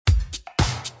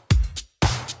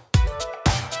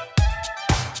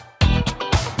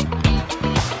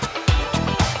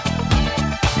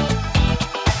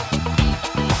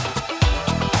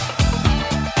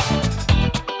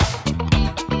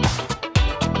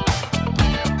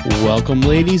Welcome,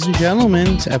 ladies and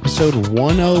gentlemen, to episode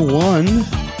 101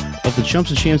 of the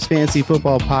Chumps and Champs Fantasy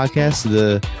Football Podcast,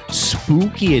 the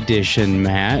spooky edition,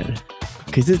 Matt,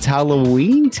 because it's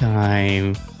Halloween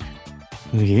time.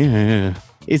 Yeah.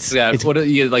 It's what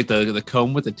you get, like the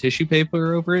comb with the tissue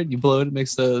paper over it? You blow it, it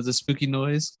makes the spooky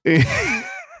noise.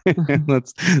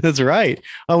 That's right.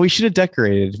 Oh, we should have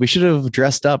decorated. We should have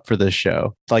dressed up for this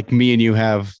show, like me and you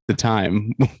have the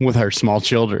time with our small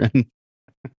children.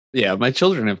 Yeah, my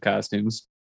children have costumes.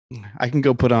 I can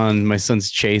go put on my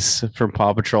son's Chase from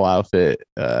Paw Patrol outfit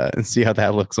and see how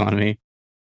that looks on me. If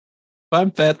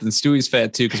I'm fat, then Stewie's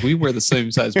fat too, because we wear the same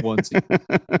size onesie.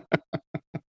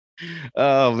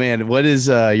 Oh man, what is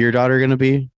your daughter gonna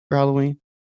be for Halloween?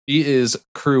 She is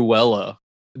Cruella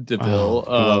DeVille.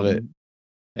 Love it.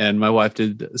 And my wife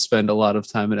did spend a lot of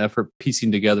time and effort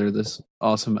piecing together this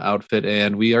awesome outfit,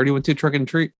 and we already went to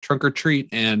trunk or treat,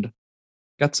 and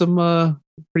got some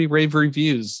pretty rave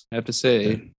reviews. I have to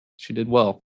say, she did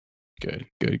well.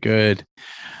 Good.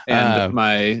 And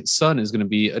my son is going to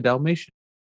be a Dalmatian.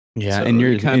 Yeah, so and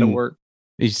you're kind of work.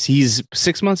 He's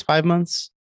 6 months, 5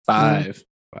 months, 5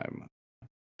 months.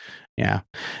 Yeah,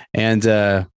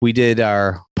 and we did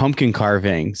our pumpkin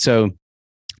carving. So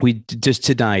just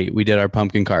tonight we did our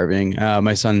pumpkin carving.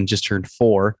 My son just turned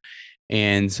 4,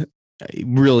 and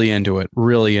really into it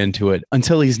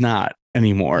until he's not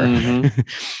anymore. Mm-hmm.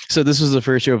 So this was the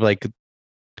first year of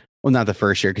not the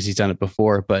first year because he's done it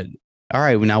before, but all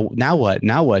right, now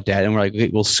what, Dad? And we're like, okay,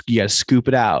 well, you gotta scoop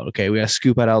it out. Okay, we gotta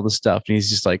scoop out all the stuff. And he's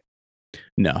just like,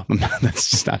 no,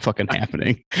 that's just not fucking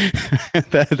happening.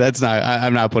 That's not,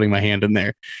 I'm not putting my hand in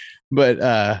there.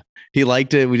 But he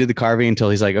liked it. We did the carving until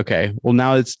he's like, okay, well,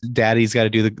 now it's Daddy's got to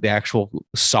do the actual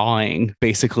sawing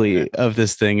basically of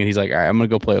this thing. And he's like, all right, I'm going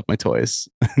to go play with my toys.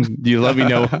 You let me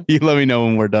know. You let me know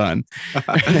when we're done.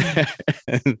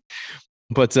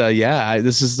 But I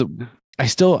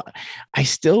still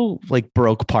like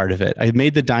broke part of it. I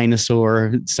made the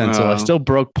dinosaur stencil. I still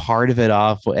broke part of it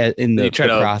off in the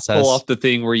process. Pull off the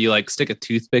thing where you like stick a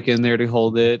toothpick in there to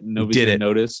hold it. And nobody's gonna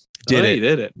notice. You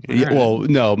did it. Right. Well,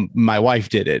 no, my wife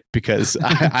did it because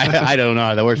I don't know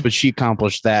how that works, but she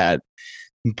accomplished that.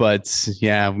 But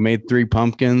yeah, we made 3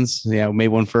 pumpkins. Yeah, we made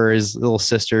one for his little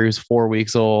sister who's 4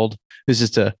 weeks old. It's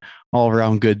just a all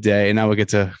around good day. And now we get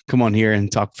to come on here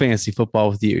and talk fantasy football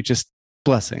with you. Just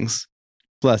blessings.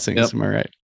 Yep. Am I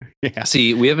right? Yeah.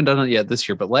 See, we haven't done it yet this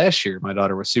year, but last year my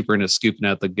daughter was super into scooping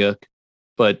out the gook.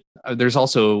 But there's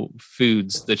also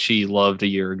foods that she loved a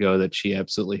year ago that she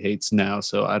absolutely hates now.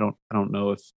 So I don't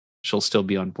know if she'll still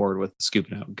be on board with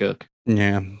scooping out gook.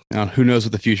 Yeah. Who knows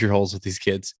what the future holds with these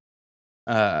kids?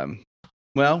 Well,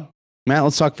 Matt,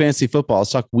 let's talk fantasy football.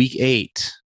 Let's talk week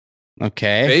 8.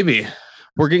 Okay. Maybe.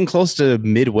 We're getting close to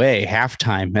midway,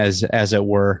 halftime, as it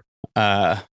were.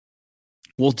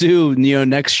 We'll do,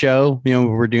 next show,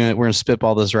 we're going to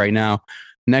spitball this right now.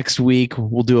 Next week,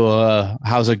 we'll do a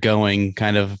how's it going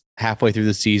kind of halfway through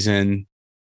the season.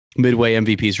 Midway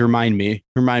MVPs. Remind me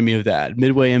of that.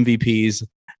 Midway MVPs,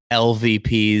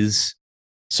 LVPs,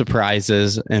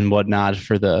 surprises and whatnot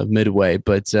for the midway.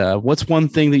 But what's one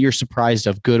thing that you're surprised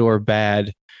of, good or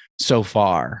bad, so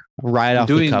far? Right off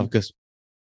the cuff.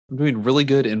 I'm doing really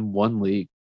good in one league.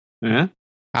 Yeah.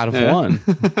 Out of one,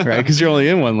 right? Because you're only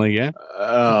in one league, yeah?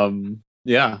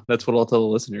 Yeah, that's what I'll tell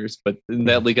the listeners. But in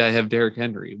that league, I have Derrick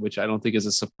Henry, which I don't think is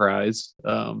a surprise.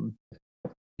 I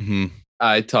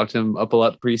talked him up a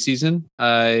lot preseason.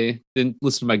 I didn't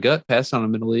listen to my gut, passed on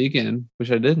him in the league, and wish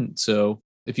I didn't. So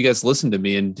if you guys listen to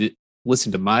me and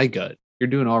listen to my gut, you're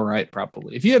doing all right,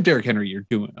 probably. If you have Derrick Henry, you're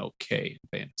doing okay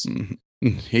in fantasy.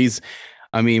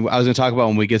 I was going to talk about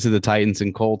when we get to the Titans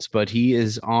and Colts, but he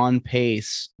is on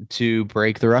pace to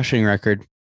break the rushing record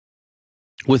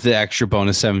with the extra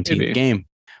bonus 17th game.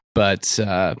 But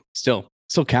still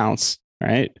counts,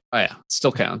 right? Oh, yeah,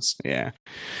 still counts. Yeah.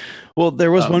 Well,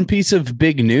 there was one piece of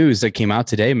big news that came out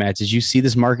today, Matt. Did you see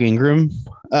this Mark Ingram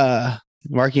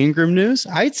news?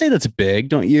 I'd say that's big,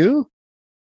 don't you?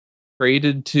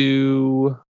 Traded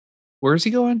to... Where is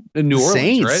he going? New Orleans,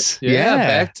 Saints. Right? Yeah,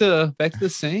 back to the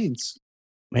Saints.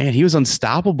 Man, he was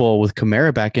unstoppable with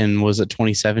Kamara back in, was it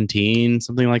 2017,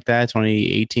 something like that,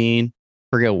 2018?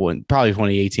 Forget when, probably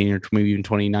 2018 or maybe even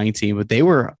 2019, but they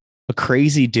were a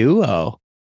crazy duo.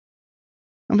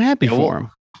 I'm happy for him.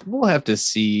 We'll have to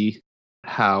see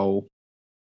how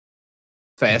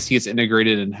fast he gets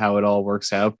integrated and how it all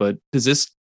works out. But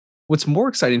what's more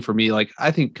exciting for me, like,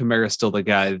 I think Kamara's still the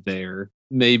guy there.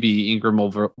 Maybe Ingram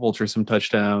will vulture some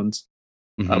touchdowns,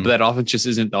 but that offense just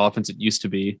isn't the offense it used to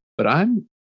be. But I'm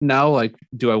now, like,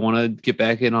 do I want to get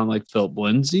back in on like Philip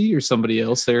Lindsay or somebody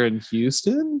else there in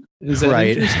Houston? Is that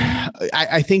right. interesting?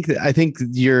 I think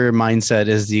your mindset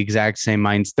is the exact same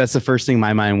mindset. That's the first thing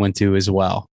my mind went to as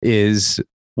well. Is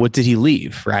what did he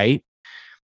leave? Right.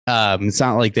 It's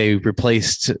not like they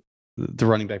replaced the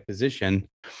running back position,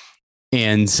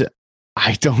 and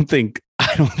I don't think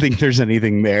there's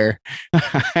anything there.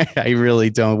 I really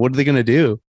don't. What are they going to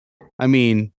do? I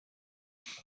mean,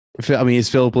 is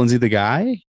Philip Lindsay the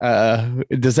guy?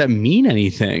 Does that mean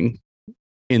anything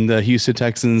in the Houston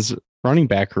Texans running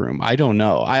back room? I don't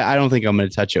know. I don't think I'm going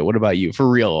to touch it. What about you? For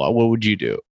real, what would you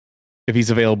do if he's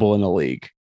available in the league?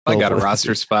 I got a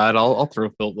roster spot. I'll throw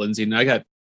Philip Lindsay. And I got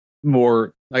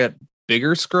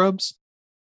bigger scrubs,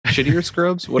 shittier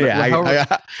scrubs.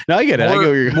 No, I get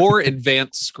it. More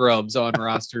advanced scrubs on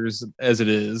rosters as it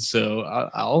is. So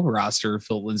I'll roster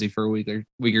Philip Lindsay for a week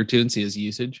or two and see his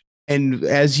usage. And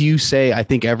as you say, I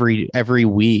think every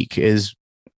week is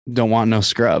don't want no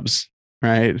scrubs,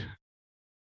 right?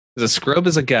 The scrub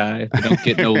is a guy. They don't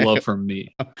get no love from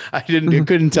me. I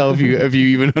couldn't tell if you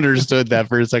even understood that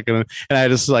for a second, and I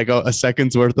just like a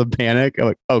second's worth of panic. I'm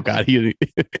like, oh god,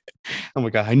 oh my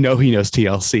god, I know he knows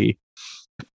TLC.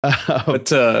 But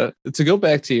to go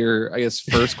back to your, I guess,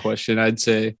 first question, I'd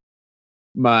say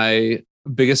my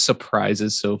biggest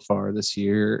surprises so far this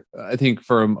year, I think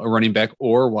from a running back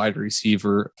or wide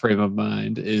receiver frame of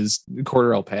mind, is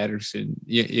Cordarrelle Patterson.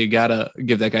 You gotta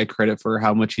give that guy credit for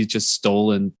how much he's just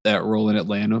stolen that role in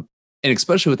Atlanta, and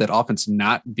especially with that offense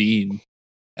not being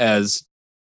as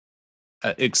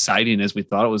exciting as we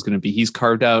thought it was going to be. He's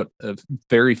carved out a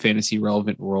very fantasy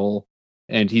relevant role,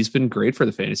 and he's been great for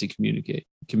the fantasy community.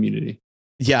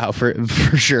 Yeah, for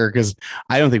sure. Because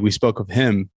I don't think we spoke of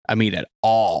him. I mean, at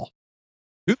all.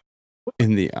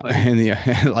 In the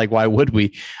like, why would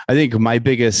we? I think my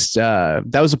biggest that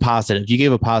was a positive. You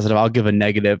gave a positive, I'll give a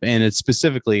negative, and it's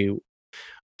specifically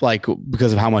like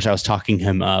because of how much I was talking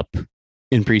him up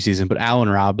in preseason. But Allen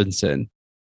Robinson,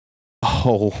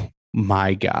 oh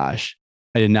my gosh,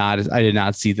 I did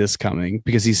not see this coming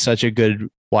because he's such a good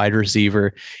wide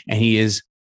receiver and he is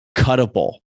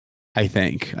cuttable. I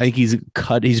think he's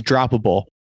droppable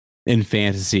in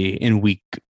fantasy in week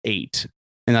 8,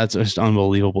 and that's just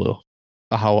unbelievable.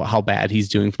 How bad he's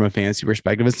doing from a fantasy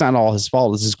perspective. It's not all his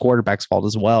fault. It's his quarterback's fault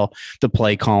as well. The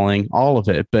play calling, all of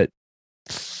it. But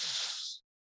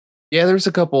yeah, there's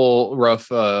a couple rough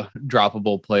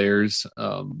droppable players.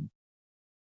 I'll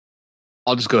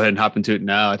just go ahead and hop into it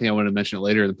now. I think I want to mention it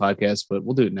later in the podcast, but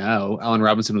we'll do it now. Allen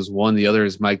Robinson was one. The other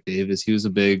is Mike Davis. He was a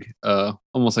big,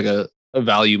 almost like a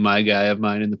value my guy of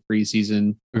mine in the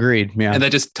preseason. Agreed. Yeah. And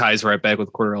that just ties right back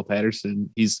with Cordarrelle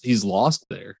Patterson. He's lost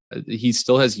there. He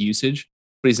still has usage,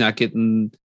 but he's not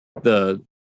getting the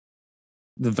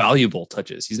valuable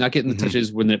touches. He's not getting the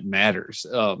touches when it matters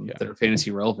that are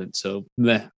fantasy relevant. So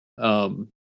I'll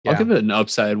give it an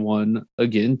upside one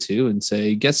again too and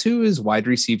say, guess who is wide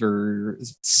receiver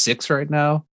 6 right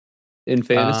now in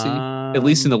fantasy? At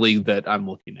least in the league that I'm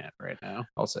looking at right now,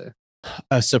 I'll say.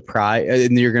 A surprise,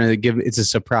 and you're going to give it's a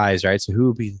surprise, right? So who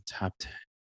would be the top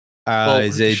 10?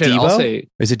 Is it Debo?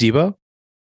 Is it Debo?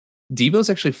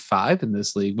 Debo's actually 5 in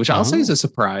this league, which I'll say is a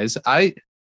surprise.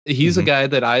 He's a guy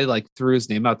that I like threw his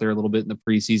name out there a little bit in the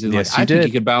preseason. Yes, I think he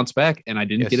could bounce back, and I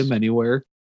didn't get him anywhere.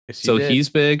 Yes, so he's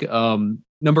big.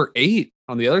 Number 8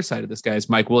 on the other side of this guy is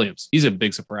Mike Williams. He's a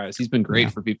big surprise. He's been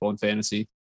great for people in fantasy.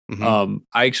 I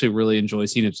actually really enjoy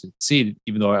seeing him succeed,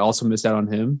 even though I also missed out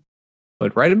on him.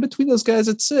 But right in between those guys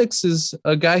at 6 is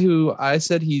a guy who I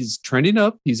said he's trending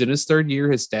up. He's in his 3rd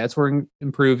year. His stats were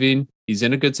improving. He's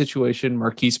in a good situation,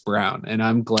 Marquise Brown. And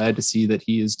I'm glad to see that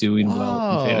he is doing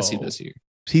well in fantasy this year.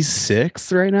 He's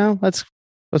 6th right now. That's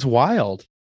wild.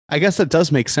 I guess that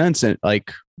does make sense. And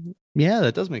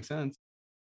that does make sense.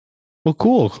 Well,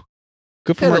 cool.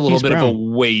 Good for Marquise a little bit Brown. of a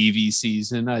wavy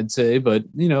season, I'd say, but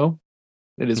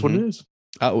it is what it is.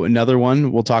 Another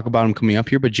one, we'll talk about him coming up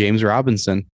here, but James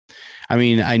Robinson. I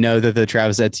mean, I know that the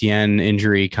Travis Etienne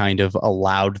injury kind of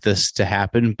allowed this to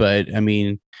happen, but I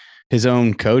mean, his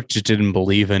own coach just didn't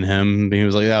believe in him. He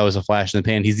was like, that was a flash in the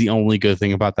pan. He's the only good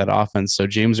thing about that offense. So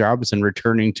James Robinson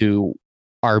returning to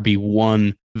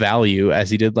RB1 value as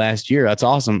he did last year. That's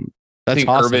awesome. I think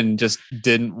Urban just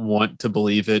didn't want to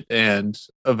believe it. And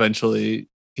eventually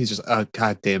he's just,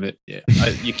 God damn it. Yeah,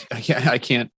 I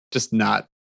can't just not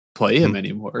play him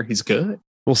anymore. He's good.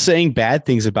 Well, saying bad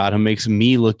things about him makes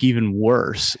me look even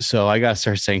worse. So I got to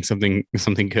start saying something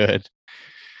good.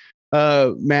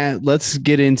 Matt, let's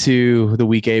get into the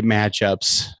week 8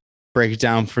 matchups. Break it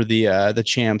down for the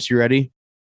champs. You ready?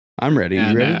 I'm ready.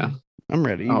 You ready? I'm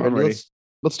ready. I'm ready.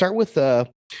 Let's start with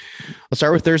I'll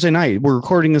start with Thursday night. We're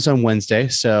recording this on Wednesday,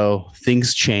 so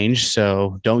things change.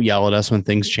 So don't yell at us when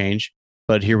things change.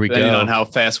 But here we Depending go. on how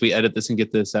fast we edit this and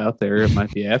get this out there, it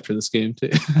might be after this game too.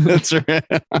 That's right.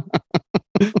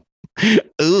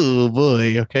 Oh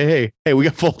boy. Okay. Hey, we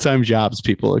got full-time jobs,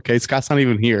 people. Okay. Scott's not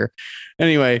even here.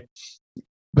 Anyway,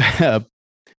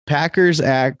 Packers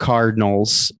at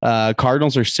Cardinals.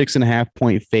 Cardinals are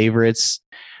 6.5-point favorites.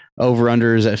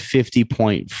 Over-unders at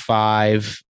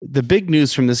 50.5. The big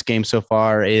news from this game so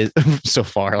far is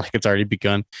like it's already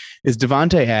begun, is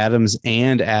Davante Adams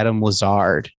and Adam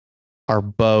Lazard are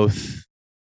both.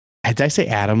 Did I say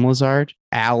Adam Lazard?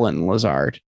 Alan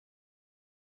Lazard.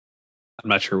 I'm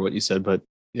not sure what you said, but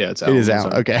yeah, It is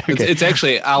Alan. Okay. It's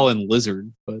actually Alan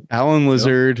Lizard, but Alan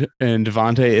Lazard and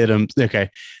Davante Adams. Okay.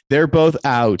 They're both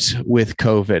out with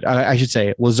COVID. I should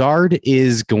say Lazard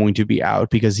is going to be out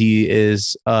because he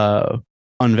is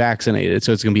unvaccinated.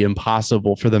 So it's going to be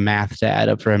impossible for the math to add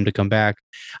up for him to come back.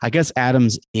 I guess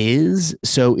Adams is.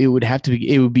 So it would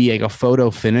be like a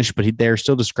photo finish, but they're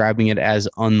still describing it as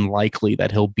unlikely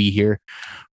that he'll be here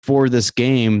for this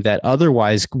game that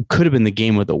otherwise could have been the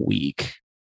game of the week.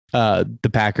 The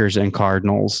Packers and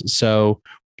Cardinals. So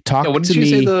what did you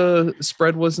say the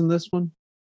spread was in this one?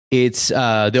 It's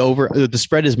the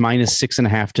spread is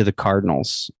 -6.5 to the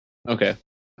Cardinals. Okay.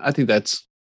 I think that's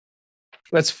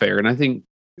fair. And I think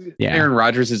Aaron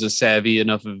Rodgers is a savvy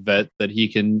enough vet that he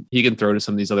can throw to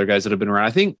some of these other guys that have been around.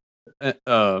 I think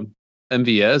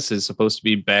MVS is supposed to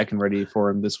be back and ready for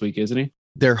him this week, isn't he?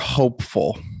 They're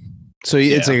hopeful. So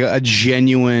it's like a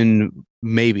genuine,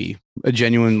 like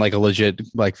a legit,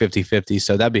 like 50-50.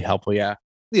 So that'd be helpful. Yeah.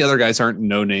 The other guys aren't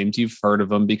no names. You've heard of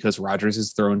them because Rodgers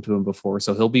has thrown to him before.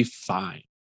 So he'll be fine.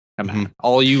 Come on.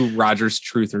 All you Rodgers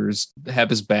truthers have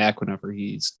his back whenever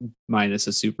he's minus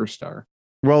a superstar.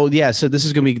 Well, yeah. So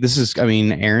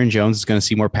Aaron Jones is going to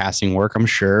see more passing work, I'm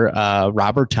sure.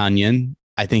 Robert Tonyan,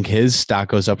 I think his stock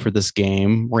goes up for this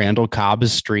game. Randall Cobb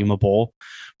is streamable.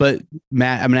 But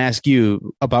Matt, I'm going to ask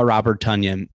you about Robert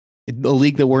Tonyan, the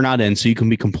league that we're not in, so you can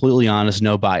be completely honest,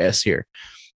 no bias here.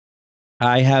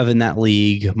 I have in that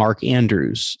league Mark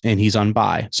Andrews, and he's on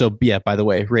bye. So, yeah, by the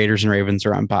way, Raiders and Ravens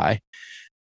are on bye.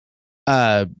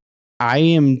 I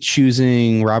am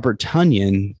choosing Robert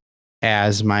Tonyan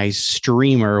as my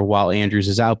streamer while Andrews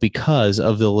is out because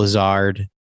of the Lazard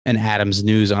and Adams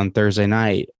news on Thursday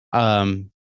night.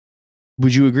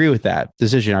 Would you agree with that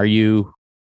decision?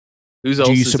 Who's else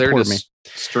is there to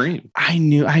stream?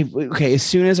 As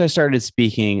soon as I started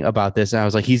speaking about this, I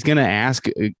was like, he's going to ask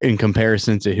in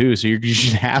comparison to who? So you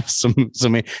should have some Ricky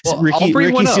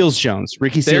Seals-Jones.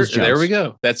 There we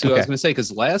go. That's who I was going to say.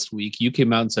 Because last week you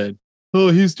came out and said, oh,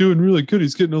 he's doing really good.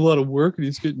 He's getting a lot of work and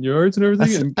he's getting yards and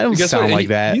everything. I don't sound like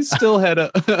that. He still had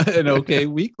an okay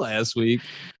week last week.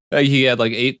 He had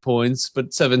like 8 points,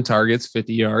 but 7 targets,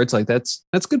 50 yards. Like that's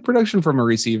good production from a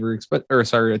receiver,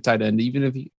 a tight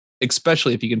end,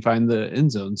 especially if you can find the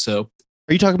end zone. So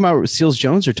are you talking about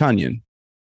Seals-Jones or Tonyan?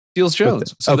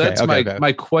 Seals-Jones. So that's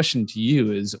my question to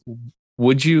you is,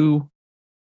 would you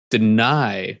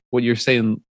deny what you're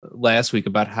saying last week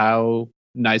about how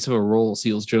nice of a role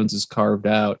Seals-Jones has carved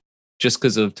out just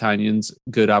because of Tonyan's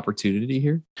good opportunity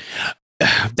here?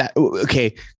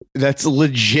 That's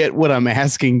legit what I'm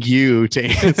asking you to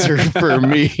answer for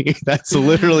me. That's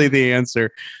literally the answer.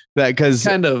 Because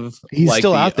he's like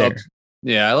still out there.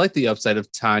 Yeah, I like the upside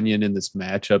of Tonyan in this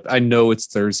matchup. I know it's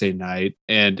Thursday night,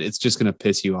 and it's just going to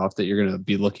piss you off that you're going to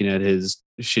be looking at his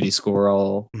shitty score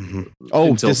all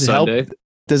until Sunday.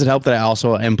 Does it help that I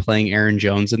also am playing Aaron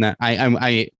Jones and that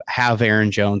I have Aaron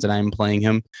Jones and I'm playing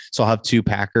him, so I'll have 2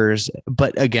 Packers.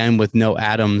 But again, with no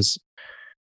Adams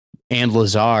and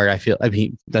Lazard,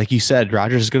 like you said,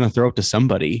 Rodgers is going to throw it to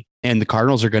somebody, and the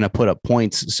Cardinals are going to put up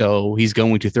points, so he's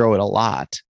going to throw it a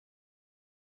lot.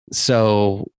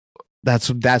 So that's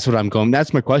what I'm going.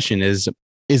 That's my question: is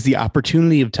the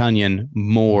opportunity of Tonyan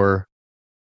more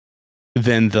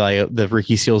than the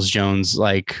Ricky Seals-Jones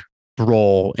like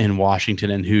role in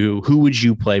Washington, and who would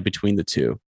you play between the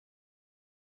two?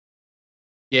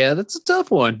 Yeah, that's a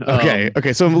tough one.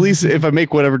 Okay. So at least if I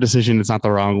make whatever decision, it's not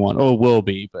the wrong one. Oh, it will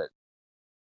be, but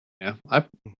yeah,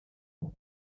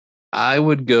 I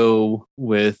would go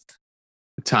with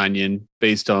Tonyan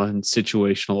based on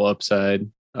situational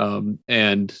upside,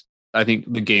 and I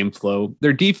think the game flow.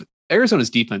 Arizona's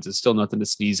defense is still nothing to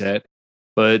sneeze at,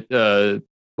 but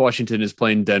Washington is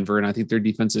playing Denver, and I think their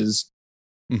defense is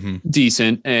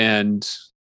decent and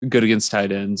good against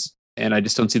tight ends. And I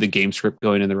just don't see the game script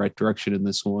going in the right direction in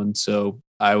this one. So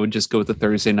I would just go with the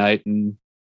Thursday night and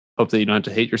hope that you don't have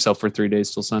to hate yourself for 3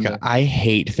 days till Sunday. I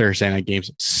hate Thursday night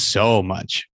games so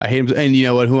much. I hate them. And you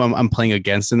know what? Who I'm playing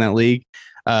against in that league?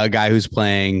 a guy who's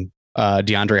playing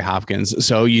DeAndre Hopkins.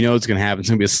 So it's going to happen. It's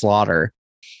going to be a slaughter.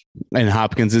 And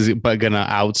Hopkins is but going to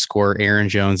outscore Aaron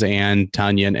Jones and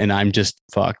Tunyon. And I'm just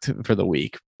fucked for the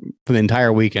week, for the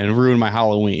entire weekend, ruin my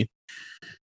Halloween.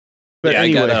 But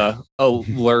anyway. I got a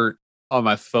alert on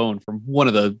my phone from one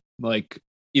of the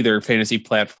either fantasy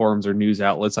platforms or news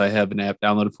outlets I have an app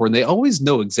downloaded for, and they always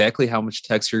know exactly how much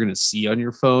text you're going to see on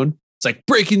your phone. It's like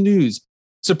breaking news.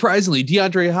 Surprisingly,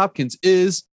 DeAndre Hopkins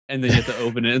is, and then you have to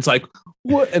open it. It's like,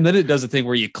 what? And then it does a thing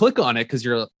where you click on it because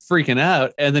you're freaking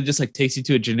out, and then just takes you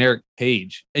to a generic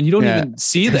page, and you don't even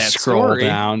see that scroll story.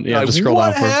 Down. Yeah, scroll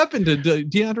what down. What happened to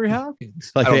DeAndre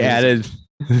Hopkins?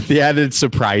 They added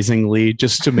surprisingly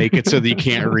just to make it so that you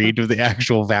can't read the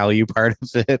actual value part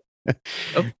of it.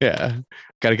 Yeah,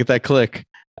 got to get that click.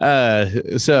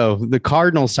 So the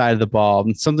Cardinal side of the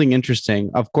ball, something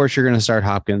interesting. Of course, you're going to start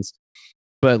Hopkins,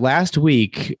 but last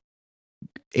week,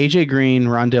 AJ Green,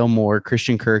 Rondale Moore,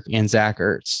 Christian Kirk, and Zach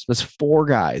Ertz. That's 4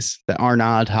 guys that are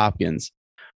not Hopkins.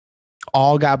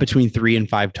 All got between 3 and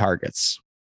 5 targets.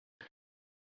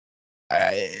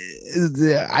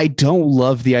 I don't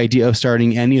love the idea of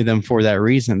starting any of them for that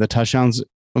reason. The touchdowns,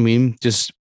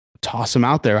 just toss them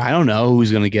out there. I don't know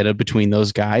who's going to get it between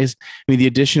those guys. The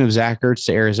addition of Zach Ertz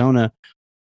to Arizona,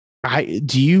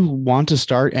 do you want to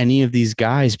start any of these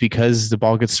guys because the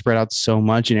ball gets spread out so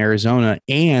much in Arizona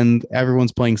and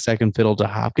everyone's playing second fiddle to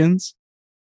Hopkins?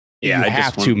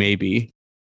 Yeah, maybe.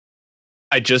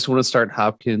 I just want to start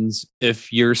Hopkins.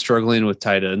 If you're struggling with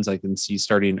tight ends, I can see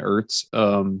starting Ertz.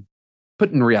 But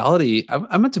in reality,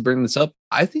 I meant to bring this up.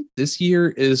 I think this year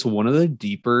is one of the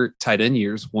deeper tight end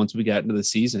years once we got into the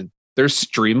season. There's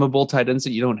streamable tight ends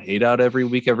that you don't hate out every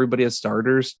week. Everybody has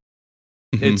starters.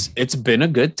 Mm-hmm. It's been a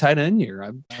good tight end year.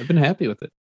 I've been happy with it.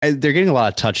 And they're getting a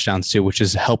lot of touchdowns too, which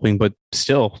is helping, but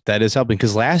still that is helping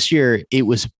because last year it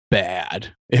was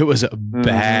bad. It was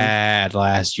bad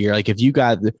last year. If you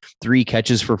got 3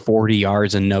 catches for 40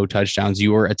 yards and no touchdowns,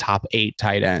 you were a top 8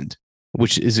 tight end,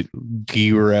 which is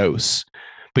gross.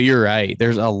 But you're right.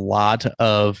 There's a lot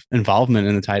of involvement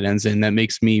in the tight ends, and that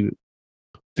makes me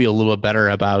feel a little bit better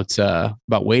about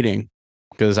waiting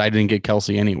because I didn't get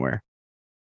Kelsey anywhere.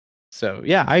 So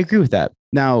yeah, I agree with that.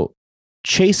 Now,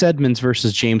 Chase Edmonds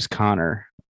versus James Conner.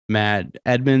 Matt,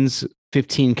 Edmonds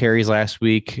 15 carries last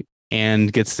week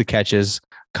and gets the catches.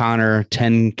 Conner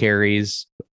 10 carries,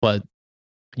 but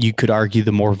you could argue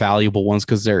the more valuable ones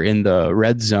because they're in the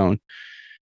red zone.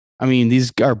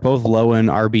 These are both low end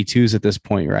RB2s at this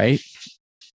point, right?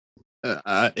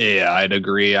 Yeah, I'd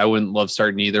agree. I wouldn't love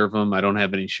starting either of them. I don't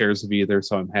have any shares of either,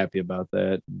 so I'm happy about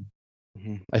that.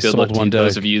 Mm-hmm. I sold one to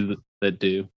those of you that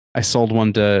do. I sold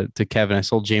one to Kevin. I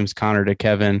sold James Conner to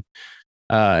Kevin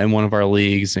in one of our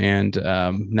leagues, and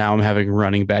now I'm having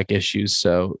running back issues.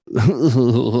 So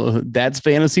that's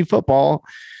fantasy football.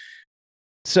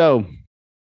 So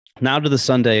now to the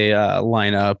Sunday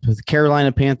lineup: the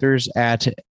Carolina Panthers at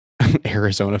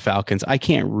Arizona Falcons. I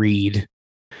can't read.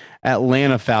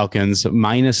 Atlanta Falcons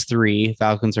 -3.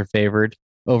 Falcons are favored.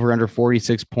 Over under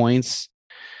 46 points.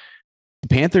 The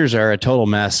Panthers are a total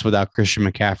mess without Christian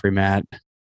McCaffrey, Matt.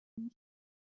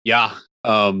 Yeah.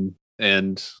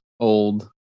 And old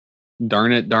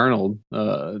darn it, Darnold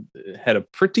had a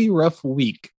pretty rough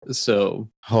week. So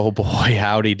oh boy,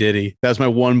 howdy did he. That was my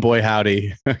one boy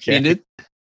howdy. Okay. And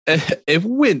it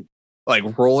went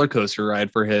roller coaster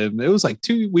ride for him. It was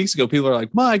 2 weeks ago. People are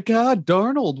like, my God,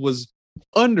 Darnold was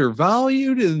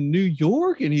undervalued in New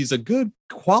York and he's a good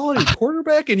quality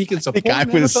quarterback and he can support an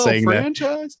NFL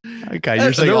franchise. Okay,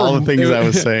 you're saying all the things I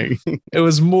was saying. It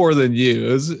was more than you.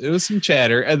 It was some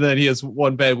chatter. And then he has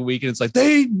one bad week and it's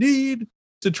they need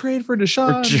to trade for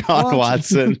Deshaun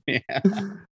Watson. Yeah.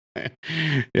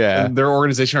 Yeah. And their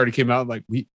organization already came out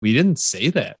we didn't say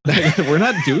that. We're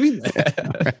not doing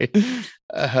that.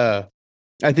 Right.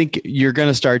 I think you're going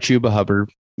to start Chuba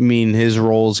Hubbard. His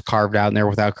role is carved out in there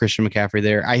without Christian McCaffrey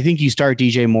there. I think you start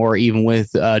DJ Moore even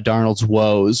with Darnold's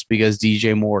woes because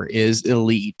DJ Moore is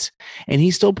elite and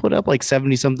he still put up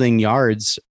 70 something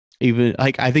yards. Even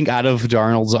I think out of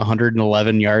Darnold's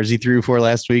 111 yards he threw for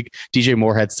last week, DJ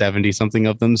Moore had 70 something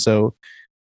of them. So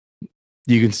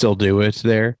you can still do it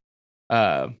there.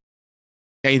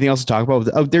 Anything else to talk about?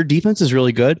 Oh, their defense is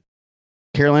really good.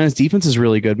 Carolina's defense is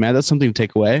really good, man. That's something to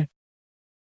take away.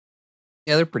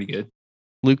 Yeah, they're pretty good.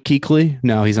 Luke Kuechly?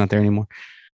 No, he's not there anymore.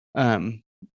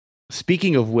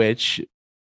 Speaking of which,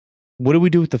 what do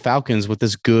we do with the Falcons with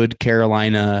this good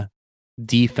Carolina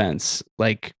defense?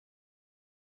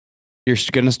 You're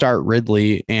going to start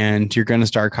Ridley and you're going to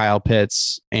start Kyle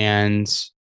Pitts. And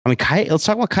let's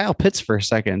talk about Kyle Pitts for a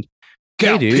second.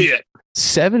 Kyle Pitt.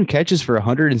 7 catches for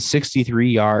 163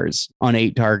 yards on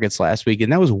 8 targets last week,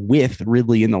 and that was with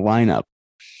Ridley in the lineup.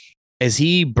 Has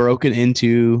he broken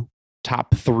into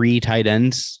top 3 tight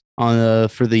ends on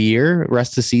for the year,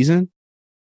 rest of the season?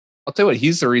 I'll tell you what,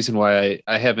 he's the reason why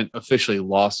I haven't officially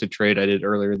lost a trade I did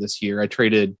earlier this year. I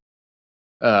traded,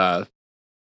 I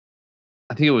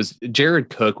think it was Jared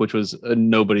Cook, which was a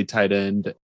nobody tight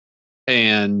end,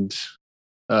 and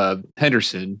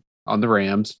Henderson on the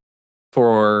Rams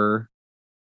for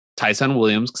Tyson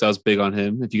Williams, because I was big on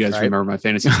him, if you guys remember my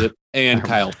fantasy tip, and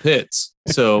Kyle Pitts.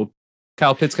 So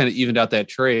Kyle Pitts kind of evened out that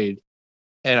trade.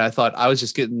 And I thought I was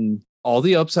just getting all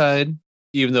the upside,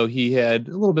 even though he had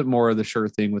a little bit more of the sure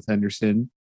thing with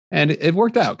Henderson. And it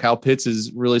worked out. Kyle Pitts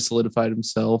has really solidified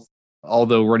himself,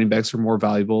 although running backs are more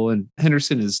valuable. And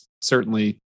Henderson has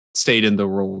certainly stayed in the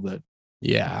role that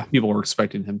people were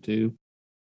expecting him to.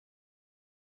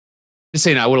 Just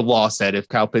saying, I would have lost that if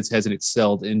Kyle Pitts hasn't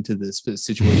excelled into this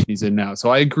situation he's in now. So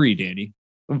I agree, Danny.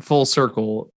 Full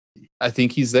circle, I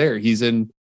think he's there. He's in.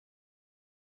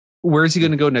 Where is he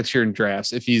going to go next year in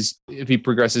drafts? If he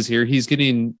progresses here, he's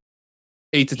getting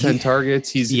 8 to 10 targets.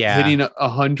 He's hitting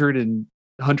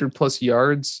 100 plus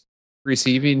yards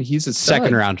receiving. He's a stud.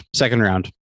 Second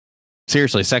round.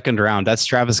 Seriously, second round. That's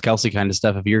Travis Kelce kind of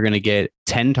stuff. If you're going to get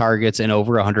 10 targets and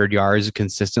over 100 yards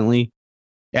consistently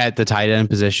at the tight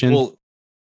end position. Well,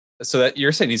 so that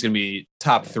you're saying he's going to be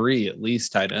top 3 at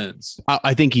least tight ends.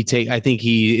 I think it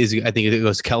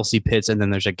goes Kelce, Pitts, and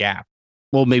then there's a gap.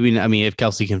 Well, maybe, I mean, if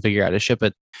Kelce can figure out his shit,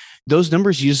 but those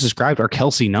numbers you just described are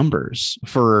Kelce numbers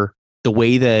for the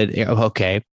way that,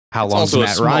 how long does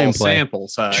Matt Ryan play? Sample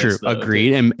size, true. Though.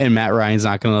 Agreed. And Matt Ryan's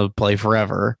not going to play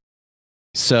forever.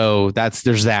 So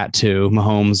there's that too.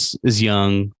 Mahomes is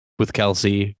young with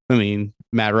Kelce. I mean,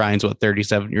 Matt Ryan's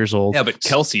 37 years old. Yeah, but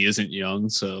Kelce isn't young.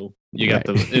 So you got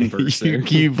the inverse there.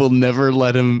 You will never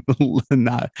let him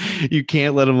you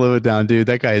can't let him live it down, dude.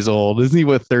 That guy's old. Isn't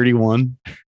he 31?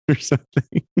 Or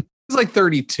something. It's like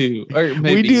 32. Or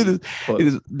maybe we do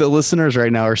this. The listeners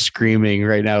right now are screaming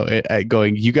right now at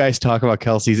going, you guys talk about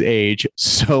Kelce's age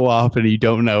so often you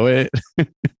don't know it.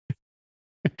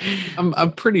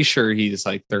 I'm pretty sure he's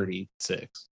like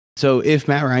 36. So if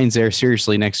Matt Ryan's there,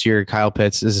 seriously, next year, Kyle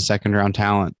Pitts is a second round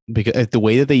talent because the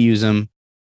way that they use him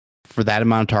for that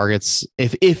amount of targets,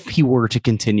 if he were to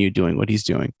continue doing what he's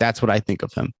doing, that's what I think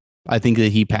of him. I think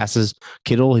that he passes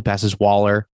Kittle, he passes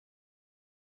Waller.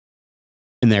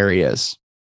 And there he is.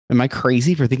 Am I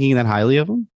crazy for thinking that highly of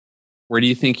him? Where do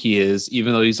you think he is,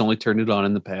 even though he's only turned it on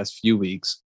in the past few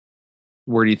weeks?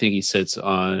 Where do you think he sits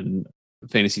on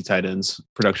fantasy tight ends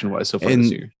production-wise so far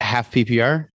this year? Half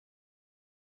PPR?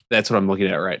 That's what I'm looking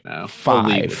at right now.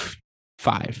 5.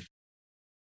 Tight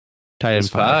end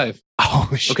 5. Oh,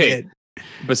 shit. Okay.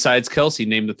 Besides Kelce,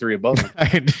 name the 3 above him.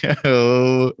 I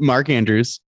know. Mark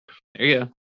Andrews. There you go.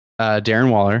 Darren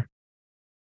Waller.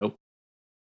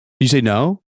 You say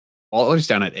no? Waller's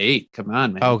down at 8. Come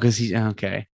on, man. Oh, because he's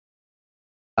okay.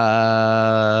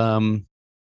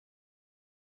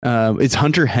 Is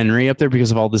Hunter Henry up there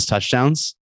because of all these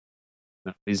touchdowns?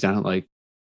 No, he's down at like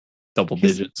double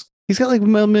digits. He's got like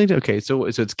okay. So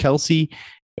it's Kelce.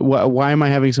 Why am I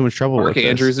having so much trouble with this? Mark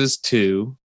Andrews is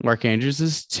 2. Mark Andrews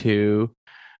is 2.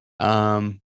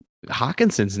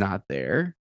 Hawkinson's not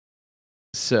there.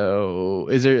 So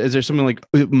is there something like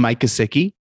Mike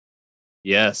Gesicki?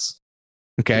 Yes.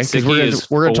 Okay, because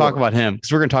we're gonna talk about him.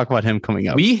 Because we're gonna talk about him coming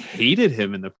up. We hated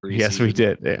him in the preseason. Yes, we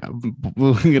did. Yeah,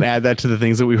 we're gonna add that to the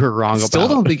things that we were wrong about. Still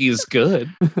don't think he's good.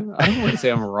 I don't want to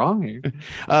say I'm wrong here.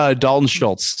 Dalton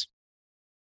Schultz.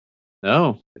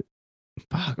 No.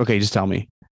 Fuck. Okay, just tell me.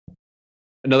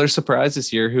 Another surprise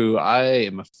this year, who I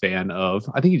am a fan of.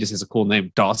 I think he just has a cool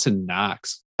name, Dawson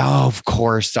Knox. Oh, of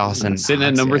course, Dawson. Sitting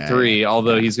at number 3,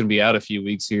 although he's going to be out a few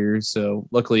weeks here. So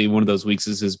luckily, one of those weeks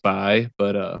is his bye,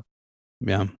 but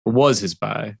was his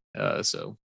bye.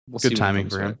 So we'll see. Good timing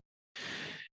for him.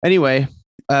 Anyway,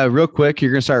 real quick, you're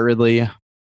going to start Ridley.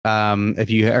 If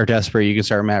you are desperate, you can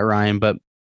start Matt Ryan. But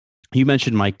you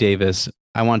mentioned Mike Davis.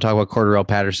 I want to talk about Cordarrelle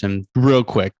Patterson real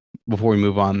quick before we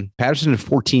move on. Patterson had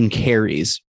 14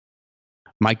 carries.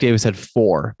 Mike Davis had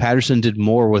 4. Patterson did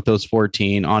more with those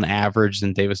 14 on average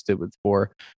than Davis did with 4.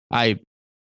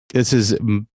 This is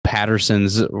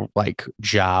Patterson's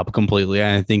job completely.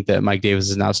 I think that Mike Davis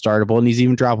is now startable and he's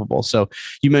even droppable. So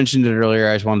you mentioned it earlier.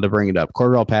 I just wanted to bring it up.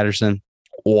 Cordarrelle Patterson,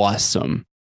 awesome.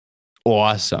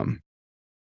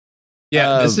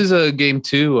 Yeah, this is a game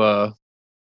too.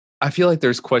 I feel like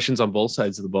there's questions on both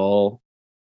sides of the ball.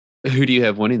 Who do you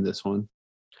have winning this one?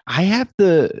 I have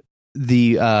the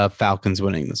Falcons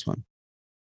winning this one.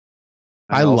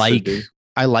 I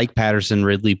like Patterson,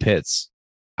 Ridley, Pitts.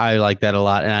 I like that a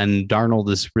lot. And Darnold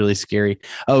is really scary.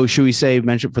 Oh, should we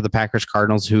mention for the Packers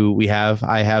Cardinals who we have?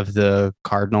 I have the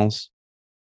Cardinals.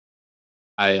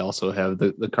 I also have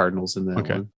the Cardinals in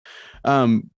that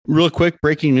one. Real quick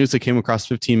breaking news that came across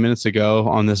 15 minutes ago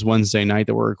on this Wednesday night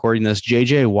that we're recording this.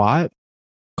 JJ Watt,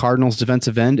 Cardinals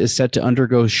defensive end, is set to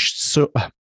undergo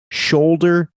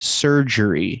shoulder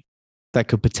surgery that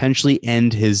could potentially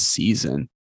end his season.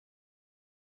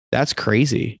 That's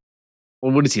crazy.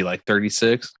 Well, what is he, like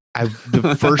 36?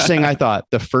 The first thing I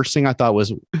thought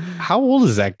was, how old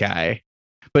is that guy?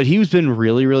 But he's been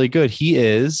really, really good. He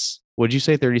is, what'd you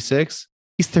say, 36?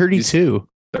 He's 32.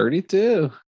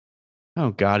 32.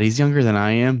 Oh God, he's younger than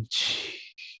I am.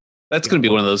 That's going to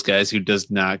be one of those guys who does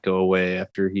not go away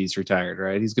after he's retired,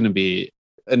 right? He's going to be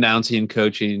announcing,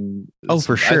 coaching. Oh,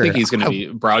 for sure. I think he's going to be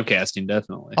broadcasting,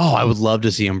 definitely. Oh, I would love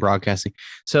to see him broadcasting.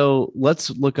 So let's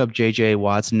look up JJ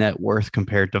Watt's net worth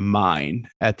compared to mine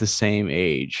at the same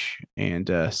age and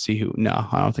see who. No,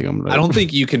 I don't think I'm gonna. I don't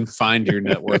think you can find your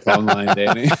net worth online,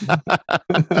 Danny.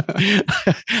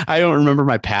 I don't remember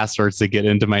my passwords to get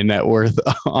into my net worth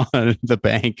on the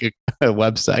bank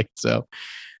website. So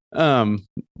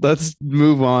let's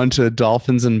move on to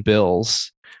Dolphins and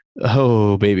Bills.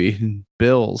 Oh, baby.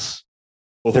 Bills.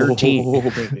 13. Oh,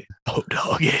 baby. Oh,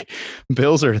 doggy.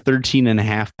 Bills are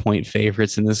 13.5-point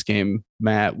favorites in this game.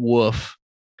 Matt, woof.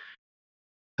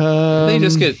 Did they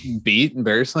just get beat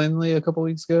embarrassingly a couple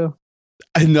weeks ago?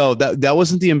 No, that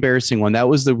wasn't the embarrassing one. That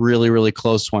was the really, really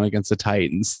close one against the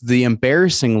Titans. The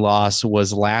embarrassing loss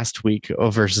was last week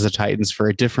versus the Titans for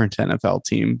a different NFL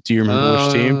team. Do you remember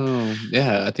which team?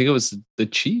 Yeah, I think it was the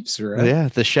Chiefs, right? Yeah,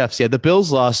 the Chefs. Yeah, the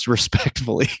Bills lost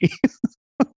respectfully.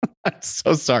 I'm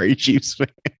so sorry, Chiefs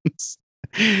fans.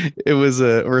 It was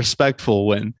a respectful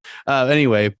win.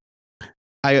 Anyway,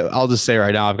 I'll just say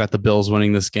right now, I've got the Bills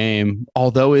winning this game,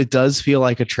 although it does feel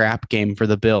like a trap game for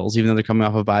the Bills, even though they're coming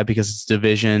off a bye because it's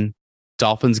division.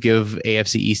 Dolphins give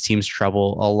AFC East teams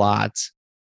trouble a lot.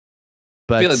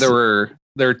 But I feel like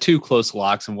there are two close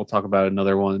locks, and we'll talk about the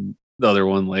other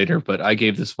one later. But I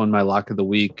gave this one my lock of the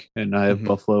week, and I have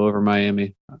Buffalo over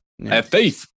Miami. Yeah. I have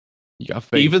faith. You got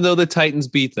faith. Even though the Titans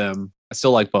beat them, I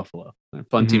still like Buffalo. They're a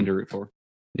fun team to root for.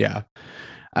 Yeah.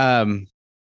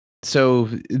 So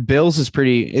Bills is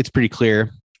pretty clear.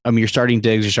 You're starting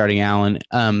Diggs, you're starting Allen.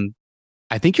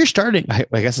 I think you're starting, I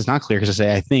guess it's not clear because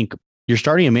I think you're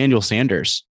starting Emmanuel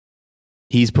Sanders.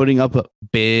 He's putting up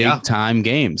big time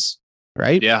games,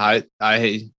 right? Yeah.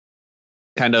 I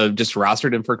kind of just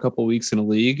rostered him for a couple of weeks in a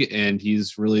league, and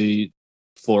he's really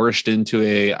flourished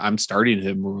into I'm starting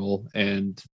him role.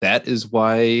 And that is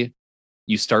why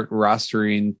you start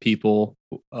rostering people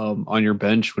on your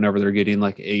bench whenever they're getting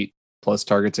like 8+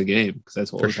 targets a game, because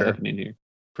that's what was happening here.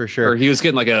 For sure. Or he was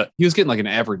getting like an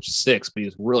average 6, but he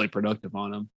was really productive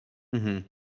on him. Mm-hmm.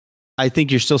 I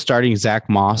think you're still starting Zach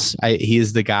Moss. He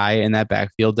is the guy in that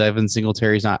backfield. Devin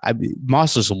Singletary's not.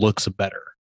 Moss just looks better,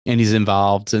 and he's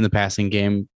involved in the passing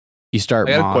game. You start.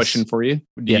 I got Moss. A question for you.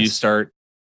 Do you start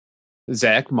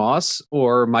Zach Moss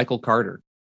or Michael Carter?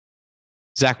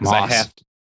 Zach Moss.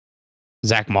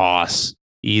 Zach Moss.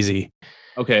 Easy.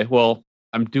 Okay. Well,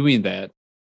 I'm doing that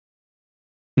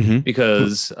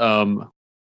because,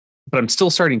 but I'm still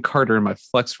starting Carter in my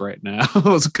flex right now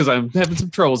because I'm having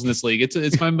some troubles in this league.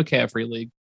 It's my McCaffrey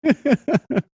league.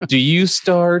 Do you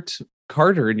start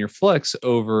Carter in your flex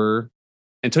over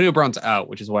Antonio Brown's out,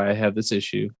 which is why I have this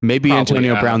issue. Maybe probably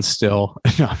Antonio Brown still.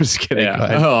 No, I'm just kidding.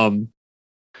 Yeah.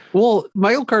 Well,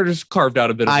 Michael Carter's carved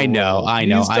out a bit of I know.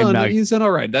 He's done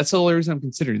all right. That's the only reason I'm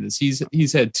considering this.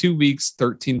 He's had 2 weeks,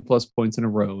 13+ points in a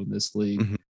row in this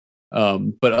league.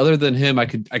 But other than him, I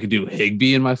could do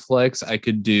Higbee in my flex. I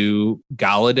could do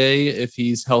Galladay if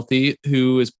he's healthy,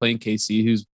 who is playing KC,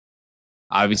 who's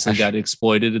obviously got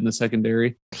exploited in the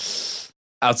secondary.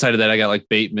 Outside of that, I got like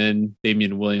Bateman,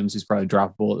 Damian Williams, who's probably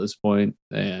droppable at this point,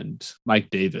 and Mike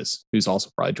Davis, who's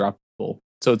also probably droppable.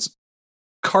 So it's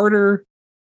Carter,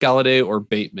 Galladay, or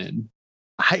Bateman,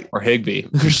 or Higbee.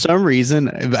 For some reason,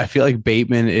 I feel like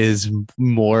Bateman is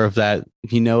more of that.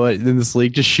 You know what? In this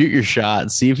league, just shoot your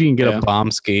shot, see if you can get a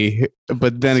Bombski.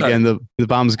 But then again, the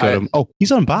bombs go to him. Oh,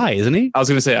 he's on bye, isn't he? I was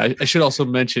going to say I should also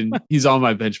mention he's on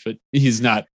my bench, but he's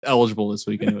not eligible this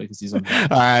week anyway because he's on bye.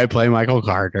 All right, play Michael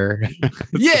Carter.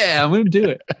 Yeah, I'm going to do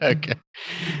it.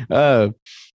 Okay.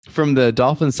 From the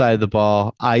Dolphins side of the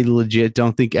ball, I legit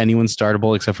don't think anyone's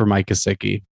startable except for Mike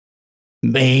Gesicki.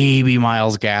 Maybe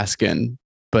Myles Gaskin.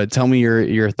 But tell me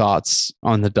your thoughts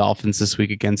on the Dolphins this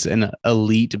week against an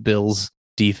elite Bills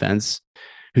defense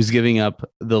who's giving up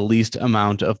the least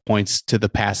amount of points to the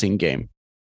passing game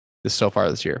so far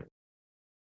this year.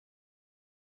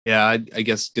 Yeah, I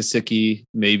guess Gesicki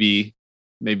maybe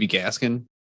maybe Gaskin.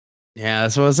 Yeah,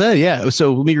 that's what I said. Yeah.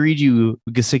 So let me read you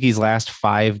Gesicki's last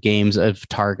 5 games of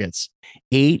targets: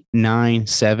 8, 9,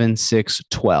 7, 6,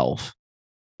 12.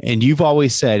 And you've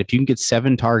always said if you can get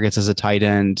 7 targets as a tight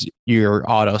end, you're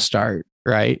auto start,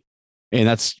 right? And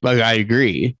that's like, I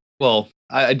agree. Well,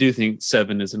 I do think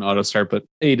 7 is an auto start, but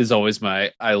 8 is always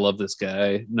my I love this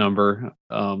guy number.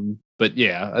 But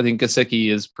yeah, I think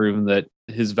Gesicki has proven that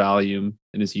his volume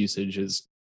and his usage is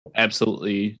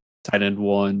absolutely tight end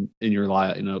 1 in your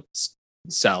lineup,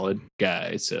 solid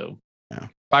guy. So Yeah.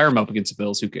 fire him up against the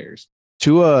Bills. Who cares?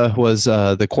 Tua was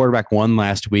the quarterback 1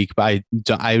 last week, but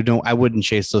I wouldn't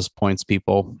chase those points,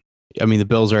 people. I mean, the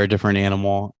Bills are a different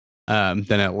animal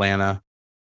than Atlanta,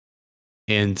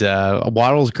 and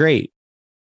Waddle's great.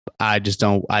 I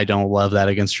don't love that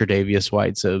against Tre'Davious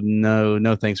White. So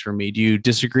no thanks for me. Do you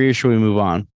disagree, or should we move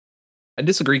on? I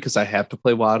disagree because I have to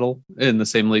play Waddle in the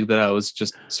same league that I was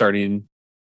just starting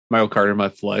Michael Carter in my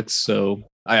flex. So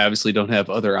I obviously don't have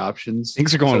other options.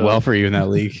 Things are going well for you in that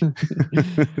league.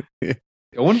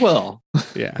 Going well.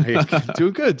 Yeah.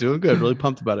 Doing good. Really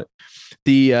pumped about it.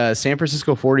 The San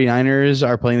Francisco 49ers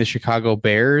are playing the Chicago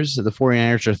Bears. The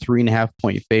 49ers are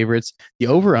 3.5-point favorites. The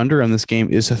over-under on this game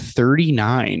is a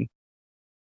 39.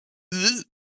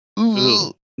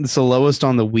 Ooh. It's the lowest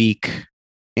on the week.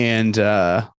 And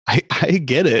I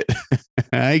get it.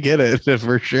 I get it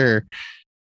for sure.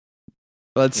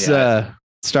 Let's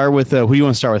start with who do you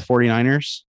want to start with?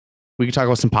 49ers? We can talk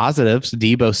about some positives.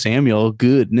 Deebo Samuel,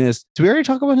 goodness. Did we already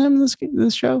talk about him in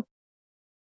this show?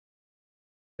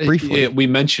 Briefly. Yeah, we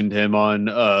mentioned him on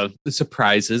the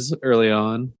surprises early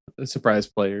on. The surprise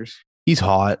players. He's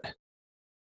hot.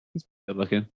 He's good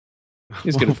looking.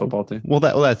 He's good at football too. Well,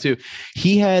 that too.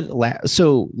 He had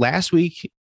last week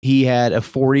he had a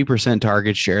 40%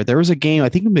 target share. There was a game, I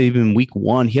think maybe in week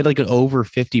 1, he had like an over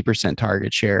 50%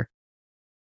 target share.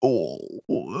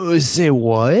 Oh, say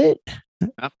what?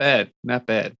 Not bad.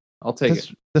 I'll take it.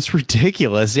 That's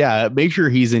ridiculous. Yeah, make sure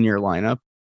he's in your lineup.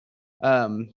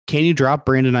 Can you drop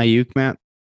Brandon Ayuk, Matt?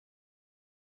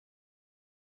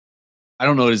 I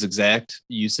don't know his exact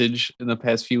usage in the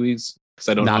past few weeks because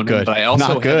I don't know him, but I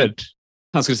also not good.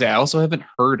 I was going to say I also haven't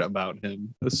heard about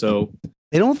him. So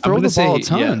they don't throw the ball a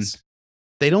ton. Yes.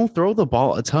 They don't throw the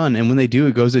ball a ton, and when they do,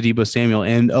 it goes to Deebo Samuel.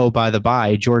 And by the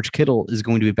by, George Kittle is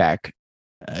going to be back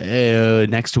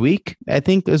next week, I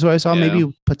think is what I saw. Yeah.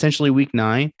 Maybe potentially week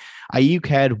 9. Ayuk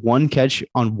had 1 catch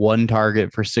on 1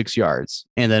 target for 6 yards,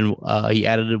 and then he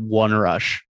added 1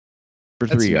 rush for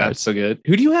 3 yards. Not so good.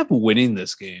 Who do you have winning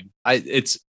this game?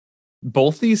 It's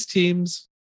both these teams.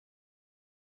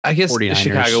 I guess 49ers.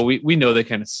 Chicago. We know they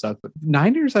kind of suck, but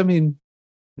Niners. I mean,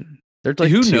 they're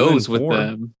like who knows with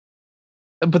them?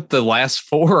 But the last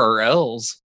 4 are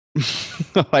L's.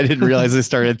 I didn't realize they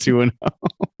started 2-0.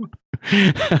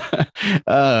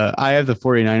 I have the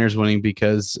 49ers winning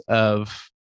because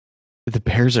of the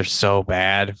Bears are so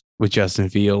bad with Justin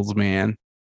Fields, man.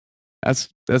 That's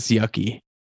yucky.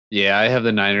 Yeah, I have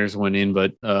the Niners winning,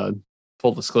 but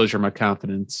full disclosure, my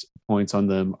confidence points on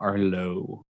them are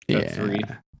low. Yeah. 3.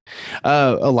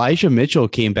 Elijah Mitchell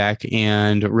came back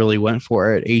and really went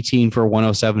for it. 18 for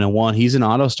 107 and 1. He's an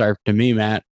auto start to me,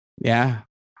 Matt. Yeah.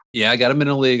 Yeah, I got him in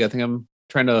a league. I think I'm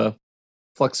trying to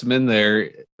flex him in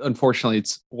there. Unfortunately,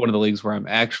 it's one of the leagues where I'm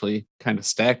actually kind of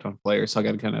stacked on players, so I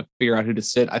got to kind of figure out who to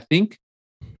sit. I think,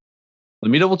 let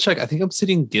me double check. I think I'm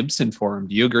sitting Gibson for him.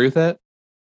 Do you agree with that?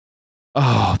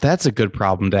 Oh, that's a good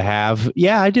problem to have.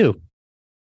 Yeah, I do.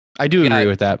 I do agree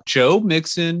with that. Joe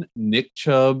Mixon, Nick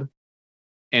Chubb,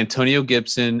 Antonio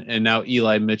Gibson, and now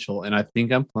Eli Mitchell. And I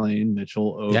think I'm playing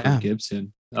Mitchell over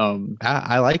Gibson.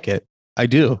 I like it. I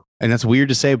do. And that's weird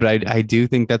to say, but I do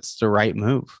think that's the right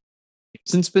move.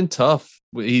 Gibson's been tough.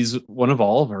 He's one of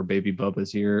all of our baby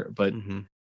bubbas here, but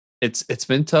it's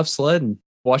been tough sledding.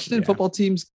 Washington football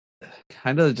teams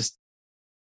kind of just,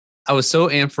 I was so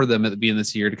amped for them at the beginning of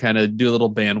this year to kind of do a little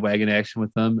bandwagon action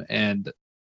with them, and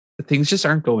things just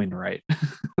aren't going right.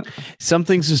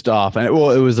 Something's just off. And it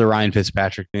was the Ryan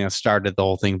Fitzpatrick thing that started the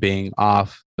whole thing being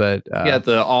off. But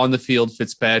the on the field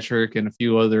Fitzpatrick and a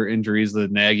few other injuries, the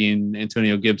nagging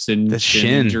Antonio Gibson, the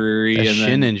shin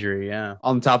injury, Yeah.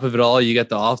 On top of it all, you got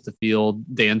the off the field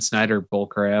Dan Snyder bull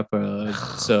crap.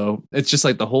 So it's just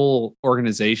like the whole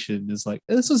organization is like,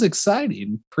 this was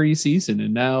exciting preseason,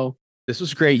 and now this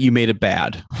was great. You made it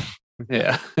bad.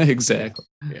 Yeah, exactly.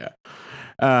 Yeah.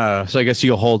 So I guess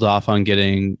you'll hold off on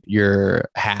getting your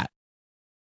hat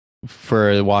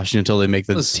for Washington until they make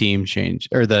the team change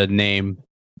or the name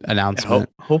announcement.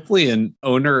 Hopefully an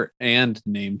owner and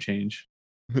name change.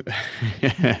 We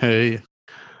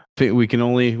can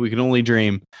only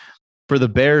dream. For the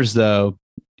Bears, though,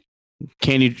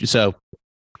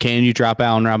 Can you drop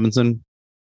Allen Robinson?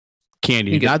 Can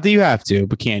you? Not that you have to,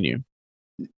 but can you?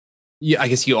 Yeah, I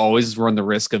guess you always run the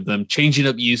risk of them changing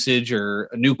up usage or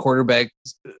a new quarterback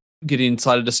getting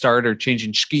slotted to start or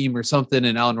changing scheme or something,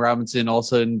 and Allen Robinson all of a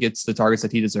sudden gets the targets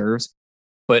that he deserves.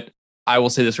 But I will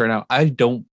say this right now, I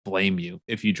don't blame you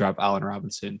if you drop Allen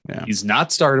Robinson. Yeah. He's not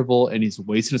startable and he's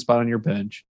wasting a spot on your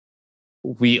bench.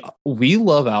 We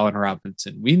love Allen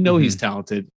Robinson. We know he's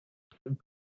talented.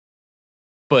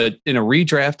 But in a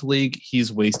redraft league,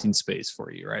 he's wasting space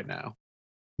for you right now.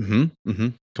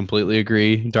 Completely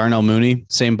agree. Darnell Mooney,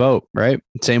 same boat, right?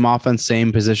 Same offense,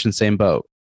 same position, same boat.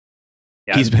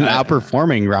 Yeah, he's been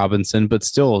outperforming Robinson, but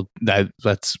still,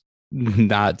 that's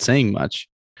not saying much.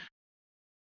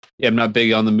 Yeah, I'm not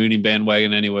big on the Mooney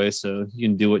bandwagon anyway, so you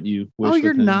can do what you wish. Oh,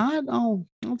 you're not? Oh,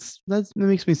 that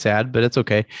makes me sad, but it's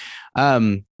okay.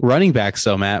 Running backs,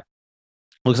 though, Matt.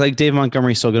 Looks like Dave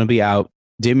Montgomery's still going to be out.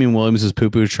 Damian Williams is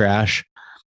poo-poo trash.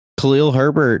 Khalil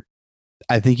Herbert,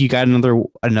 I think you got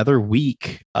another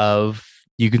week of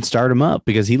you can start him up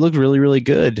because he looked really, really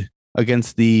good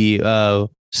against the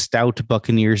stout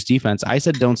Buccaneers defense. I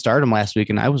said don't start him last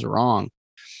week, and I was wrong.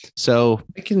 So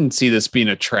I can see this being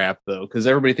a trap, though, because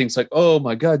everybody thinks like, oh,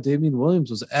 my God, Damian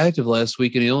Williams was active last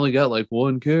week, and he only got like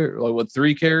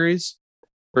 3 carries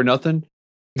for nothing.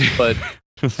 But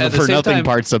for nothing time,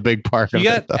 part's a big part. He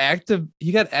got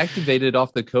activated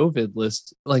off the COVID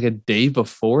list like a day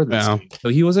before this game. So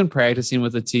he wasn't practicing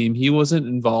with the team. He wasn't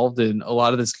involved in a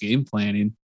lot of this game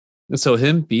planning. And so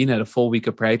him being at a full week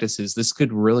of practices, this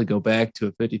could really go back to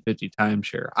a 50-50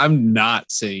 timeshare. I'm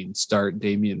not saying start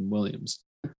Damian Williams.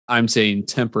 I'm saying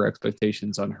temper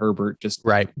expectations on Herbert just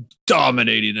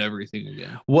dominating everything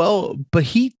again. Well, but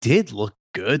he did look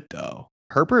good though.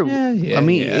 Herbert,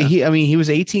 he was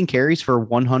 18 carries for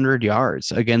 100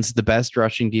 yards against the best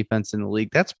rushing defense in the league.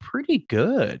 That's pretty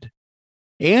good.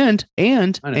 And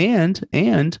in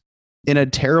a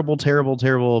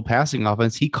terrible passing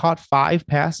offense, he caught 5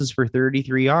 passes for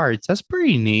 33 yards. That's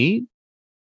pretty neat.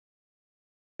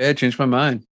 Yeah, I changed my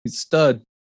mind. He's a stud.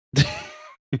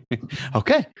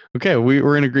 Okay.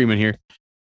 We're in agreement here.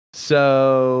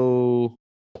 So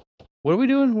what are we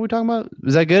doing? What are we talking about?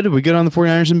 Is that good? Are we good on the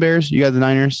 49ers and Bears? You got the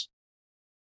Niners?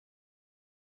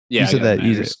 Yeah. You said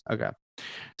that. Okay.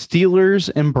 Steelers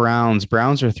and Browns.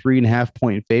 Browns are 3.5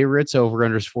 point favorites. Over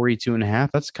under is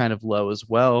 42.5. That's kind of low as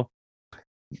well.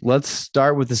 Let's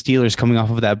start with the Steelers coming off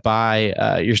of that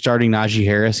bye. You're starting Najee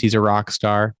Harris. He's a rock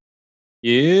star.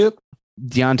 Yep.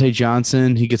 Deontay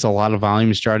Johnson, he gets a lot of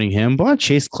volume starting him. But on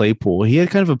Chase Claypool, he had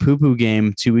kind of a poo-poo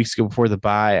game 2 weeks ago before the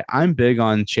bye. I'm big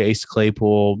on Chase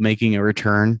Claypool making a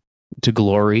return to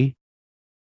glory,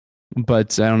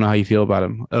 but I don't know how you feel about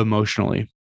him emotionally.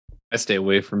 I stay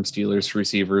away from Steelers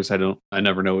receivers. I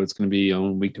never know what it's going to be on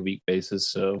a week-to-week basis.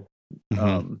 So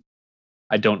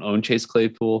I don't own Chase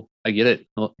Claypool. I get it.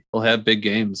 He'll have big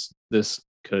games. This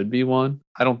could be one.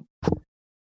 I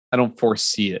don't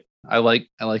foresee it. I like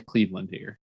Cleveland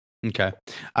here. Okay.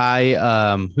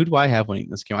 Who do I have winning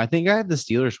this game? I think I have the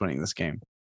Steelers winning this game.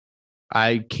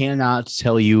 I cannot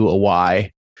tell you a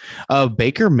why.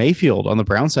 Baker Mayfield on the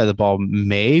Brown side of the ball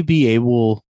may be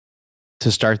able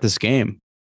to start this game.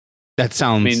 That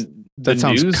sounds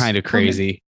kind of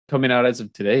crazy. Coming out as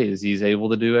of today is he's able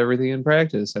to do everything in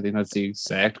practice. I think that's the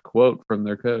exact quote from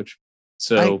their coach.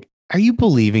 So are you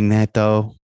believing that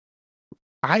though?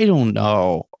 I don't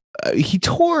know. He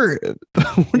tore.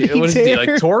 What is he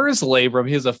like? Tore his labrum.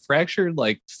 He has a fractured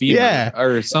femur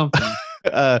or something.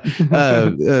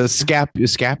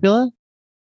 Scapula.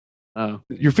 Oh,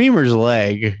 your femur's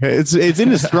leg. It's in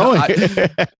his throwing.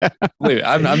 Wait,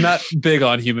 I'm not big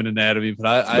on human anatomy,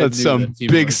 but I that's some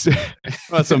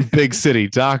big city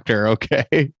doctor.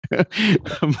 Okay, but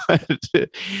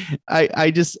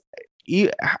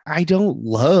I don't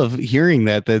love hearing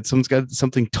that someone's got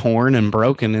something torn and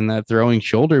broken in that throwing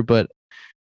shoulder, but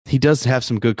he does have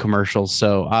some good commercials,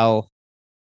 so I'll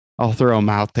throw him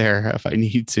out there if I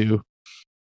need to.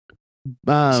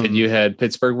 Said you had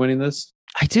Pittsburgh winning this?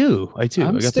 I do.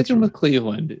 I'm sticking with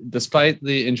Cleveland. Despite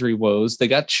the injury woes, they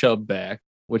got Chubb back,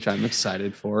 which I'm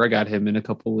excited for. I got him in a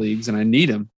couple leagues and I need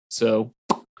him. So,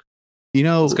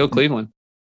 let's go Cleveland.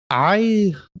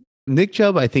 Nick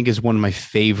Chubb, I think, is one of my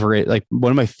favorite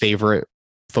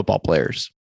football players.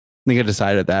 I think I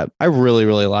decided that. I really,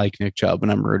 really like Nick Chubb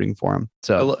and I'm rooting for him.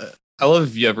 So I love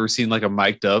if you ever seen like a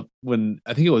mic'd up when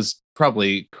I think it was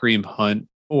probably Kareem Hunt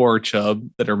or Chubb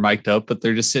that are mic'd up, but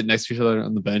they're just sitting next to each other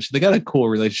on the bench. They got a cool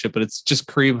relationship, but it's just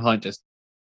Kareem Hunt just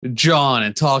jawing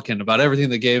and talking about everything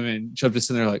the game, and Chubb just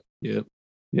sitting there like, yep.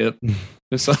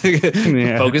 Just like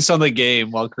focused on the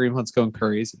game while Kareem Hunt's going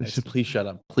crazy. Please shut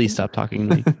up. Please stop talking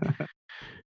to me.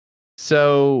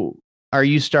 So are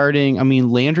you starting? I mean,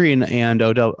 Landry and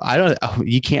Odell.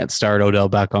 You can't start Odell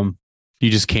Beckham.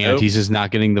 You just can't. Nope. He's just not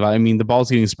getting the. I mean, the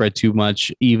ball's getting spread too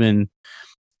much. Even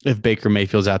if Baker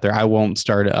Mayfield's out there, I won't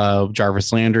start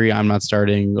Jarvis Landry. I'm not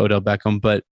starting Odell Beckham,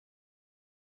 but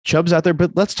Chubb's out there.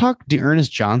 But let's talk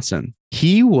D'Ernest Johnson.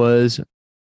 He was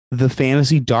the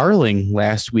fantasy darling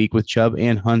last week with Chubb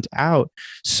and Hunt out.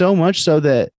 So much so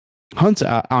that Hunt's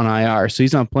on IR, so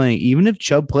he's not playing. Even if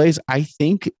Chubb plays, I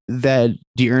think that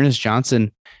D'Ernest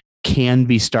Johnson can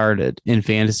be started in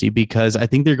fantasy because I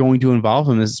think they're going to involve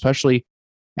him, especially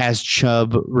as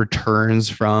Chubb returns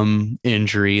from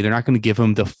injury. They're not going to give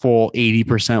him the full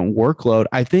 80% workload.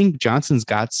 I think Johnson's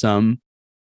got some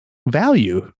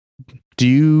value. Do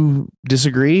you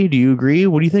disagree? Do you agree?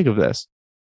 What do you think of this?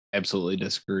 Absolutely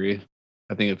disagree.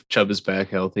 I think if Chubb is back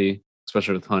healthy,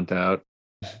 especially with Hunt out,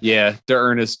 yeah,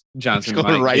 D'Ernest Johnson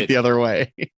going right the other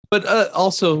way. But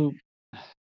also,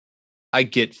 I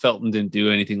get Felton didn't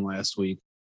do anything last week,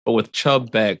 but with Chubb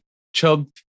back, Chubb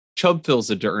fills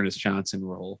the D'Ernest Johnson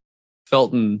role.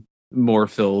 Felton more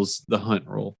fills the Hunt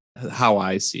role, how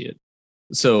I see it.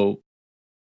 So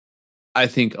I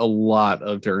think a lot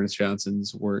of D'Ernest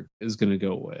Johnson's work is going to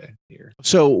go away here.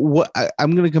 So what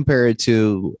I'm going to compare it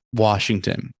to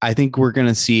Washington. I think we're going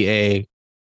to see a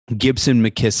Gibson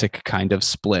McKissick kind of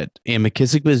split, and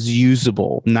McKissick was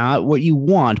usable, not what you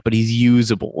want, but he's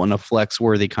usable in a flex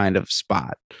worthy kind of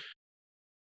spot.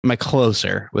 Am I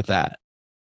closer with that?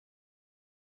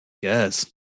 Yes.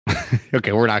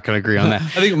 Okay, we're not going to agree on that.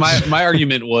 I think my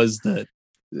argument was that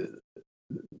it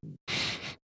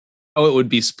would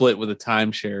be split with a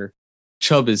timeshare.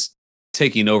 Chubb is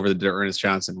taking over the D'Ernest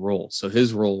Johnson role, so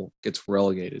his role gets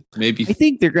relegated. Maybe I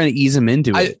think they're going to ease him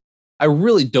into it. I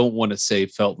really don't want to say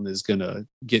Felton is going to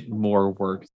get more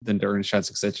work than D'Ernest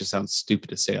Johnson because that just sounds stupid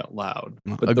to say out loud.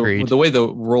 But the way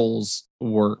the roles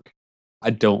work, I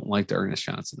don't like D'Ernest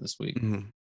Johnson this week.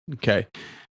 Mm-hmm. Okay.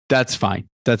 That's fine.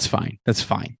 That's fine. That's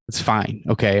fine. It's fine.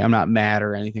 Okay. I'm not mad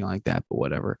or anything like that, but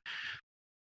whatever.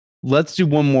 Let's do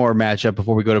one more matchup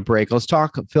before we go to break. Let's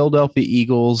talk Philadelphia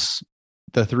Eagles,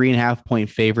 the 3.5 point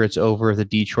favorites over the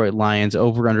Detroit Lions.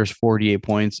 Over under 48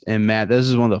 points. And Matt, this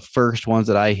is one of the first ones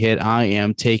that I hit. I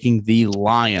am taking the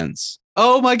Lions.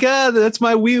 Oh my God, that's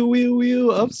my wee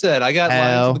upset. I got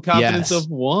Lions with the confidence of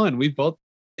one. We both.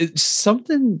 It's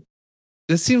something.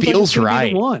 This seems feels like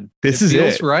right. One. This is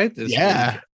feels it. Right. This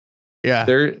yeah. week. Yeah.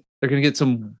 They're gonna get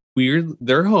some weird.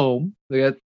 They're home.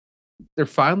 They're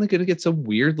finally gonna get some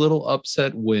weird little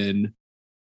upset win.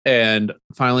 And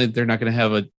finally, they're not going to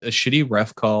have a shitty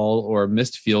ref call or a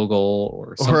missed field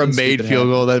goal or a made field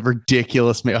goal. That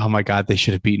ridiculous. Oh my God. They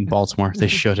should have beaten Baltimore. They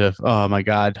should have. Oh my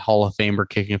God. Hall of Famer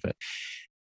kicking it.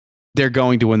 They're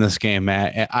going to win this game,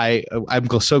 Matt. I'm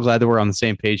so glad that we're on the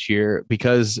same page here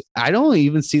because I don't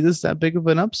even see this that big of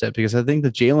an upset because I think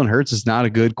that Jalen Hurts is not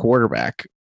a good quarterback.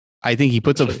 I think he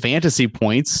puts up fantasy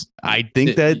points. I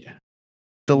think that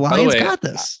the Lions got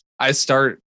this. I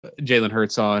start Jalen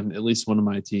Hurts on at least one of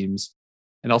my teams,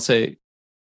 and I'll say,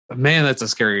 man, that's a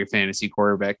scary fantasy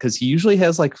quarterback because he usually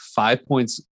has like 5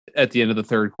 points at the end of the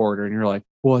third quarter, and you're like,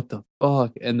 what the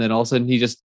fuck? And then all of a sudden he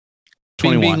just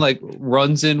 21. Being like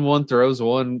runs in one, throws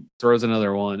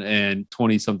another one, and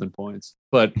 20 something points.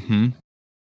 But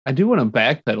I do want to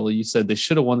backpedal. You said they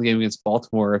should have won the game against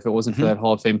Baltimore if it wasn't for that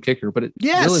Hall of Fame kicker. But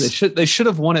really, they should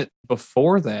have won it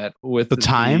before that with the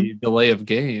delay of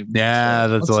game. Yeah,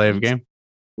 the delay of game.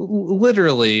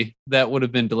 Literally, that would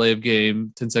have been delay of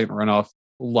game, 10-second runoff,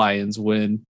 Lions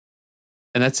win,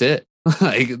 and that's it.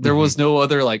 Like there was no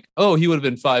other like, oh, he would have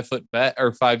been 5 foot back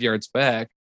or 5 yards back,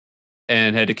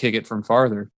 and had to kick it from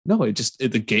farther. No,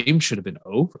 the game should have been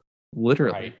over.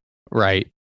 Literally, right.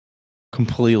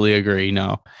 Completely agree.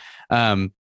 No,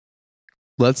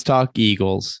 let's talk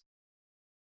Eagles.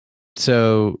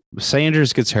 So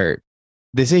Sanders gets hurt.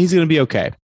 They say he's going to be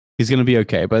okay. He's going to be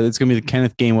okay, but it's going to be the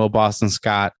Kenneth Gainwell, Boston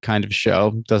Scott kind of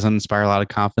show. Doesn't inspire a lot of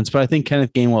confidence, but I think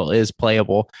Kenneth Gainwell is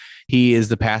playable. He is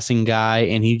the passing guy,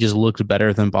 and he just looked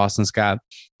better than Boston Scott.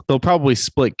 They'll probably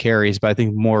split carries, but I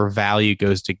think more value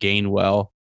goes to Gainwell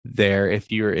there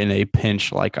if you're in a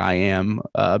pinch like I am,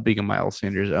 being a Miles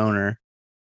Sanders owner.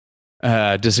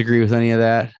 Disagree with any of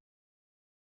that?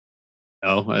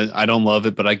 No, I don't love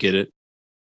it, but I get it.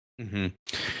 Mm-hmm.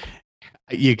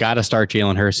 You got to start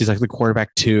Jalen Hurts. He's like the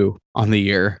quarterback 2 on the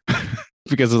year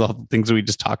because of the things we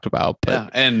just talked about. But yeah,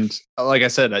 and like I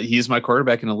said, he's my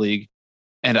quarterback in the league,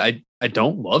 and I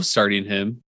don't love starting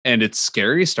him, and it's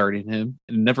scary starting him.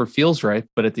 It never feels right,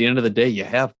 but at the end of the day, you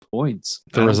have points.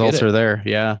 The results are there.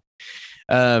 Yeah.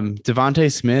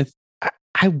 Devontae Smith,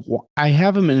 I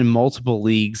have him in multiple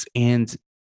leagues, and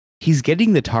he's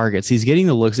getting the targets, he's getting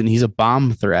the looks, and he's a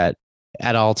bomb threat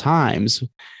at all times.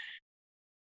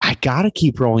 I got to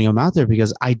keep rolling him out there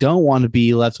because I don't want to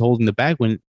be left holding the bag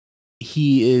when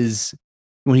he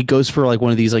goes for like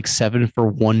one of these like 7 for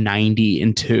 190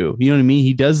 and 2. You know what I mean?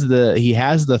 He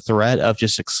has the threat of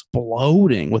just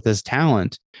exploding with his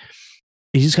talent.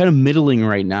 He's just kind of middling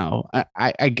right now.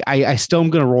 I still am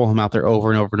going to roll him out there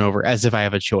over and over and over as if I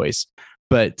have a choice,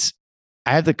 but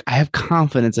I have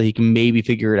confidence that he can maybe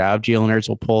figure it out. Jalen Hurts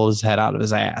will pull his head out of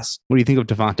his ass. What do you think of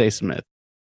Devontae Smith?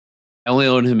 I only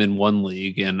own him in one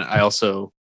league, and I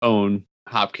also own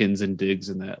Hopkins and Diggs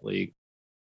in that league.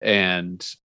 And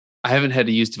I haven't had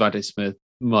to use Devontae Smith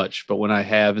much, but when I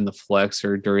have in the flex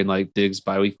or during like Diggs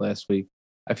bye week last week,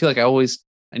 I feel like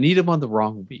I need him on the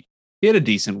wrong week. He had a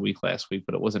decent week last week,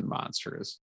 but it wasn't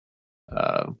monstrous.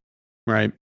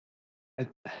 Right.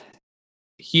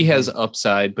 He has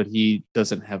upside, but he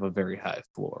doesn't have a very high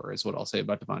floor, is what I'll say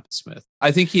about Devontae Smith.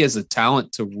 I think he has the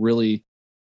talent to really,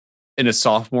 in a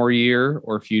sophomore year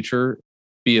or future,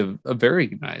 be a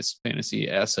very nice fantasy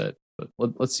asset. But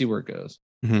let's see where it goes.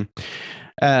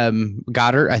 Mm-hmm.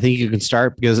 Goddard, I think you can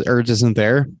start because Ertz isn't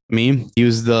there. I mean, he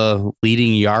was the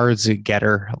leading yards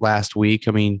getter last week.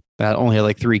 I mean, that only had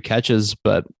like 3 catches,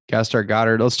 but gotta start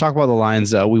Goddard. Let's talk about the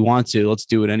Lions. We want to. Let's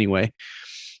do it anyway.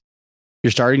 You're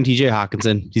starting TJ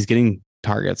Hawkinson. He's getting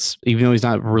targets, even though he's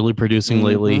not really producing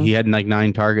lately. He had like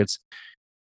 9 targets.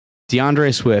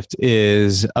 DeAndre Swift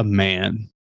is a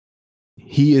man.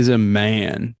 He is a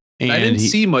man. And I didn't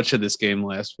see much of this game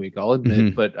last week, I'll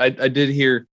admit, but I did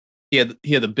hear he had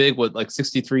the big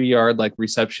 63-yard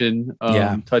reception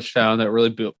touchdown that really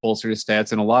bolstered his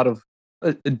stats, and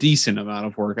a decent amount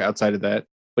of work outside of that.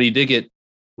 But he did get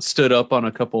stood up on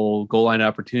a couple goal line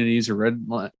opportunities or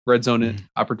red zone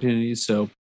opportunities. So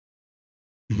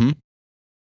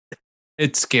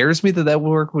it scares me that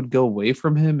work would go away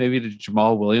from him, maybe to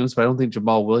Jamal Williams, but I don't think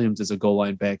Jamal Williams is a goal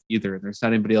line back either. And there's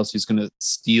not anybody else who's going to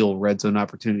steal red zone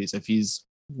opportunities. If he's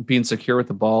being secure with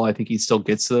the ball, I think he still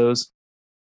gets those.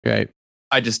 Right.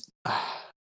 I'm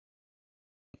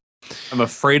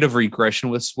afraid of regression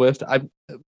with Swift.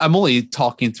 I'm only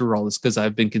talking through all this because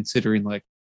I've been considering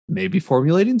maybe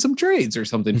formulating some trades or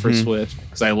something for Swift,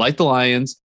 because I like the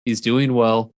Lions. He's doing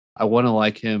well. I want to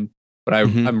like him, but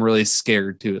I'm really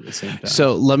scared too at the same time.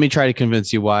 So let me try to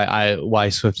convince you why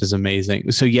Swift is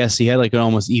amazing. So yes, he had an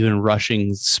almost even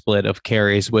rushing split of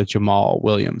carries with Jamal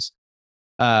Williams.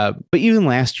 But even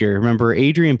last year, remember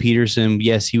Adrian Peterson,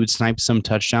 yes, he would snipe some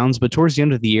touchdowns, but towards the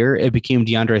end of the year, it became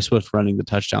DeAndre Swift running the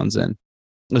touchdowns in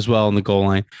as well in the goal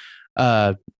line.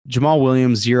 Jamal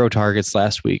Williams, 0 targets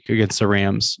last week against the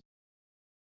Rams.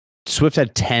 Swift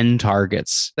had 10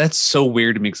 targets. That's so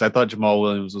weird to me because I thought Jamal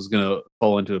Williams was going to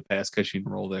fall into a pass catching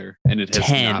role there, and it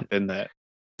has not been that.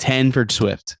 10 for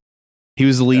Swift. He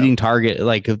was the leading target,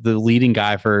 the leading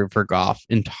guy for Goff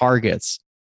in targets.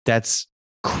 That's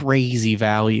crazy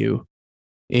value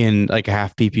in a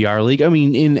half PPR league. I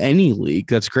mean, in any league,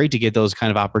 that's great to get those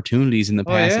kind of opportunities in the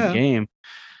passing game.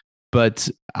 But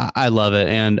I love it,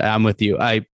 and I'm with you.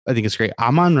 I think it's great.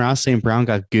 Amon-Ra St. Brown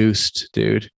got goosed,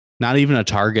 dude. Not even a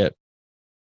target.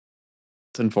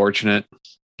 It's unfortunate,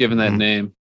 given that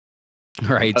name.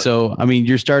 Right. So, I mean,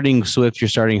 you're starting Swift, you're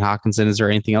starting Hawkinson. Is there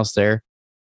anything else there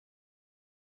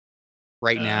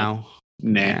right now?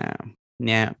 Nah.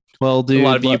 Well, dude, a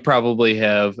lot of you probably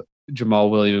have Jamal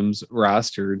Williams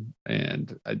rostered,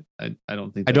 and I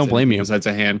don't think I don't blame you. That's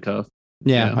a handcuff.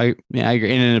 Yeah, I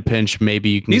agree. And in a pinch, maybe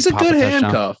you can. He's a good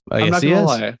handcuff. I'm not gonna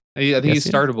lie. I think he's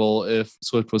startable if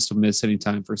Swift was to miss any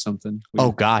time for something.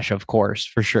 Oh gosh, of course,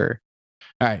 for sure.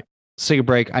 All right, let's take a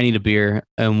break. I need a beer,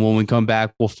 and when we come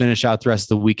back, we'll finish out the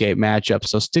rest of the Week 8 matchup.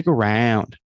 So stick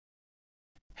around.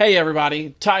 Hey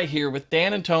everybody, Ty here with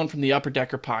Dan and Tone from the Upper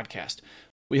Decker Podcast.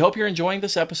 We hope you're enjoying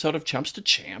this episode of Chumps to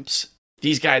Champs.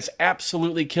 These guys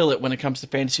absolutely kill it when it comes to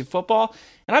fantasy football,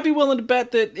 and I'd be willing to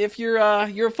bet that if you're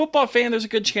a football fan, there's a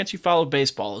good chance you follow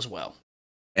baseball as well.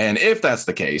 And if that's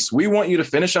the case, we want you to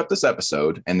finish up this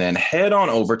episode and then head on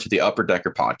over to the Upper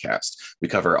Decker Podcast. We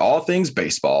cover all things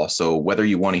baseball, so whether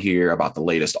you want to hear about the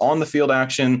latest on-the-field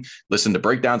action, listen to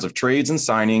breakdowns of trades and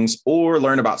signings, or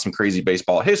learn about some crazy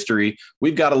baseball history,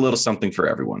 we've got a little something for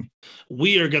everyone.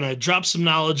 We are going to drop some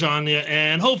knowledge on you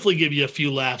and hopefully give you a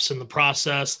few laughs in the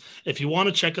process. If you want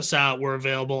to check us out, we're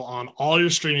available on all your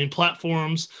streaming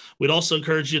platforms. We'd also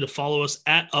encourage you to follow us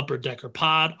at Upper Decker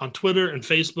Pod on Twitter and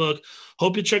Facebook.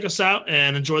 Hope you check us out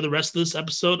and enjoy the rest of this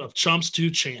episode of Chumps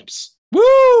to Champs.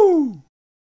 Woo!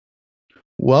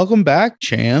 Welcome back,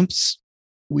 champs.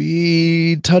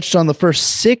 We touched on the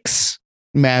first 6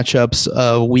 matchups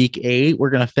of Week 8.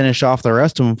 We're going to finish off the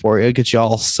rest of them for you, get you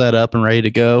all set up and ready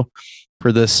to go.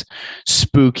 for this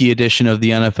spooky edition of the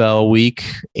NFL Week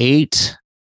 8.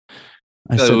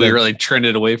 I said we that- really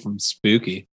trended away from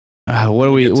spooky. what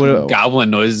do we? Get some What, goblin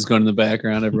noises going in the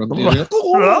background. Everyone can do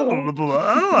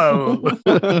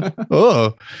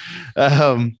oh,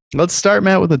 let's start,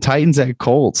 Matt, with the Titans at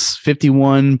Colts.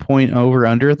 51 point over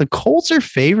under. The Colts are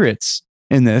favorites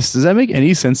in this. Does that make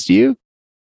any sense to you?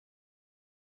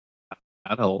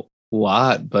 Not a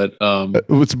lot, but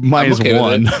It's minus okay with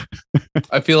one.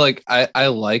 I feel like I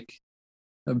like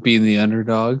being the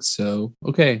underdog. So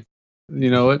okay, you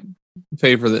know what?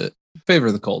 Favor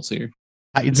the Colts here.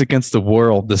 Titans against the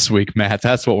world this week, Matt.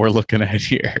 That's what we're looking at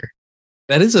here.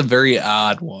 That is a very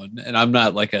odd one, and I'm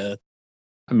not like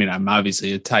I'm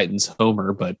obviously a Titans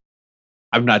homer, but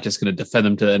I'm not just going to defend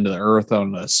them to the end of the earth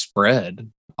on a spread.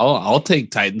 I'll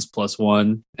take Titans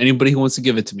 +1. Anybody who wants to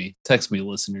give it to me, text me,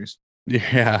 listeners.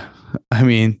 Yeah. I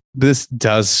mean, this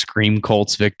does scream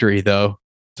Colts victory, though,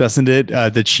 doesn't it?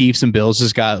 The Chiefs and Bills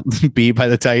just got beat by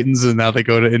the Titans, and now they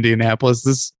go to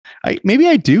Indianapolis. Maybe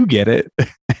I do get it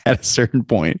at a certain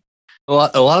point. A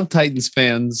lot of Titans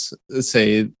fans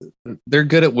say they're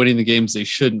good at winning the games they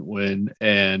shouldn't win,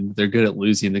 and they're good at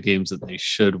losing the games that they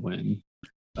should win.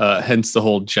 Hence the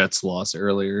whole Jets loss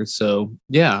earlier. So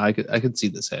yeah, I could see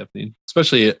this happening,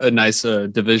 especially a nice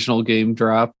divisional game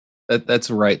drop. That's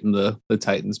right in the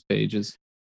Titans pages.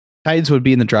 Titans would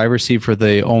be in the driver's seat for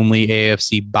the only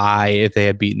AFC bye if they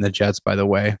had beaten the Jets, by the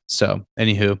way. So,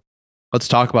 anywho, let's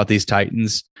talk about these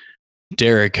Titans.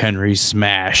 Derrick Henry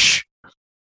smash.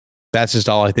 That's just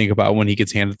all I think about when he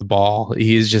gets handed the ball.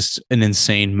 He is just an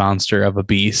insane monster of a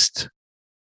beast.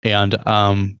 And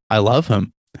I love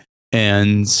him.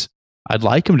 And I'd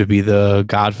like him to be the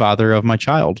godfather of my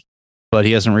child, but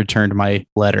he hasn't returned my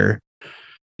letter.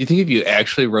 You think if you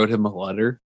actually wrote him a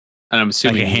letter, and I'm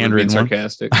assuming Like a he would be handwritten one?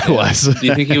 sarcastic, I was. do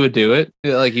you think he would do it?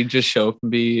 Like he'd just show up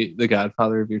and be the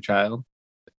godfather of your child?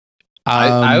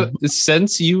 I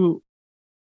since you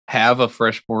have a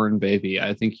freshborn baby,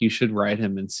 I think you should write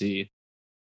him and see.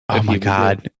 Oh if he my would do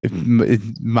God. it.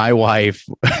 My wife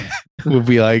would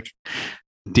be like,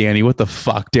 Danny, what the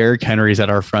fuck? Derrick Henry's at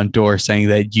our front door saying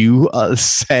that you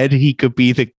said he could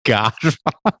be the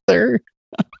godfather.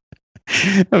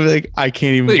 I'm like, I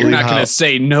can't even But you're believe not how- going to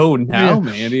say no now, Yeah.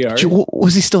 Mandy. Are Did you? you-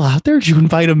 was he still out there? Did you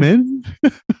invite him in?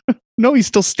 No, he's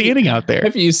still standing out there.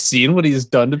 Have you seen what he's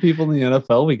done to people in the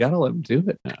NFL? We got to let him do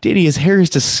it now. Danny, his hair is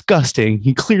disgusting.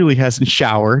 He clearly hasn't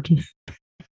showered.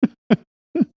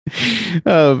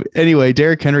 Anyway,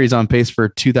 Derrick Henry is on pace for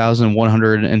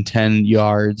 2,110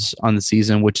 yards on the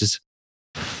season, which is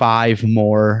five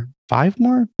more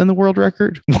than the world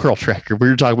record. World record. We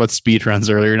were talking about speed runs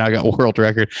earlier. Now I got world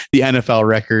record, the NFL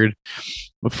record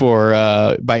for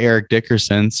by Eric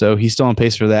Dickerson. So he's still on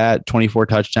pace for that. 24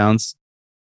 touchdowns.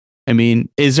 I mean,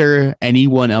 is there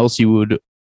anyone else you would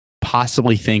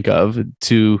possibly think of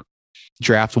to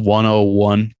draft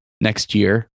 101 next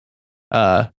year?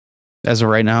 As of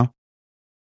right now?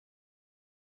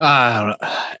 I don't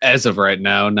know. As of right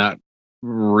now, not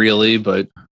really, but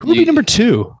Who would be number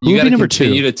two? Who you would got be to number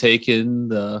continue two? to take in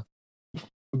the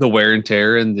wear and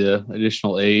tear and the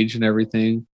additional age and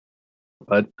everything.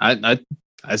 But I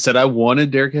said I wanted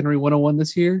Derrick Henry 101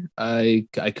 this year. I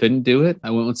couldn't do it.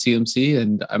 I went with CMC,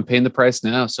 and I'm paying the price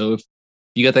now. So if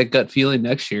you got that gut feeling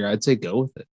next year, I'd say go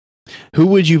with it. Who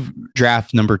would you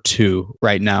draft number two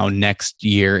right now next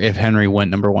year if Henry went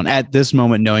number one? At this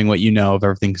moment, knowing what you know, if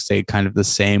everything stayed kind of the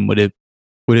same, would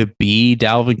it be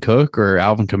Dalvin Cook or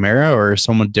Alvin Kamara or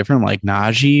someone different like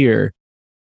Najee? Or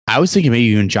I was thinking maybe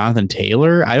even Jonathan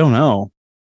Taylor. I don't know.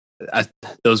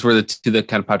 Those were the two that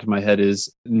kind of popped in my head.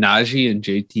 Is Najee and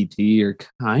JTT are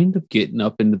kind of getting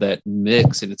up into that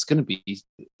mix, and it's going to be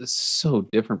so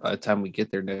different by the time we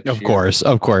get there next year.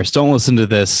 Of course. Don't listen to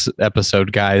this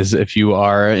episode, guys, if you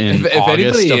are in If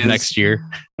August anybody of is next year.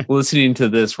 listening to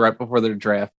this right before their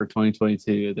draft for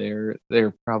 2022,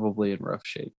 they're probably in rough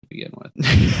shape to begin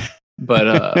with.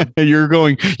 But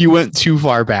you went too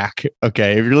far back.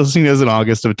 Okay. If you're listening to this in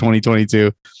August of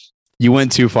 2022, you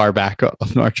went too far back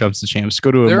of North Chumps to Champs.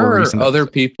 Go to a there more are recent other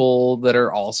episode. people that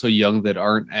are also young that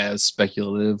aren't as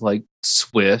speculative, like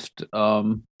Swift,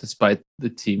 despite the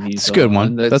team he's That's a good on.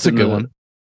 one. That's a in good the- one.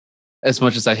 As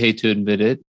much as I hate to admit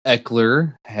it,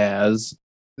 Eckler has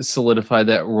solidified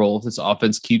that role. His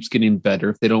offense keeps getting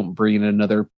better. If they don't bring in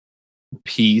another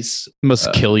piece, It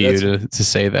must kill you that's- to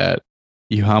say that.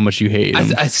 How much you hate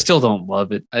him. I still don't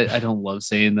love it. I don't love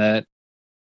saying that.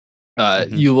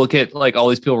 Mhm. You look at like all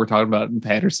these people we're talking about, and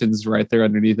Patterson's right there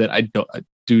underneath it. I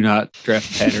do not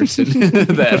draft Patterson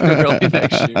that early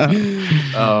next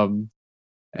year.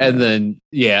 And then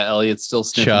Elliott's still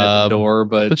sniffing at the Chubb. door,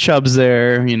 but the Chubb's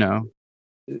there, you know.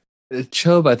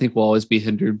 Chubb, I think, will always be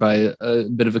hindered by a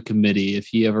bit of a committee. If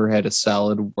he ever had a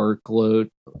solid workhorse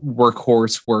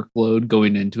workload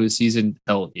going into a season,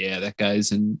 hell yeah, that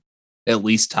guy's in at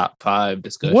least top 5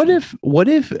 discussion. What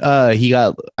if he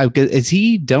got? Is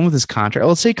he done with his contract?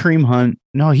 Let's say Kareem Hunt.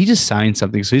 No, he just signed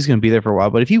something, so he's going to be there for a while.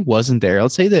 But if he wasn't there,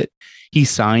 let's say that he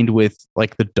signed with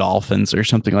like the Dolphins or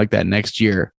something like that next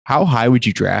year. How high would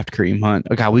you draft Kareem Hunt?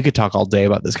 Oh, God, we could talk all day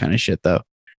about this kind of shit, though.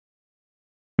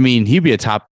 I mean, he'd be a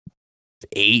top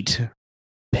 8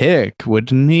 pick,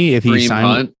 wouldn't he? If he signed,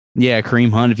 Hunt? Yeah,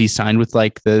 Kareem Hunt. If he signed with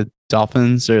like the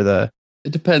Dolphins or the,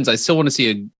 it depends. I still want to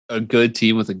see a good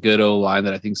team with a good O line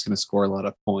that I think is going to score a lot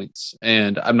of points.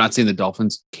 And I'm not saying the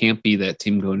Dolphins can't be that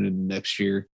team going into next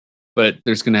year, but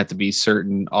there's going to have to be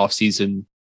certain offseason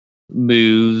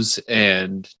moves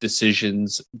and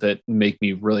decisions that make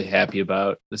me really happy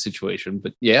about the situation.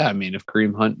 But yeah, I mean, if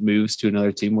Kareem Hunt moves to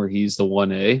another team where he's the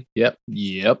 1A, yep.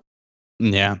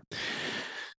 Yeah.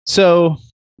 So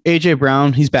AJ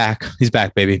Brown, he's back,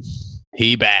 baby.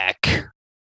 He back.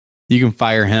 You can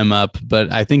fire him up,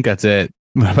 but I think that's it.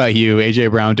 What about you?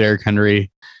 AJ Brown, Derrick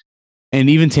Henry, and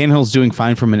even Tannehill's doing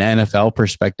fine from an NFL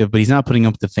perspective, but he's not putting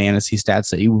up the fantasy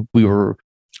stats that we were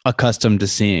accustomed to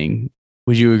seeing.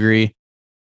 Would you agree?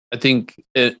 I think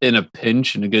in a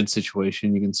pinch, in a good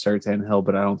situation, you can start Tannehill,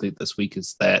 but I don't think this week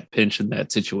is that pinch in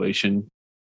that situation.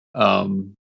 What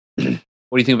do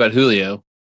you think about Julio?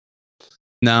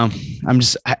 No,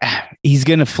 he's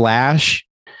going to flash,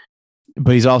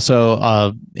 but he's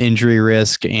also injury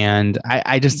risk. And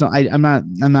I just don't,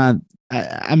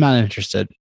 I'm not interested.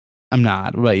 I'm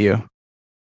not. What about you?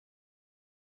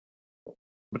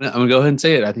 I'm going to go ahead and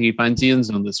say it. I think he finds the end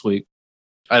zone this week.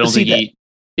 I don't think he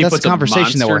that's puts the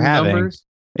conversation that we're having numbers.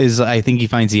 Is I think he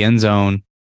finds the end zone.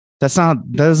 That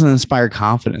doesn't inspire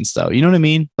confidence though. You know what I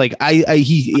mean? Like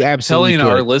he absolutely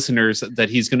telling our listeners that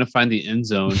he's going to find the end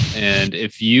zone. And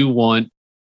if you want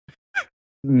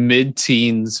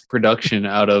mid-teens production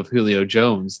out of Julio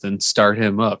Jones, then start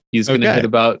him up. He's going to hit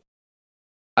about,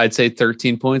 I'd say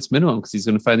 13 points minimum because he's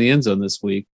going to find the end zone this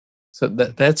week. So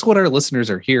that's what our listeners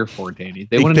are here for, Danny.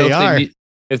 They want to know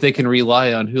if they can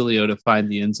rely on Julio to find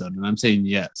the end zone. And I'm saying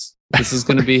yes. This is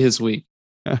going to be his week.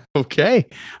 Okay.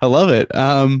 I love it.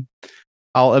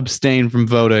 I'll abstain from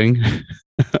voting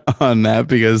on that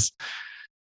because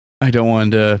I don't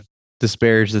want to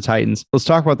disparage the Titans. Let's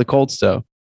talk about the Colts, though.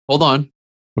 Hold on.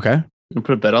 Okay. You want to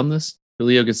put a bet on this?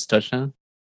 Julio gets a touchdown?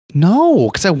 No,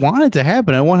 because I want it to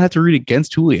happen. I want to have to root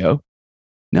against Julio.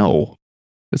 No.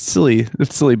 It's silly.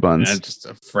 It's silly buns. Yeah, just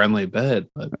a friendly bet.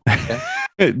 But okay.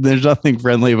 There's nothing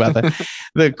friendly about that.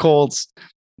 The Colts,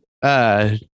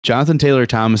 Jonathan Taylor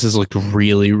Thomas has looked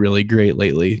really, really great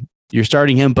lately. You're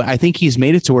starting him, but I think he's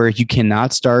made it to where you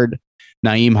cannot start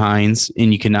Nyheim Hines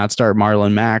and you cannot start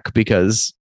Marlon Mack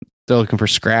because they're looking for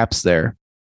scraps there.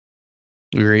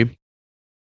 Agree?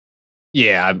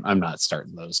 Yeah, I'm not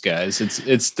starting those guys.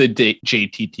 It's the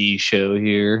JTT show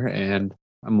here, and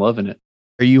I'm loving it.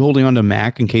 Are you holding on to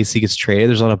Mack in case he gets traded?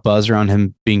 There's a lot of buzz around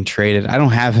him being traded. I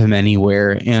don't have him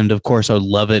anywhere. And of course, I would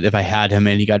love it if I had him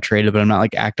and he got traded, but I'm not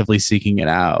like actively seeking it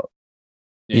out.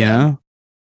 Yeah.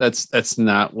 That's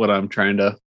not what I'm trying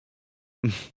to.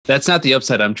 That's not the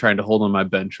upside I'm trying to hold on my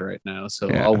bench right now. So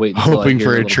I'll wait until hoping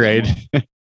for a trade.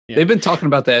 They've been talking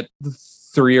about that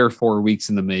 3 or 4 weeks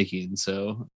in the making.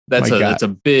 So that's a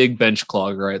big bench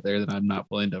clog right there that I'm not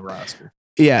willing to roster.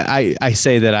 Yeah, I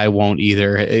say that I won't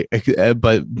either.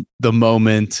 But the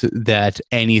moment that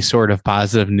any sort of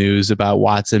positive news about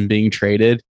Watson being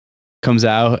traded comes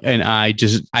out and I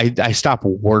stop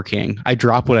working. I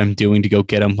drop what I'm doing to go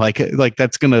get him. Like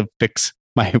that's going to fix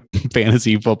my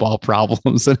fantasy football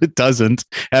problems. And it doesn't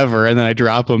ever. And then I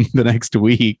drop him the next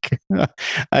week.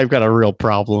 I've got a real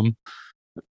problem.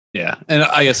 Yeah. And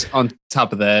I guess on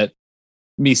top of that,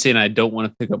 me saying I don't want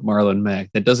to pick up Marlon Mack,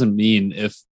 that doesn't mean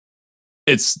if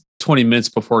it's 20 minutes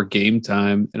before game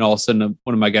time and all of a sudden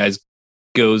one of my guys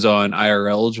goes on IR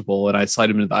eligible and I slide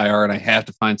him into the IR and I have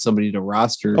to find somebody to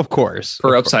roster, of course,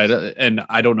 for upside. And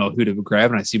I don't know who to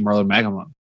grab. And I see Marlon Mack. I'm like,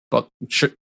 but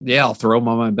sure, yeah, I'll throw him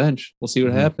on my bench. We'll see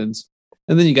what happens.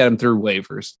 And then you got him through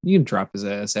waivers. You can drop his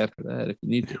ass after that if you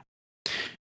need to.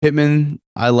 Pittman,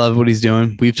 I love what he's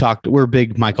doing. We're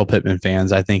big Michael Pittman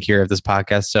fans, I think, here at this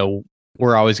podcast. So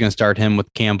we're always going to start him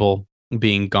with Campbell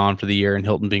being gone for the year and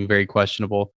Hilton being very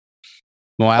questionable.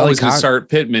 Always going to start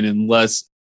Pittman unless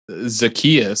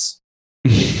Zacchaeus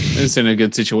is in a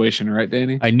good situation, right,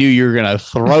 Danny? I knew you were going to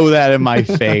throw that in my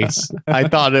face. I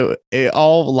thought it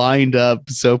all lined up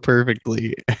so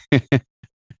perfectly.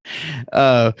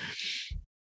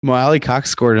 Mo Alley Cox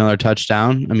scored another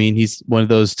touchdown. I mean, he's one of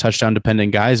those touchdown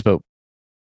dependent guys, but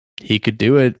he could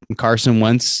do it. Carson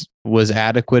Wentz was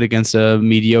adequate against a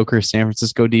mediocre San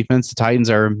Francisco defense. The Titans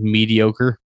are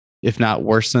mediocre, if not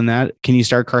worse than that. Can you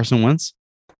start Carson Wentz?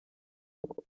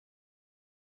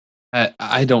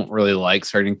 I don't really like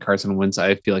starting Carson Wentz.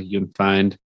 I feel like you can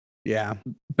find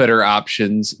better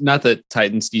options. Not that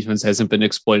Titans defense hasn't been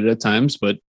exploited at times,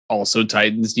 but also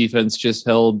Titans defense just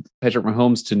held Patrick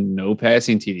Mahomes to no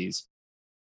passing TDs.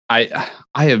 I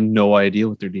have no idea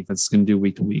what their defense is going to do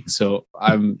week to week, so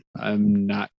I'm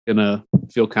not gonna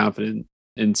feel confident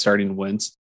in starting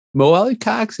Wentz. Mo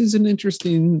Alley-Cox is an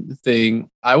interesting thing.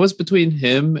 I was between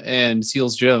him and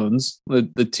Seals Jones,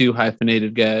 the two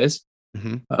hyphenated guys,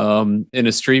 in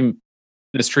a streaming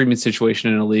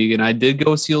situation in a league, and I did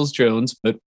go Seals Jones,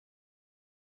 but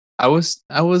I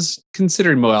was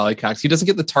considering Mo Alley-Cox. He doesn't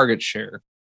get the target share,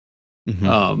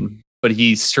 but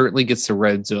he certainly gets the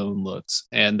red zone looks,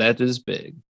 and that is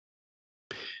big.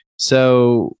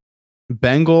 So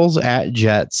Bengals at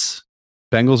Jets.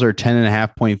 Bengals are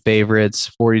 10.5-point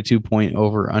favorites, 42-point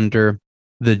over under.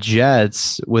 The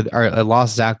Jets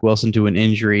lost Zach Wilson to an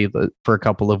injury for a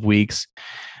couple of weeks.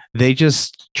 They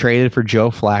just traded for Joe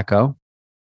Flacco.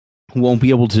 Won't be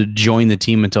able to join the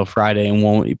team until Friday and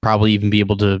won't probably even be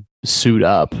able to suit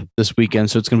up this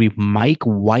weekend. So it's going to be Mike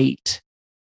White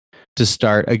to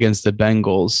start against the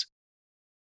Bengals.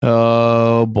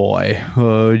 Oh boy.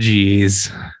 Oh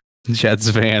geez.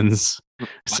 Jets fans.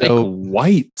 So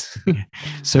White.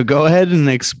 So go ahead and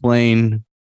explain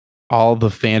all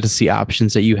the fantasy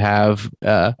options that you have.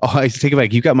 I take it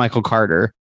back. You got Michael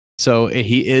Carter. So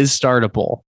he is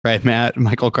startable, right, Matt?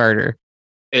 Michael Carter.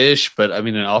 Ish, but I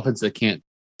mean an offense that can't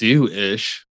do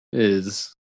ish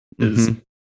is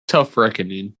tough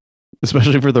reckoning.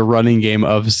 Especially for the running game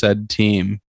of said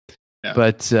team. Yeah.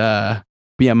 But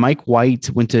Mike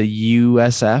White went to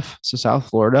USF, so South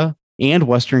Florida, and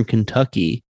Western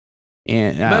Kentucky.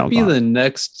 And might be the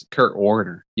next Kurt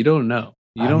Warner. You don't know.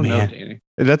 You don't know, Danny.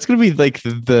 That's gonna be like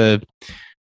the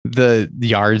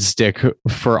yardstick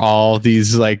for all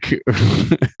these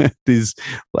these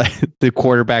the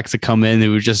quarterbacks that come in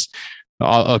who just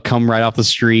come right off the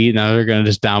street. Now they're gonna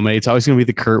just dominate. It's always gonna be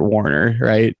the Kurt Warner,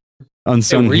 right?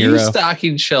 Unsung were hero. You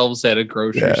stocking shelves at a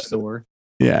grocery store?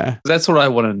 Yeah, that's what I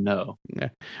want to know. Yeah.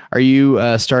 Are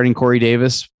you starting Corey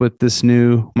Davis with this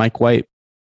new Mike White?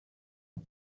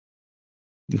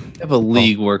 I have a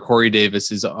league where Corey Davis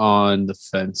is on the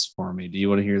fence for me. Do you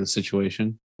want to hear the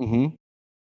situation? Mm-hmm. You're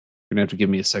gonna have to give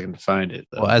me a second to find it,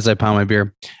 though. Well, as I pound my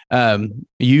beer,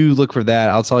 you look for that.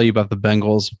 I'll tell you about the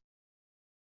Bengals.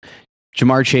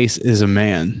 Jamar Chase is a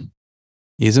man.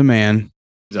 He's a man.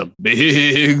 He's a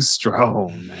big,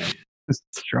 strong man.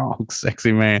 Strong,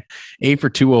 sexy man. 8 for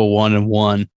 201 and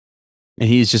 1, and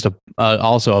he's just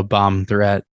also a bomb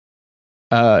threat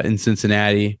in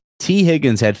Cincinnati. T.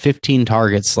 Higgins had 15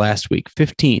 targets last week.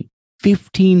 15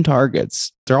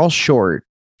 targets. They're all short,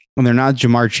 and they're not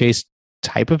Jamar Chase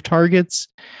type of targets,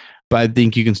 but I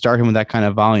think you can start him with that kind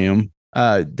of volume.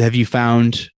 Have you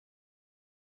found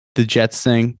the Jets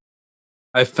thing?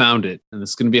 I found it, and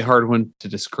it's going to be a hard one to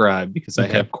describe because I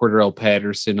have Cordarrelle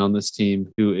Patterson on this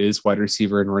team, who is wide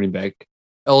receiver and running back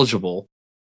eligible.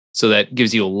 So that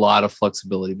gives you a lot of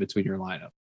flexibility between your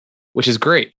lineup, which is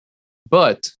great.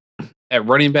 But at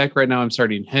running back right now, I'm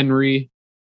starting Henry,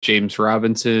 James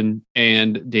Robinson,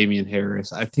 and Damian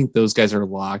Harris. I think those guys are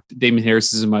locked. Damian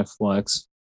Harris is in my flex.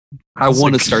 I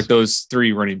want to start those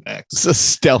three running backs. It's a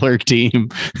stellar team.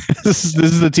 This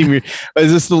is the team. Is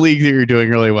this the league that you're doing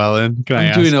really well in?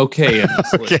 I'm doing okay in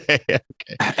this league. Okay.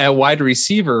 At wide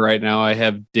receiver right now, I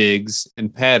have Diggs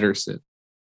and Patterson.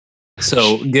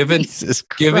 So given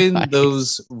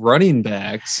those running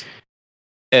backs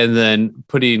and then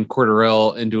putting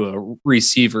Cordarrelle into a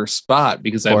receiver spot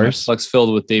because I have my flex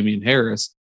filled with Damian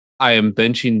Harris, I am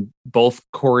benching both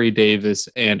Corey Davis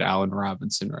and Allen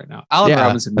Robinson right now. Allen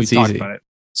Robinson, we talked about it.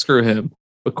 Screw him.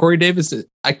 But Corey Davis,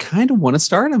 I kind of want to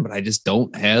start him, but I just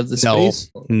don't have the space.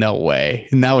 No way.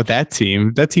 Not with that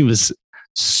team. That team is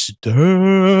stacked.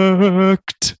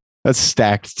 A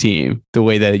stacked team, the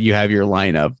way that you have your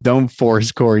lineup. Don't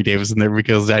force Corey Davis in there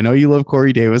because I know you love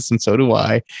Corey Davis and so do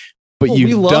I. But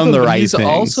you've done the right thing. He's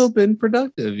also been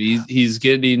productive. He's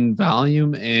getting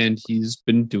volume and he's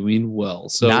been doing well.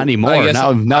 So not anymore.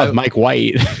 Now Mike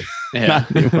White. Yeah.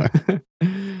 Not anymore.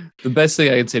 The best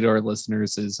thing I can say to our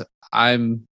listeners is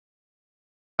I'm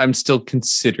still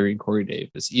considering Corey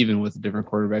Davis, even with a different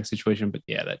quarterback situation. But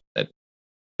yeah,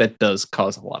 that does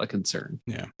cause a lot of concern.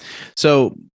 Yeah.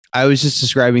 So I was just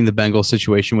describing the Bengals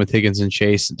situation with Higgins and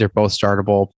Chase. They're both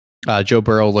startable. Joe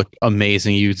Burrow looked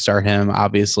amazing. You'd start him,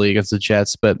 obviously, against the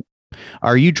Jets. But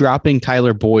are you dropping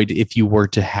Tyler Boyd if you were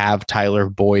to have Tyler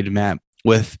Boyd, Matt?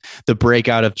 with the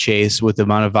breakout of Chase, with the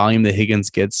amount of volume that Higgins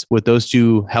gets, with those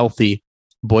two healthy,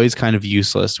 Boyd's kind of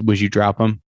useless. Would you drop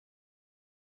him?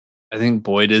 I think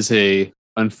Boyd is a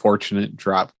unfortunate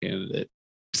drop candidate.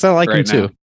 Because I like him right too. now.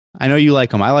 I know you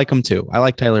like him. I like him too. I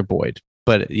like Tyler Boyd.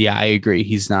 But yeah, I agree.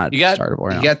 He's not startable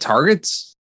right now. He got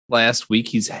targets last week.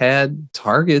 He's had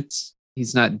targets.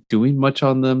 He's not doing much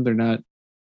on them. They're not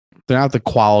the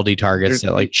quality targets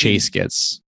that like Chase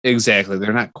gets. Exactly.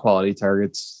 They're not quality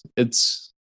targets.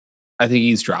 I think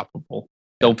he's droppable.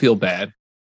 Don't feel bad.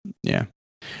 Yeah.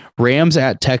 Rams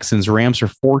at Texans. Rams are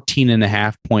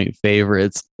 14.5-point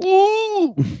favorites.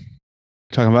 Ooh.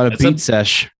 Talking about a beat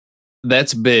sesh.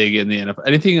 That's big in the NFL.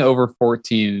 Anything over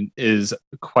 14 is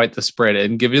quite the spread.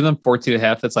 And giving them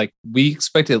 14.5, that's like, we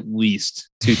expect at least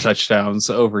 2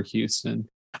 touchdowns over Houston.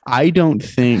 I don't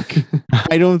think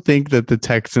that the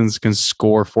Texans can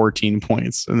score 14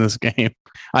 points in this game.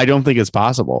 I don't think it's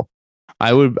possible.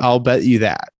 I'll bet you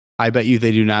that. I bet you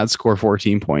they do not score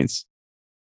 14 points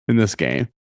in this game.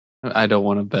 I don't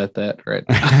want to bet that right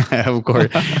now. Of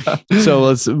course.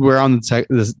 So we're on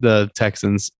the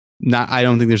Texans. I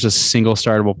don't think there's a single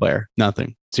startable player.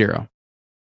 Nothing. Zero.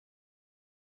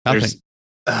 Nothing.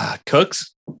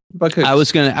 Cooks? But Cooks? I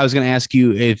was gonna ask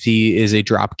you if he is a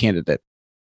drop candidate.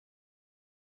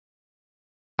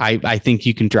 I think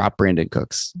you can drop Brandon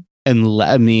Cooks. And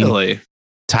really?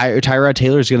 Tyrod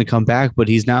Taylor is going to come back, but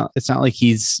he's not. It's not like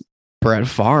he's Brett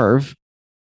Favre.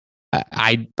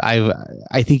 I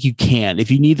think you can. If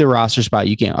you need the roster spot,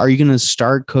 you can. Are you going to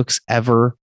start Cooks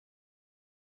ever?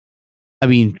 I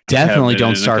mean, definitely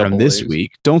don't start him this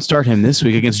week. Don't start him this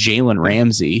week against Jalen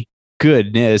Ramsey.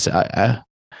 Goodness.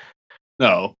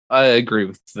 No, I agree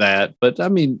with that. But I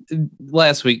mean,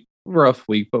 last week, rough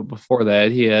week, but before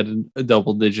that, he had a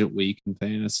double-digit week in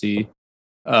fantasy.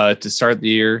 To start the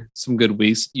year, some good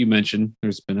weeks. You mentioned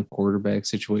there's been a quarterback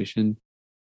situation.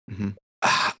 Mm-hmm.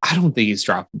 I don't think he's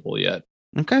droppable yet.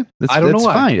 Okay, I don't know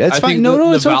why. Fine. That's fine.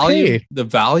 No, it's okay. The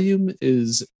volume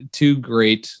is too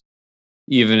great,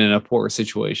 even in a poor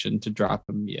situation, to drop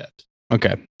him yet.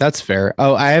 Okay, that's fair.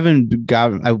 Oh,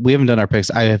 we haven't done our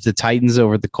picks. I have the Titans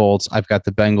over the Colts. I've got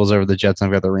the Bengals over the Jets.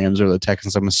 I've got the Rams over the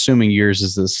Texans. I'm assuming yours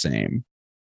is the same.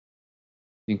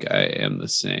 I think I am the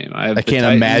same. I can't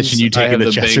imagine you taking the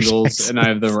Bengals and I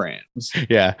have the Rams.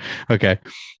 Yeah. Okay.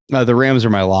 The Rams are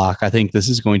my lock. I think this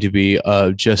is going to be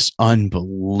a just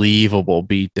unbelievable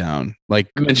beatdown.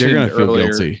 Like they're going to feel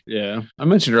guilty. Yeah. I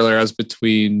mentioned earlier I was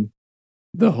between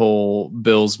the whole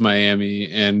Bills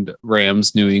Miami and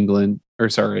Rams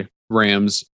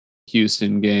Rams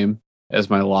Houston game as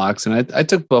my locks, and I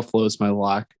took Buffalo as my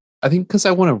lock. I think because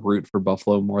I want to root for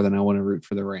Buffalo more than I want to root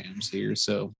for the Rams here.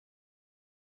 So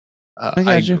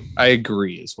I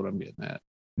agree is what I'm getting at.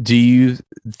 Do you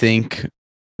think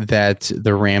that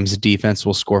the Rams defense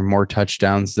will score more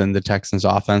touchdowns than the Texans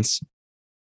offense?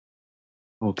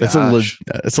 Oh, that's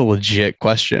a legit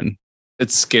question.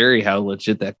 It's scary how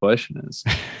legit that question is.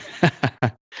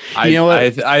 You know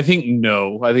what? I think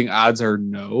no. I think odds are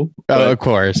no. Of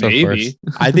course, maybe. Of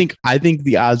course. I think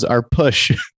the odds are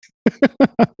push.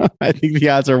 I think the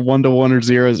odds are 1-1 or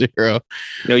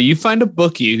 0-0. You find a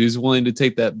bookie who's willing to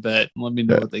take that bet and let me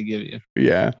know what they give you.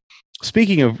 Yeah.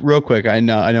 Speaking of, real quick, I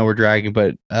know we're dragging,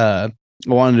 but I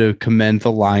wanted to commend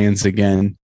the Lions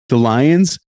again. The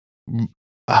Lions,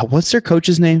 what's their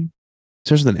coach's name? It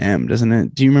starts with an M, doesn't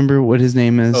it? Do you remember what his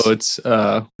name is? Oh, it's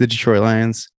the Detroit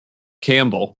Lions.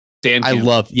 Campbell. Dan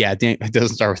Campbell. Dan. It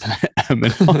doesn't start with an M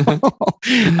at all.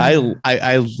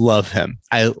 I love him.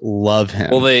 I love him.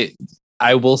 Well,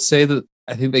 I will say that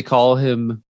I think they call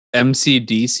him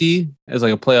MCDC as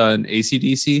like a play on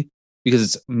ACDC because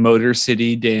it's Motor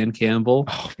City Dan Campbell.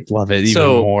 Oh, love it even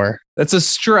more. That's a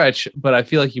stretch, but I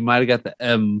feel like you might have got the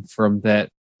M from that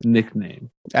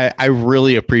nickname. I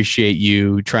really appreciate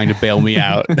you trying to bail me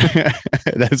out.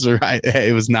 That's right.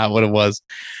 It was not what it was.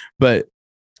 But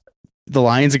the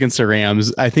Lions against the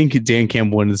Rams, I think Dan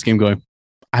Campbell won this game going,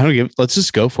 let's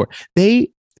just go for it. They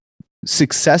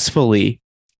successfully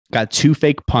got 2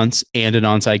 fake punts and an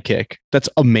onside kick. That's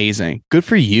amazing. Good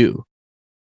for you.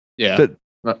 Yeah.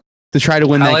 To try to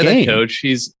win that game. Coach,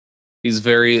 he's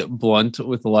very blunt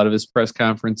with a lot of his press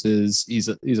conferences. He's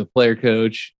a player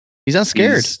coach. He's not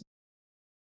scared.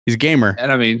 He's a gamer.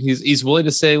 And I mean, he's willing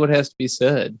to say what has to be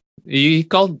said. He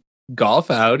called Goff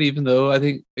out, even though I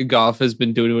think Goff has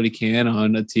been doing what he can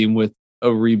on a team with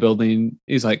a rebuilding.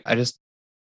 He's like,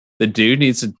 the dude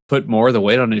needs to put more of the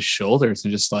weight on his shoulders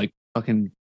and just like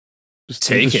fucking just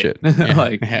take it.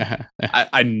 Yeah.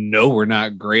 I know we're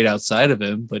not great outside of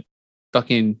him, but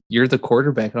fucking you're the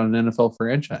quarterback on an NFL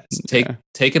franchise.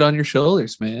 Take it on your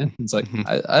shoulders, man. It's like,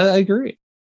 I agree.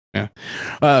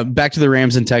 Back to the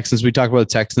Rams and Texans. We talked about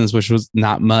the Texans, which was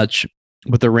not much,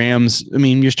 but the Rams, I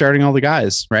mean, you're starting all the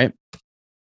guys, right?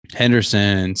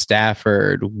 Henderson,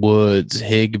 Stafford, Woods,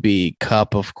 Higbee,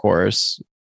 Kupp, of course.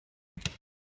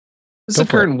 It's the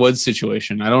current Woods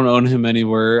situation. I don't own him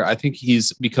anywhere. I think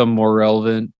he's become more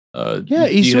relevant.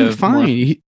 He's doing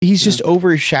fine. He's just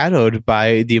overshadowed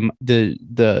by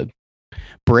the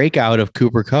breakout of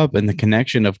Cooper Kupp and the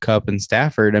connection of Kupp and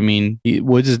Stafford. I mean,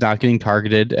 Woods is not getting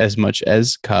targeted as much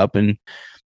as Kupp, and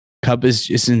Kupp is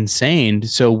just insane.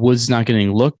 So Woods is not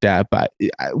getting looked at, but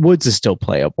Woods is still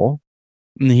playable.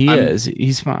 And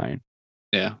he's fine.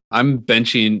 Yeah. I'm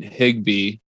benching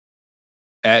Higbee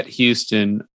at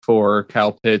Houston for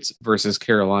Kyle Pitts versus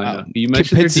Carolina. You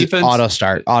mentioned Pitts their defense.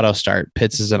 Auto start.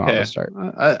 Pitts is an auto start.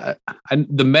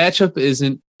 The matchup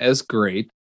isn't as great.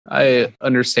 I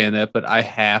understand that, but I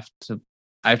have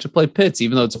to play Pitts,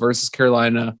 even though it's versus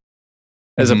Carolina,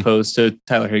 as opposed to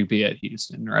Tyler Higbee at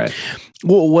Houston, right?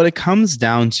 Well, what it comes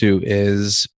down to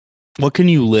is, what can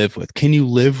you live with? Can you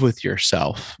live with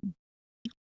yourself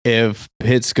if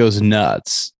Pitts goes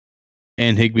nuts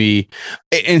and Higbee's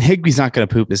not going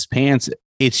to poop his pants?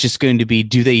 It's just going to be,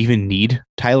 do they even need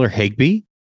Tyler Higbee?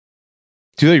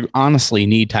 Do they honestly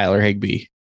need Tyler Higbee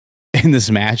in this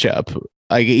matchup?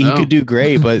 Like, he could do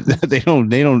great, but they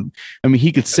don't. I mean,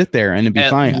 he could sit there and it'd be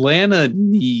fine. Atlanta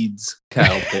needs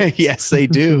Kyle Pitts. Yes, they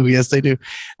do. Yes, they do.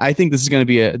 I think this is going to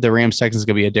be the Rams Texans is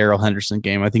going to be a Darrell Henderson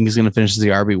game. I think he's going to finish as the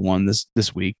RB1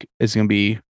 this week. It's going to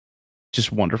be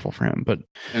just wonderful for him,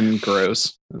 and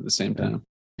gross at the same time.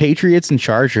 Patriots and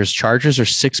Chargers. Chargers are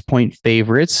 6-point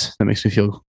favorites. That makes me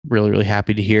feel really, really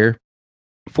happy to hear.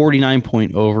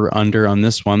 49-point over under on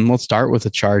this one. Let's start with the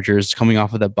Chargers coming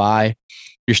off of the bye.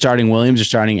 You're starting Williams, you're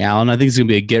starting Allen. I think it's going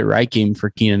to be a get right game for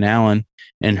Keenan Allen,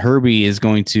 and Herbie is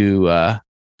going to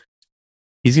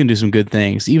he's going to do some good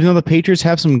things. Even though the Patriots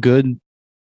have some good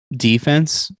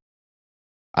defense,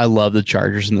 I love the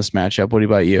Chargers in this matchup. What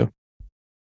about you?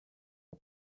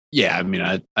 Yeah, I mean,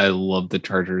 I love the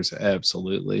Chargers,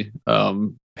 absolutely.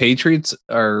 Patriots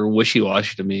are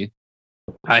wishy-washy to me.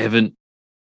 I haven't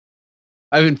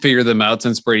figured them out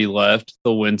since Brady left.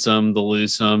 They'll win some, they'll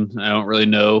lose some. I don't really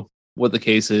know what the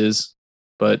case is,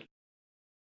 but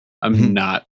I'm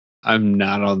not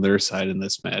on their side in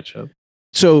this matchup.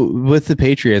 So with the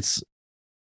Patriots,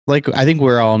 like, I think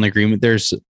we're all in agreement.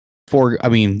 There's I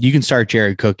mean, you can start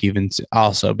Jared Cook even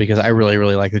also, because I really,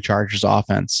 really like the Chargers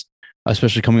offense,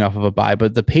 especially coming off of a bye.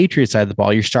 But the Patriots side of the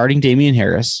ball, you're starting Damian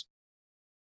Harris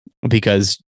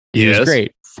because he was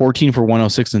great. 14 for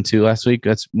 106 and 2 last week.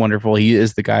 That's wonderful. He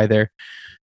is the guy there.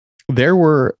 There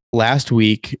were last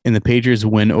week in the Patriots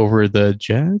win over the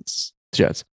Jets.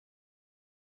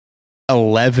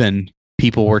 11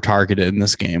 people were targeted in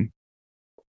this game.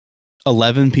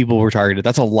 11 people were targeted.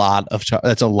 That's a lot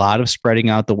of spreading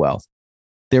out the wealth.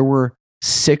 There were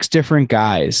 6 different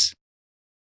guys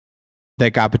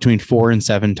that got between 4 and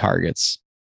 7 targets.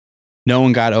 No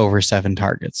one got over 7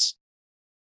 targets.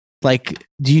 Like,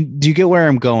 do you get where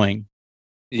I'm going?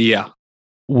 Yeah.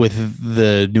 With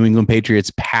the New England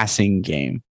Patriots passing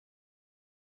game.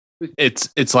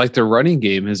 It's like the running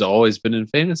game has always been in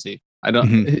fantasy. I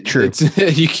don't True.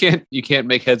 You can't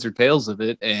make heads or tails of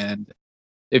it. And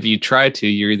if you try to,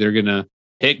 you're either gonna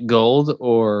hit gold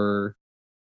or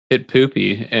hit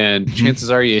poopy. And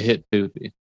chances are you hit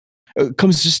poopy. It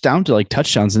comes just down to like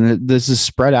touchdowns, and this is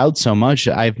spread out so much.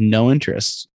 I have no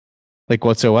interest, like,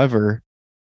 whatsoever.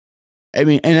 I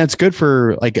mean, and that's good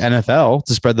for like NFL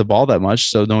to spread the ball that much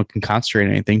so no one can concentrate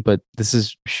on anything, but this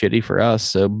is shitty for us.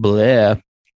 So blah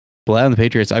on the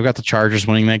Patriots. I've got the Chargers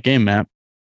winning that game, Matt.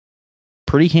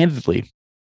 Pretty handedly.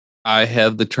 I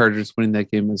have the Chargers winning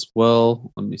that game as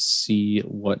well. Let me see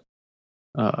what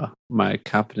my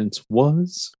confidence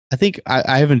was. I think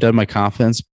I haven't done my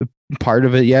confidence part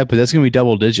of it yet, but that's going to be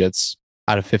double digits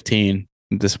out of 15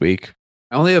 this week.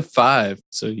 I only have 5,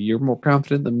 so you're more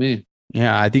confident than me.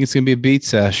 Yeah, I think it's going to be a beat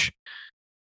sesh.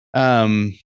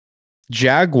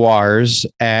 Jaguars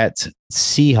at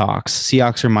Seahawks.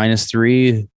 Seahawks are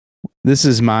 -3. This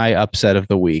is my upset of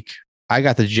the week. I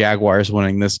got the Jaguars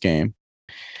winning this game.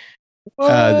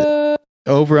 Over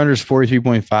under is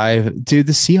 43.5. Dude,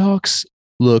 the Seahawks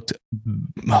looked,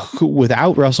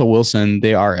 without Russell Wilson,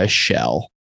 they are a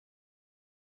shell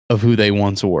of who they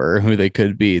once were, who they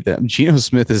could be. Geno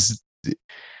Smith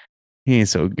he ain't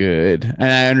so good. And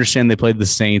I understand they played the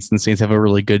Saints, and the Saints have a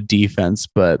really good defense,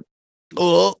 but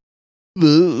so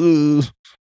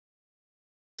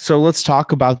let's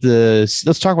talk about the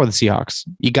Seahawks.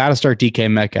 You got to start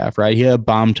DK Metcalf, right? He had a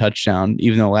bomb touchdown,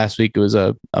 even though last week it was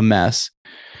a mess.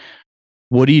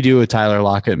 What do you do with Tyler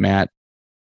Lockett, Matt,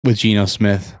 with Geno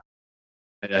Smith?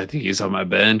 I think he's on my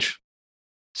bench.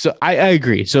 So I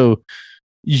agree. So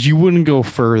you wouldn't go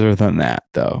further than that,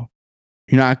 though.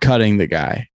 You're not cutting the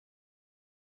guy.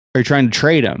 Are you trying to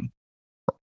trade him?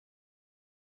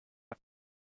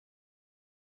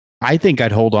 I think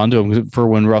I'd hold on to him for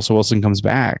when Russell Wilson comes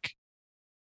back.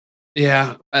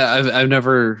 Yeah, I've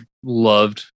never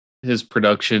loved his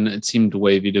production. It seemed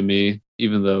wavy to me,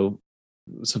 even though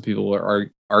some people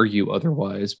argue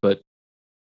otherwise. But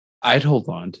I'd hold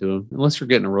on to him unless you're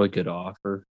getting a really good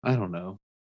offer. I don't know.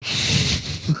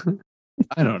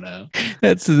 I don't know.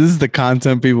 This is the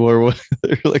content people are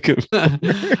looking for.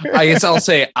 I guess I'll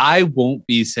say I won't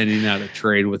be sending out a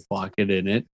trade with Lockett in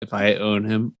it if I own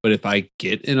him. But if I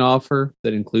get an offer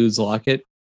that includes Lockett,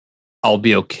 I'll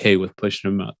be okay with pushing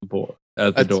him out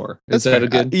the door. Is that a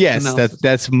good? Yes, analysis?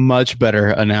 that's much better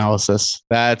analysis.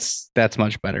 That's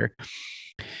much better.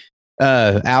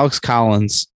 Alex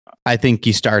Collins, I think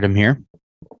you start him here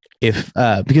if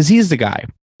because he's the guy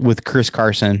with Chris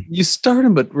Carson. You start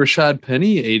him, but Rashad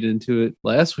Penny ate into it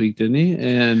last week, didn't he?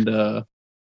 And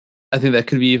I think that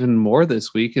could be even more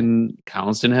this week. And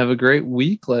Collins didn't have a great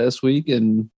week last week,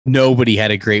 and nobody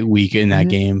had a great week in that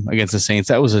game against the Saints.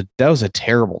 That was a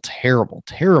terrible, terrible,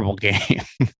 terrible game.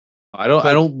 I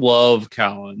don't love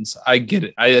Collins. I get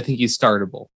it. I think he's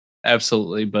startable,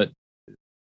 absolutely, but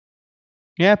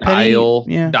yeah, Penny,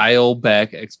 dial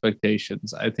back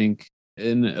expectations. I think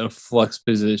in a flex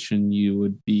position, you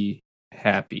would be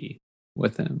happy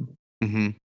with him. Mm-hmm.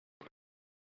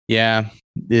 Yeah,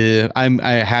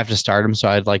 I have to start him, so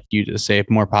I'd like you to say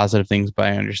more positive things, but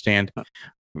I understand.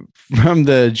 From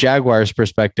the Jaguars'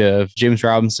 perspective, James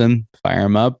Robinson, fire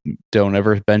him up. Don't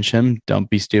ever bench him. Don't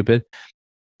be stupid.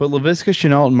 But Laviska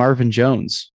Shenault and Marvin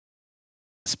Jones,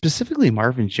 specifically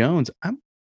Marvin Jones,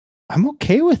 I'm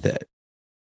okay with it.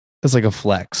 It's like a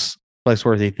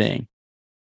flex-worthy thing.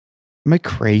 Am I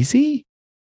crazy?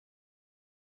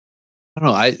 I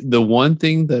don't know. The one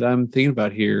thing that I'm thinking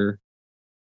about here,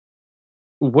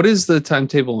 what is the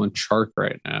timetable on Chark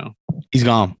right now? He's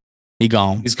gone.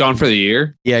 He's gone for the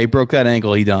year? Yeah, he broke that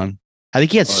ankle. He done. I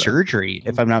think he had surgery.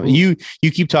 If I'm not, you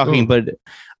keep talking, but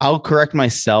I'll correct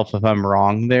myself if I'm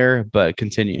wrong there. But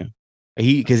continue.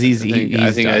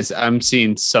 I'm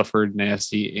seeing suffered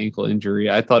nasty ankle injury.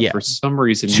 I thought for some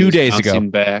reason 2 days ago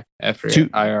back after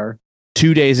IR.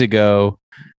 2 days ago,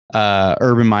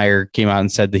 Urban Meyer came out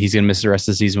and said that he's going to miss the rest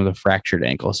of the season with a fractured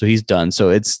ankle, so he's done. So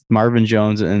it's Marvin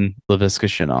Jones and Laviska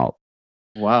Shenault.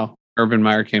 Wow, Urban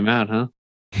Meyer came out, huh?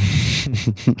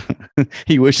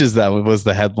 He wishes that was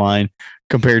the headline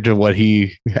compared to what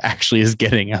he actually is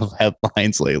getting of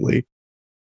headlines lately.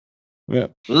 Yeah,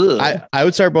 I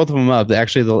would start both of them up.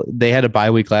 Actually, they had a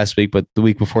bye week last week, but the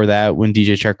week before that, when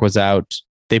DJ Chark was out,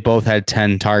 they both had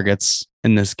 10 targets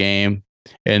in this game,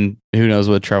 and who knows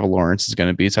what Trevor Lawrence is going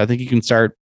to be. So I think you can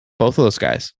start both of those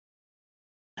guys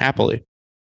happily.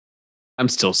 I'm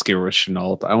still scared with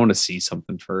Shenault. I want to see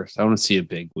something first. I want to see a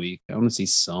big week. I want to see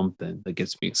something that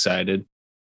gets me excited.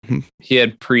 He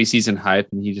had preseason hype,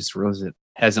 and he just really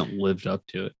hasn't lived up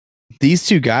to it. These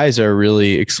two guys are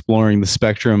really exploring the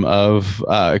spectrum of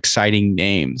exciting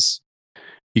names.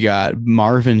 You got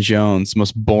Marvin Jones,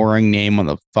 most boring name on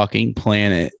the fucking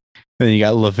planet. And then you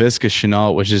got Laviska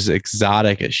Shenault, which is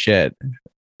exotic as shit.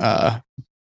 And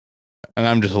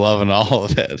I'm just loving all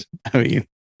of it. I mean,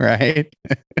 right?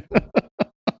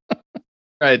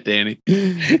 Right, Danny.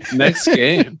 Next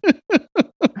game.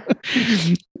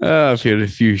 A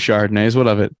few Chardonnays. What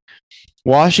of it?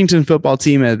 Washington football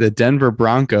team at the Denver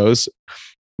Broncos,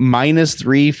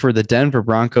 -3 for the Denver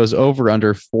Broncos, over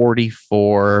under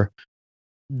 44.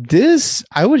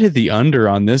 I would hit the under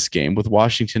on this game with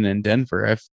Washington and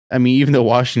Denver. I mean, even though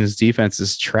Washington's defense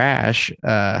is trash,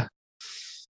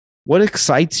 what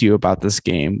excites you about this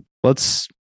game?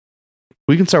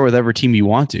 We can start with every team you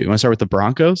want to. You want to start with the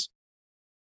Broncos?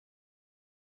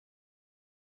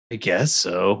 I guess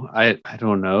so. I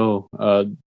don't know.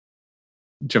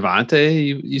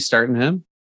 Javonte, you starting him?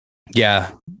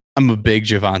 Yeah, I'm a big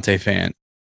Javonte fan.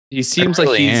 He seems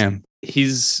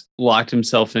he's locked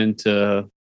himself into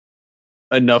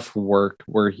enough work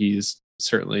where he's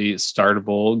certainly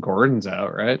startable. Gordon's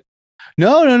out, right?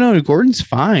 No. Gordon's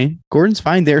fine.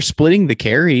 They're splitting the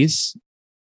carries.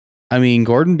 I mean,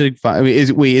 Gordon did fine. I mean,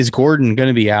 is Gordon going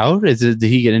to be out? Did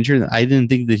he get injured? I didn't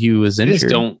think that he was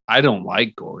injured. I don't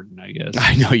like Gordon, I guess.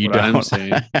 I know you don't. I'm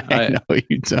saying. I know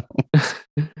you don't.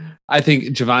 I think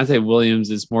Javonte Williams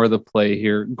is more the play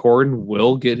here. Gordon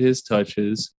will get his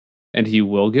touches and he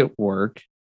will get work.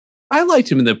 I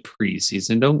liked him in the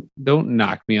preseason. Don't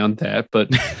knock me on that, but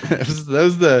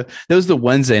that was the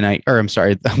Wednesday night, or I'm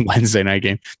sorry, the Wednesday night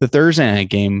game, the Thursday night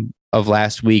game of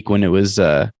last week when it was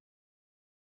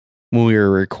when we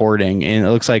were recording, and it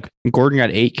looks like Gordon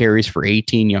got 8 carries for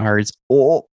 18 yards.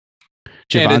 Oh,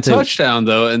 and a touchdown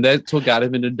though, and that's what got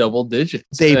him into double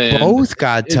digits. They both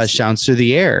got touchdowns through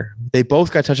the air.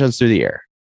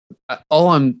 All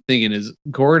I'm thinking is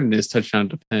Gordon is touchdown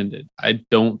dependent. I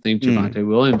don't think Javonte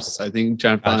Williams is. I think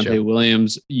Javonte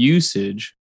Williams'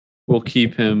 usage will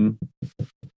keep him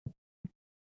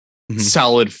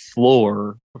solid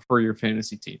floor for your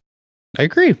fantasy team. I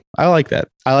agree. I like that.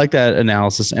 I like that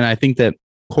analysis. And I think that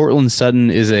Courtland Sutton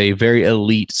is a very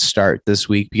elite start this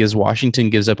week because Washington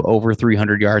gives up over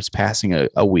 300 yards passing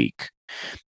a week.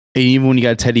 And even when you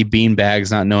got Teddy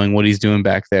Beanbags not knowing what he's doing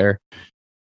back there,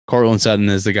 Courtland Sutton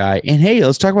is the guy. And hey,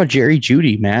 let's talk about Jerry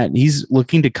Jeudy, Matt. He's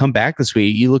looking to come back this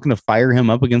week. You looking to fire him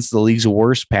up against the league's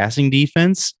worst passing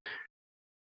defense?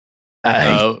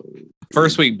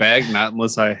 First week bag, not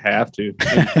unless I have to.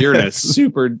 If you're in a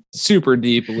super, super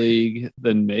deep league,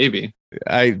 then maybe.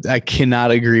 I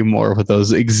cannot agree more with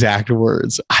those exact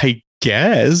words. I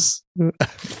guess.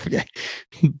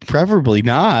 Preferably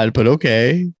not, but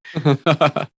okay.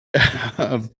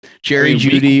 Jerry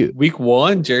Jeudy. Week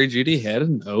 1, Jerry Jeudy had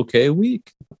an okay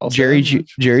week. Jerry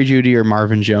Jeudy or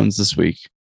Marvin Jones this week?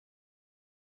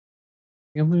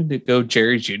 I'm going to go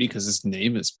Jerry Jeudy because his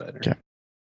name is better.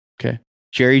 Okay.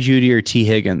 Jerry Jeudy or T.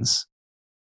 Higgins?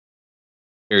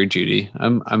 Jerry Jeudy.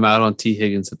 I'm out on T.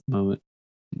 Higgins at the moment.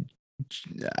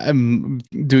 I'm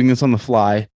doing this on the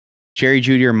fly. Jerry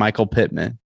Jeudy or Michael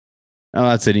Pittman? Oh,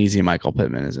 that's an easy Michael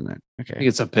Pittman, isn't it? Okay. I think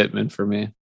it's a Pittman for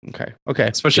me. Okay.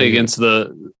 Especially against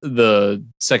the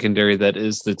secondary that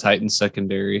is the Titans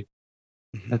secondary.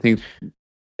 I think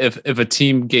if a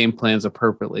team game plans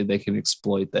appropriately, they can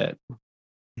exploit that.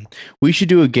 We should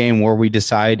do a game where we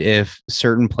decide if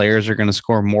certain players are going to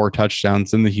score more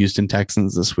touchdowns than the Houston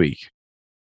Texans this week.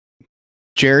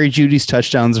 Jerry Jeudy's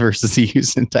touchdowns versus the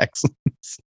Houston Texans.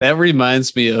 That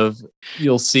reminds me of,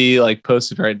 you'll see like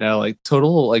posted right now, like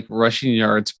total like rushing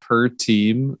yards per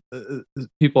team.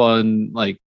 People on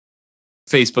like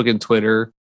Facebook and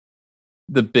Twitter,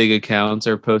 the big accounts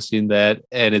are posting that,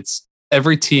 and it's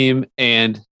every team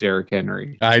and Derrick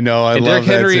Henry. I know. I and love Derrick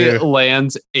that Henry too.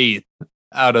 lands 8th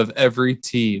out of every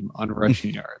team on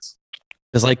rushing yards.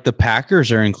 It's like the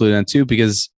Packers are included in too,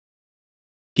 because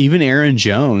even Aaron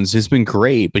Jones has been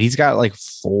great, but he's got like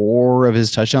 4 of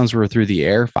his touchdowns were through the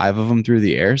air, 5 of them through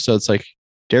the air. So it's like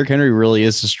Derrick Henry really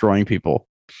is destroying people.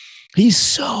 He's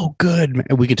so good.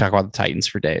 We could talk about the Titans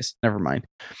for days. Never mind.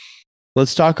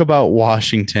 Let's talk about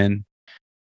Washington.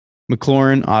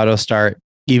 McLaurin auto start.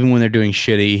 Even when they're doing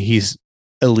shitty, he's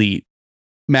elite.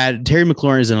 Matt, Terry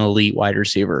McLaurin is an elite wide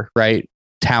receiver, right?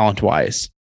 Talent wise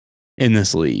in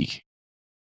this league.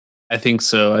 I think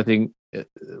so. I think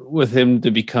with him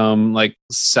to become like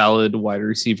solid wide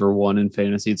receiver 1 in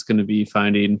fantasy, it's going to be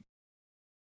finding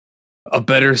a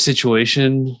better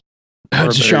situation, or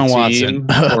Deshaun Watson,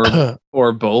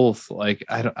 or both. Like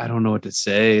I don't know what to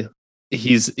say.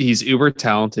 He's uber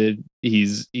talented.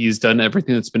 He's done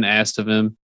everything that's been asked of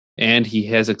him, and he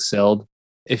has excelled.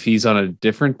 If he's on a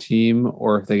different team,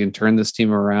 or if they can turn this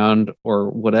team around, or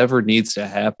whatever needs to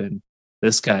happen,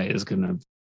 this guy is going to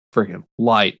freaking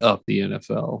light up the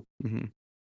NFL. Mm-hmm.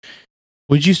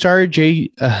 Would you start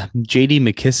JD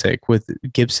McKissick with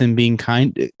Gibson being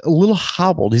a little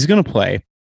hobbled? He's going to play.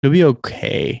 He'll be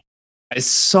okay. I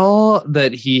saw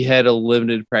that he had a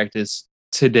limited practice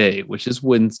today, which is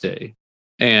Wednesday,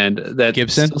 and that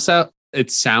Gibson. It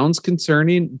sounds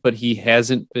concerning, but he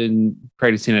hasn't been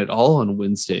practicing at all on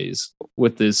Wednesdays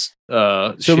with this.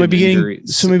 So maybe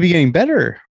getting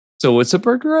better. So it's a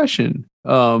progression.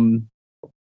 I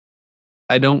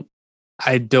don't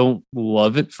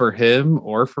love it for him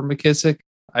or for McKissick.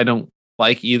 I don't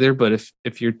like either, but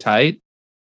if you're tight,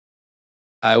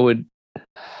 I would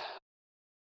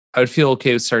feel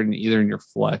okay with starting either in your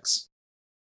flex.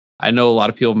 I know a lot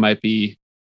of people might be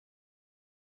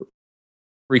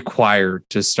required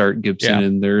to start Gibson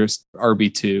in their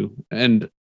RB2, and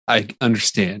I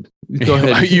understand. Go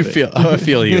ahead. I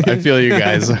feel you. I feel you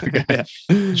guys. Okay. Yeah.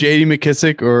 JD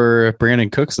McKissick or Brandon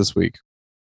Cooks this week?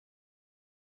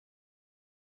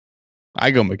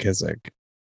 I go McKissick.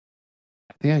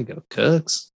 I think I go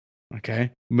Cooks.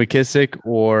 Okay. McKissick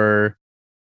or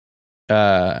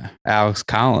Alex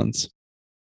Collins?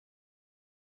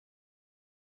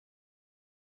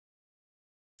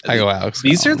 I go Alex.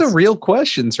 These Collins. are the real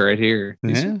questions right here.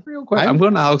 These are the real questions. I'm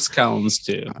going to Alex Collins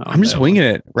too. I'm just winging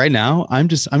it right now. I'm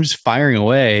just firing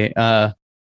away.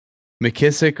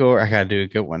 McKissick or I gotta do a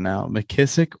good one now.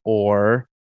 McKissick or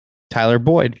Tyler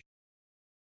Boyd.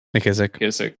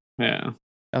 McKissick. Yeah.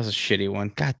 That was a shitty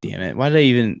one. God damn it. Why did I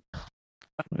even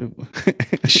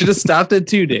Should have stopped it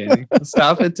too, Danny.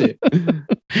 Stop it too.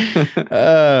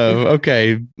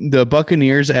 Okay. The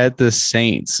Buccaneers at the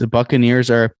Saints. The Buccaneers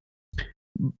are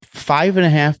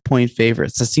 5.5 point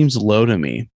favorites. That seems low to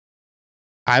me.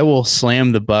 I will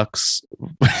slam the Bucks.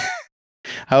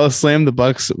 I will slam the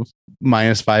Bucks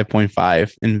minus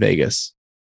 5.5 in Vegas.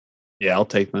 Yeah, I'll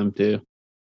take them too.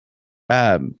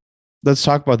 Let's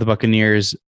talk about the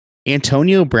Buccaneers.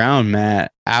 Antonio Brown,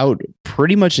 Matt, out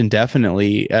pretty much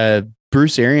indefinitely.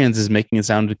 Bruce Arians is making it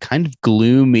sound kind of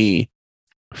gloomy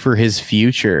for his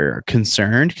future.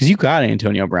 Concerned because you got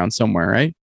Antonio Brown somewhere,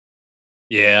 right?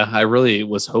 Yeah, I really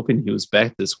was hoping he was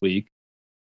back this week.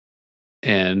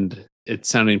 And it's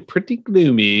sounding pretty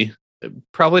gloomy.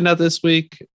 Probably not this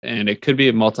week. And it could be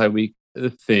a multi-week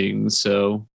thing.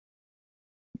 So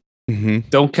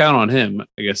don't count on him,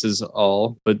 I guess is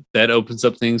all. But that opens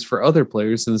up things for other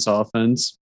players in this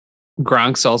offense.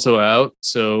 Gronk's also out.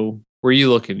 So where are you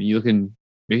looking? Are you looking?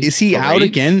 Is he out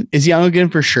again? Is he out again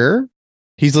for sure?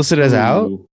 He's listed as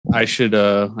out. I should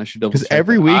double because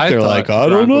every week they're like, I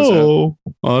don't know,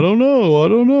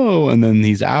 and then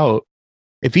he's out.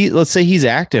 If let's say he's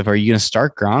active, are you going to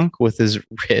start Gronk with his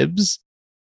ribs?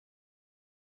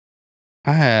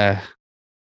 I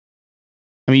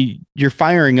mean, you're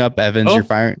firing up Evans. You're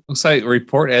firing. Looks like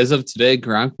report as of today,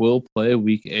 Gronk will play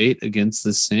Week 8 against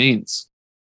the Saints.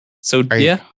 So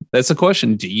that's a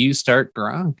question. Do you start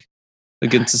Gronk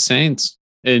against the Saints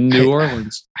in New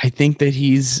Orleans? I think that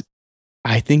he's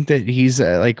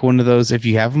like one of those. If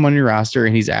you have him on your roster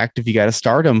and he's active, you got to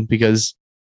start him because,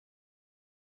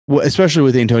 especially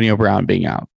with Antonio Brown being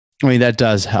out. I mean, that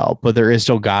does help, but there is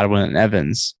still Godwin and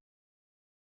Evans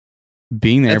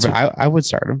being there. But I would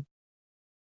start him.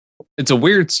 It's a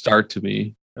weird start to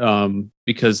me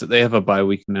because they have a bye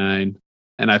week 9.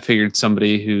 And I figured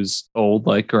somebody who's old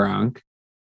like Gronk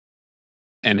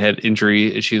and had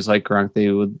injury issues like Gronk,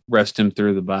 they would rest him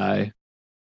through the bye.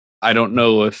 I don't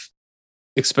know if,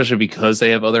 especially because they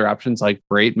have other options like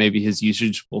Brate, maybe his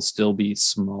usage will still be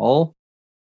small.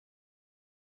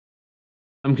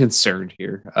 I'm concerned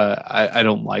here. I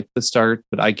don't like the start,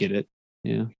 but I get it.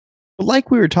 Yeah.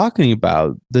 Like we were talking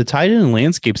about, the tight end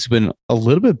landscape's been a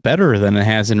little bit better than it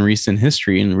has in recent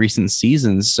history and recent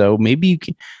seasons. So maybe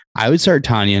I would start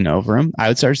Tanyan over him. I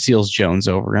would start Seals Jones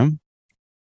over him.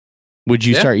 Would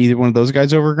you start either one of those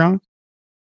guys over Gronk?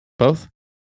 Both?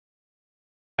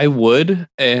 I would,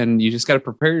 and you just got to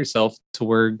prepare yourself to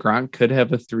where Gronk could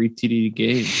have a 3 TD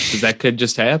game because that could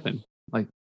just happen. Like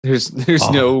there's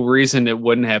no reason it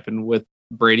wouldn't happen with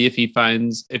Brady if he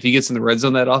gets in the red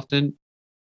zone that often.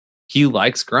 He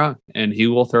likes Gronk, and he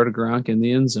will throw to Gronk in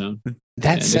the end zone.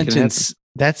 That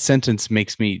sentence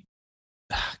makes me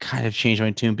kind of change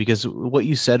my tune because what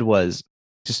you said was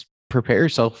just prepare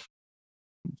yourself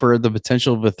for the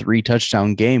potential of a 3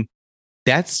 touchdown game.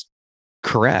 That's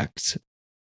correct.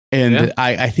 And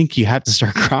I think you have to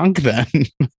start Gronk then.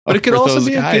 But it could also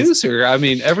be a gooser. I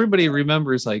mean, everybody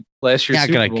remembers like last year's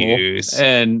Super Bowl. Goose.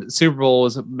 And Super Bowl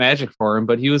was magic for him,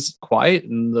 but he was quiet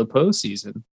in the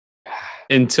postseason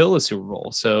until the Super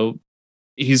Bowl. So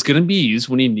he's going to be used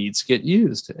when he needs to get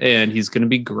used. And he's going to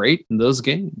be great in those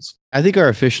games. I think our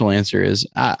official answer is,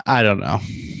 I don't know.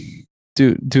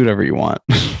 Do whatever you want.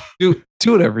 do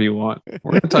whatever you want.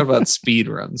 We're going to talk about speed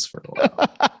runs for a while.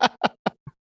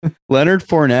 Leonard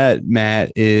Fournette,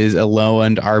 Matt, is a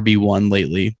low-end RB1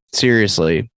 lately.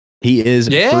 Seriously. He is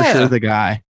for sure the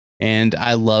guy. And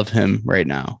I love him right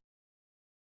now.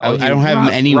 I don't have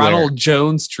him anywhere. Ronald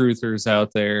Jones truthers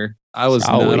out there. I was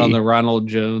not on the Ronald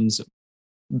Jones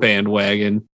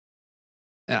bandwagon.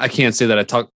 I can't say that I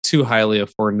talked too highly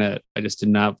of Fournette. I just did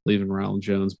not believe in Ronald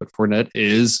Jones. But Fournette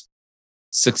is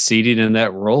succeeding in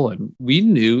that role. And we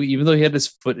knew, even though he had his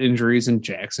foot injuries in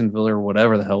Jacksonville or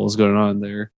whatever the hell was going on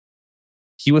there,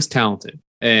 he was talented.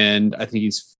 And I think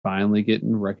he's finally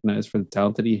getting recognized for the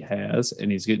talent that he has,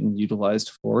 and he's getting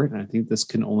utilized for it. And I think this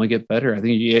can only get better. I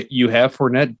think you have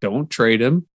Fournette, don't trade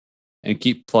him, and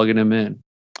keep plugging him in.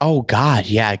 Oh, God.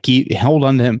 Yeah. Hold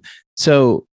on to him.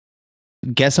 So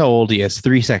guess how old he is.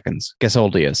 3 seconds. Guess how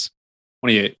old he is.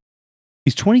 28.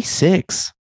 He's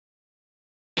 26.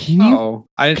 Can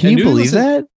you believe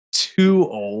that? Too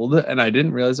old, and I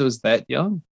didn't realize it was that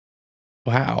young.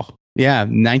 Wow. Yeah,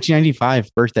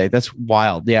 1995 birthday. That's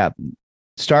wild. Yeah.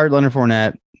 Start Leonard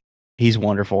Fournette. He's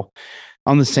wonderful.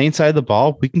 On the Saints side of the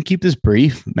ball, we can keep this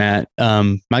brief, Matt.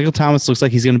 Michael Thomas looks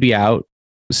like he's going to be out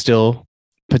still,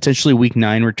 potentially week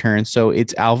 9 return. So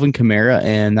it's Alvin Kamara,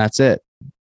 and that's it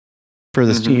for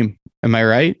this team. Am I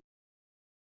right?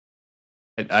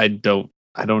 I don't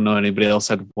know anybody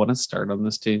else I'd want to start on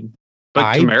this team.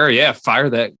 But Kamara, fire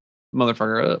that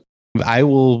motherfucker up. I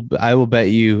will bet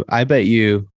you. I bet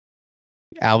you,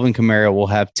 Alvin Kamara will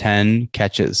have 10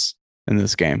 catches in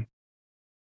this game.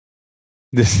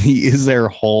 He is their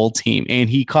whole team, and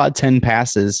he caught 10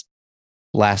 passes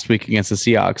last week against the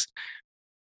Seahawks.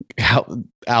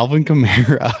 Alvin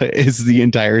Kamara is the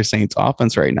entire Saints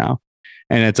offense right now,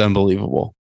 and it's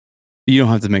unbelievable. You don't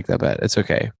have to make that bet. It's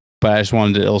okay. But I just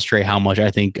wanted to illustrate how much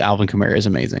I think Alvin Kamara is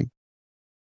amazing.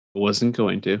 Wasn't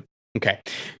going to. Okay.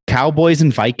 Cowboys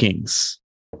and Vikings.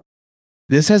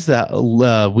 This has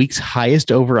the week's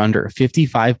highest over under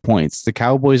 55 points. The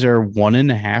Cowboys are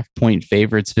 1.5 point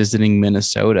favorites visiting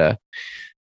Minnesota.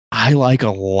 I like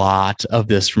a lot of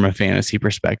this from a fantasy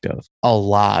perspective. A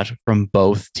lot from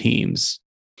both teams.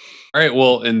 All right.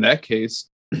 Well, in that case,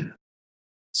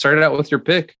 start it out with your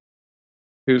pick.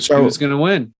 Who's going to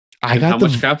win? How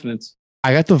much confidence?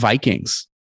 I got the Vikings.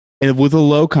 And with a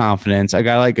low confidence, I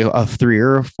got like a 3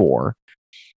 or a 4.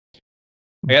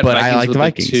 I like the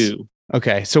Vikings. 2.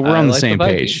 Okay, so we're on the same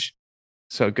page.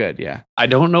 So good, yeah. I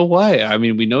don't know why. I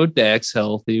mean, we know Dak's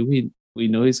healthy. We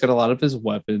know he's got a lot of his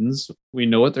weapons. We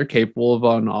know what they're capable of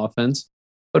on offense.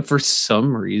 But for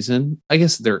some reason, I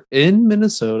guess they're in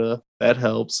Minnesota. That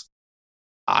helps.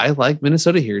 I like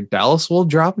Minnesota here. Dallas will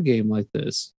drop a game like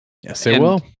this. Yes, they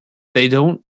will. They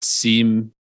don't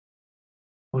seem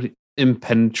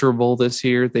impenetrable this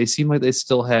year. They seem like they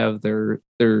still have their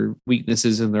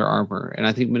weaknesses in their armor, and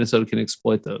I think Minnesota can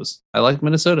exploit those. I like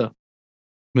Minnesota.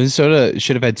 Minnesota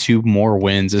should have had 2 more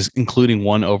wins, including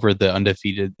one over the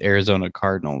undefeated Arizona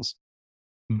Cardinals,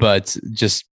 but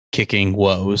just kicking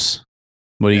woes.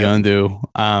 What are you gonna do?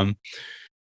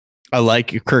 I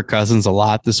like Kirk Cousins a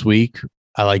lot this week.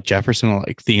 I like Jefferson. I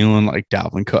like Thielen. I like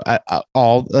Dalvin Cook.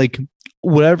 All like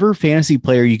whatever fantasy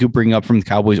player you could bring up from the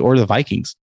Cowboys or the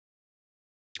Vikings,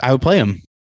 I would play him.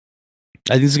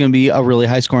 I think it's going to be a really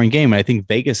high scoring game. And I think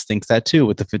Vegas thinks that too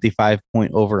with the 55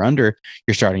 point over under.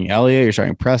 You're starting Elliott, you're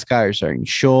starting Prescott, you're starting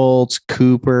Schultz,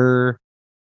 Cooper.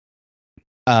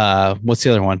 What's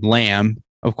the other one? Lamb,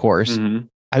 of course. Mm-hmm.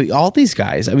 I mean, all these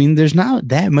guys. I mean, there's not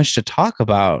that much to talk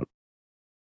about,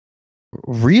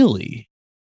 really.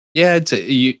 Yeah,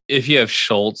 if you have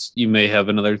Schultz, you may have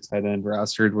another tight end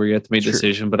rostered where you have to make a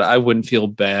decision, but I wouldn't feel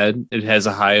bad. It has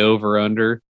a high over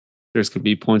under. There's going to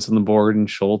be points on the board, and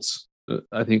Schultz,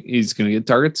 I think he's going to get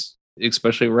targets,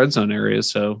 especially red zone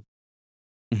areas. So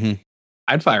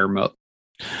I'd fire him up.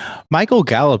 Michael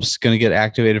Gallup's going to get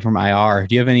activated from IR.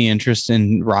 Do you have any interest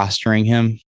in rostering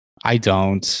him? I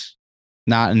don't.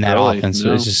 Not in that offense.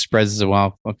 No. It just spreads as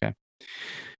well. Okay.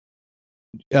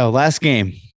 Last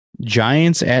game.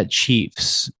 Giants at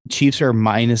Chiefs. Chiefs are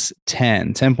minus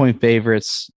 10 point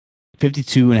favorites,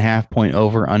 52.5 point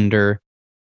over under.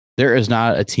 There is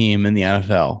not a team in the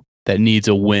NFL that needs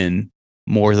a win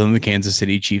more than the Kansas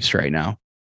City Chiefs right now.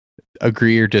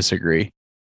 Agree or disagree?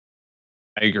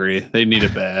 I agree. They need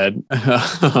it bad.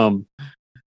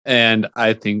 And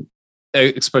I think,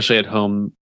 especially at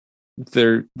home,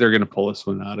 they're going to pull this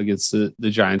one out against the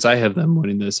Giants. I have them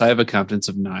winning this. I have a confidence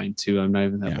of 9 too. I'm not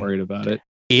even that worried about it.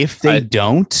 If they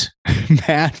don't,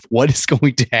 Matt, what is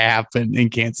going to happen in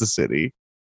Kansas City?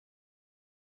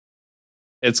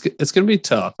 It's going to be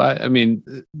tough. I mean,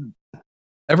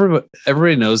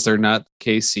 everybody knows they're not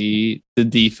KC. The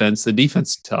defense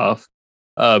is tough.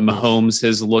 Mahomes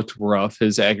has looked rough.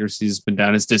 His accuracy has been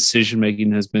down. His decision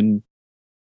making has been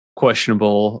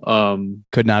questionable.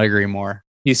 Could not agree more.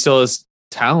 He still has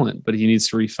talent, but he needs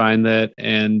to refine that,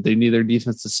 and they need their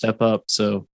defense to step up.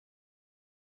 So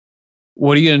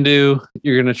what are you going to do?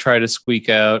 You're going to try to squeak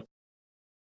out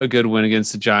a good win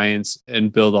against the Giants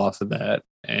and build off of that.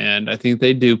 And I think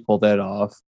they do pull that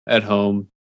off at home.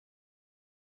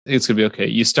 I think it's going to be okay.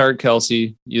 You start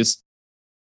Kelsey.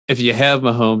 If you have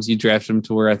Mahomes, you draft him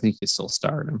to where I think you still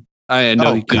start him. I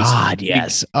know. Oh, God,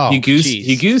 yes. He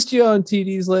goosed you on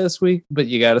TDs last week, but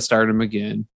you got to start him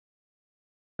again.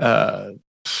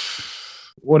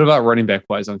 What about running back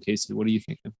wise on KC? What are you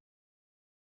thinking?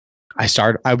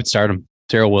 I would start him.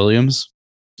 Darrell Williams.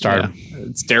 Start him.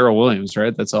 It's Darrell Williams,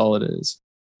 right? That's all it is.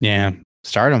 Yeah.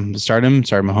 Start him. Start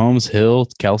Mahomes, Hill,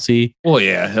 Kelsey. Well,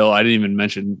 yeah, Hill. I didn't even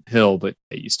mention Hill, but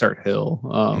you start Hill.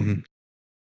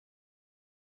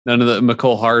 None of the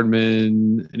McCole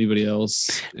Hardman, anybody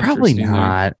else? Probably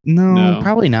not. No,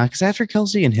 probably not. Because after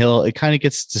Kelsey and Hill, it kind of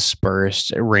gets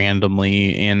dispersed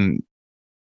randomly. And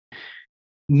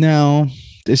no,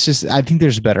 it's just, I think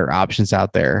there's better options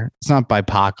out there. It's not by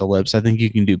apocalypse. I think you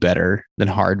can do better than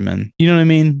Hardman. You know what I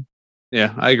mean?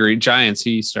 Yeah, I agree. Giants,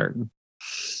 he's starting.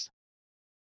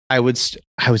 I would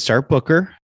start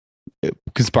Booker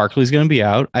because Barkley's going to be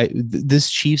out. This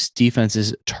Chiefs defense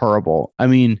is terrible. I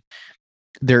mean,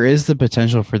 there is the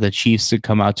potential for the Chiefs to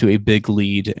come out to a big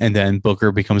lead and then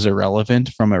Booker becomes irrelevant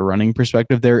from a running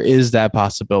perspective. There is that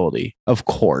possibility, of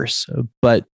course,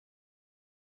 but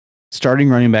starting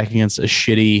running back against a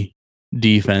shitty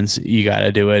defense, you got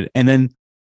to do it. And then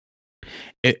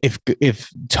if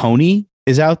Tony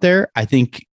is out there, I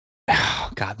think,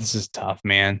 oh God, this is tough,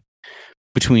 man.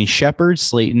 Between Shepard,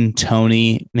 Slayton,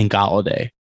 Tony, and Golladay.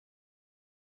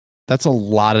 That's a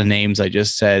lot of names I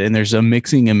just said. And there's a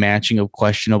mixing and matching of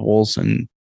questionables. And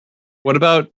what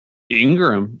about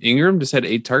Ingram? Ingram just had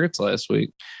 8 targets last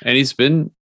week, and he's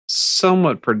been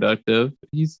somewhat productive.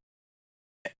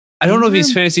 I don't know if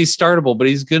he's fantasy startable, but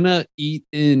he's gonna eat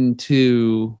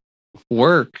into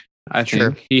work. I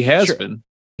think he has been.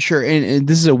 Sure. And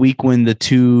this is a week when the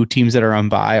two teams that are on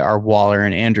bye are Waller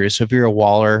and Andrews. So if you're a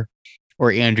Waller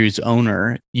or Andrews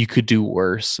owner, you could do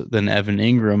worse than Evan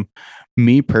Ingram.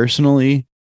 Me personally,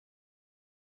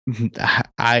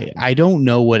 I don't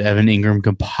know what Evan Ingram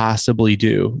could possibly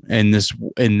do in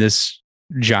this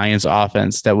Giants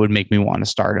offense that would make me want to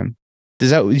start him.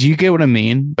 Do you get what I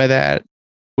mean by that?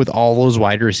 With all those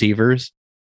wide receivers,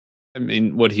 I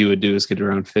mean, what he would do is get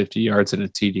around 50 yards and a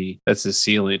TD. That's his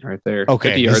ceiling right there. Okay,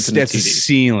 50 yards and that's a a TD.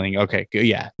 ceiling. Okay, good.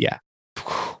 Yeah.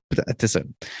 But that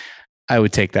doesn't. I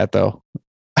would take that though.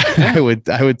 I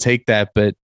would take that,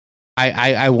 but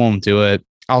I won't do it.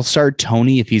 I'll start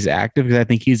Tony if he's active because I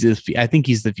think he's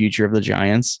the future of the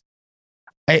Giants.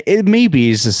 It maybe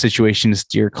is a situation to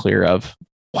steer clear of.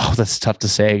 Wow, that's tough to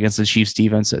say against the Chiefs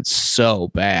defense. That's so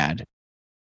bad.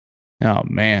 Oh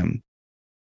man.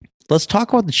 Let's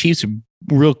talk about the Chiefs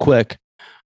real quick.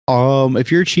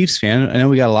 If you're a Chiefs fan, I know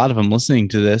we got a lot of them listening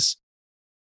to this.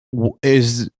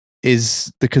 Is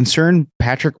the concern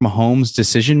Patrick Mahomes'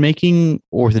 decision making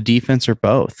or the defense or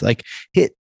both? Like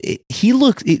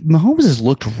Mahomes has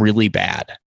looked really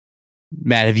bad.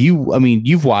 Matt,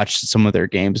 you've watched some of their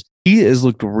games. He has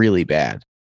looked really bad.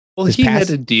 Well, he had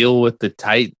to deal with the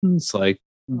Titans, like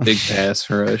big pass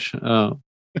rush. Oh.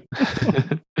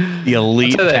 The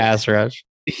elite pass rush.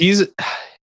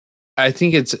 I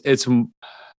think it's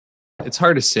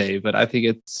hard to say, but I think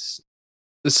it's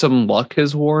some luck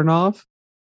has worn off.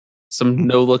 Some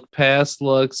no look pass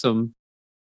luck. Some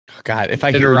God, if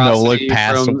I hear no look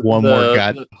pass one more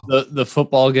god, the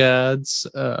football gods,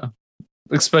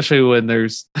 especially when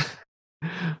there's.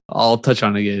 I'll touch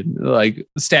on it again. Like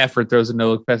Stafford throws a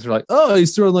no look pass. They're like, oh,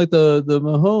 he's throwing like the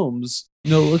Mahomes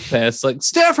no look pass. Like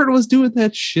Stafford was doing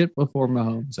that shit before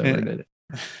Mahomes ever did it.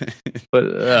 But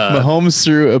Mahomes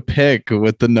threw a pick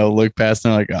with the no look pass.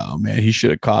 And they're like, oh man, he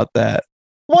should have caught that.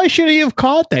 Why should he have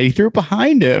caught that? He threw it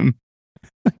behind him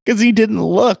because he didn't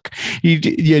look.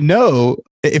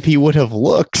 If he would have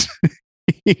looked,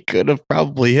 he could have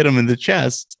probably hit him in the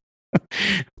chest.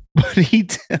 But he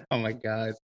did. Oh my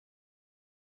God.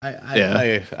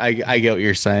 I get what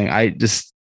you're saying. I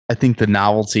think the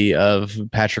novelty of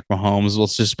Patrick Mahomes,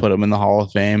 let's just put him in the Hall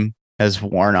of Fame, has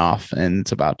worn off, and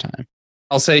it's about time.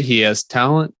 I'll say he has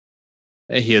talent,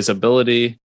 he has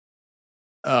ability.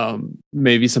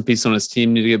 Maybe some pieces on his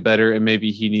team need to get better, and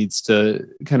maybe he needs to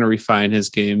kind of refine his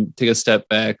game, take a step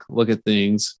back, look at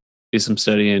things, do some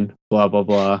studying, blah blah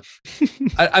blah.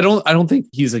 I don't think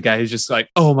he's a guy who's just like,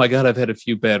 oh my God, I've had a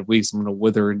few bad weeks, I'm gonna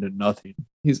wither into nothing.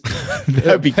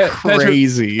 That'd be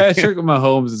crazy. Patrick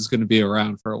Mahomes is going to be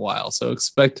around for a while, so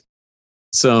expect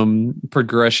some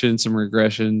progression, some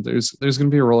regression. There's going to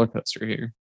be a roller coaster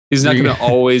here. He's not going to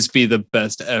always be the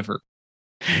best ever.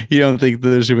 You don't think that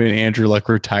there's going to be an Andrew Luck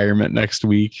retirement next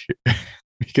week?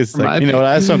 Because I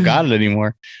just don't got it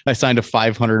anymore. I signed a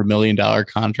 $500 million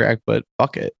contract, but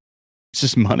fuck it. It's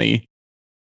just money.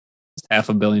 Just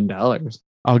 $500 million.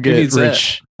 I'll get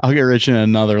rich. I'll get rich in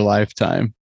another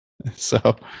lifetime. So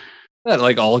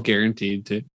like all guaranteed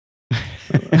too.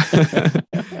 Guys,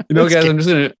 I'm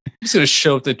just gonna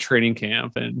show up to training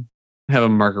camp and have a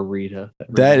margarita.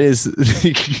 That is,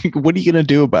 what are you gonna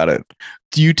do about it?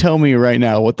 Do you tell me right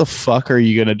now? What the fuck are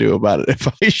you gonna do about it if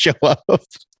I show up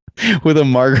with a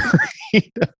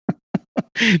margarita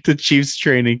to Chiefs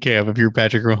training camp? If you're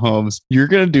Patrick Mahomes, you're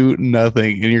gonna do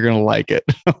nothing and you're gonna like it.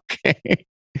 Okay.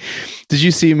 Did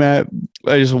you see, Matt?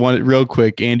 I just wanted real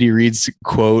quick Andy Reid's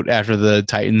quote after the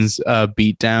Titans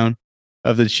beatdown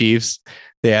of the Chiefs.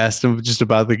 They asked him just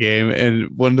about the game, and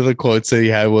one of the quotes that he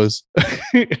had was,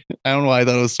 I don't know why I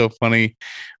thought it was so funny.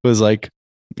 It was like,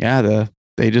 yeah,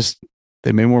 they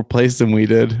made more plays than we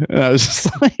did. And I was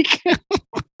just like,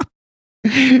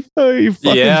 oh, you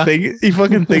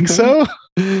fucking think so?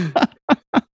 They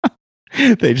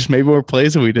just made more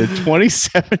plays than we did.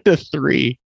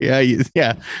 27-3.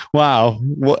 Yeah. Wow.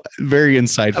 Very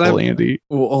insightful, Andy.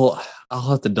 Well, I'll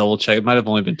have to double check. It might have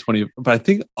only been 20, but I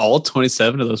think all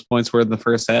 27 of those points were in the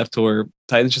first half to where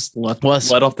Titans just let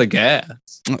off the gas.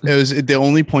 It was the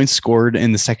only points scored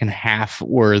in the second half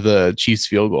were the Chiefs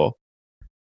field goal.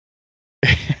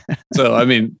 So, I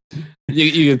mean,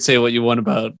 you can say what you want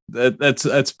about that.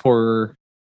 That's poor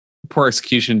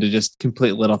execution to just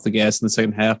completely let off the gas in the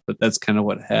second half, but that's kind of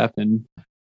what happened.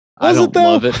 I don't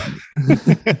love it.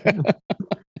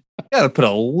 Got to put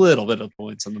a little bit of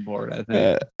points on the board, I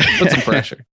think. Put some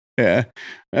pressure. Yeah.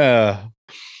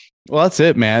 Well, that's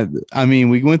it, man. I mean,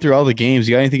 we went through all the games.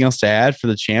 You got anything else to add for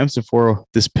the champs before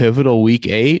this pivotal week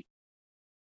 8?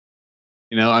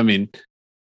 You know, I mean,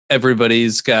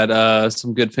 everybody's got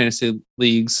some good fantasy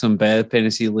leagues, some bad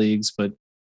fantasy leagues, but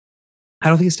I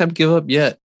don't think it's time to give up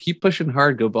yet. Keep pushing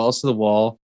hard. Go balls to the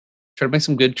wall. Try to make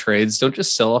some good trades. Don't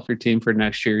just sell off your team for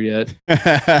next year yet.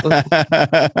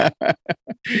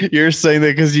 You're saying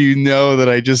that because you know that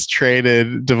I just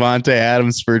traded Devontae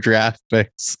Adams for draft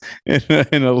picks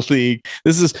in a league.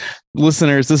 This is,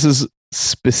 listeners, this is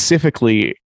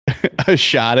specifically a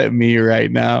shot at me right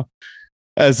now.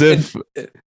 As if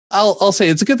I'll say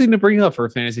it's a good thing to bring up for a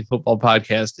fantasy football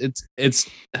podcast. It's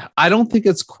I don't think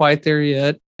it's quite there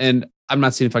yet, and I'm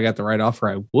not saying if I got the right offer,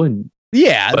 I wouldn't.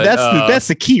 Yeah, but, that's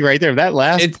the key right there. That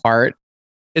last part.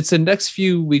 It's the next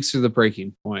few weeks are the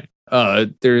breaking point.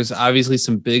 There's obviously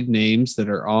some big names that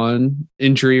are on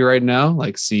injury right now,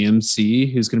 like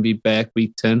CMC, who's going to be back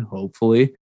week 10,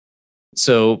 hopefully.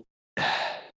 So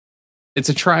it's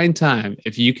a trying time.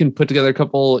 If you can put together a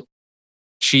couple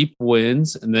cheap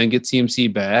wins and then get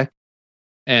CMC back,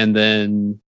 and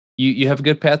then you have a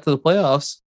good path to the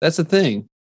playoffs, that's the thing.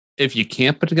 If you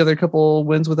can't put together a couple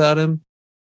wins without him,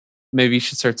 maybe you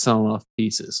should start selling off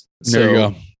pieces. There you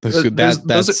go.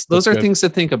 Those are things to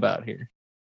think about here.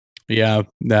 Yeah,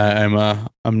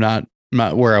 I'm not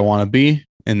where I want to be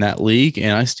in that league,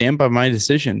 and I stand by my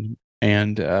decision.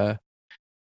 And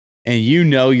you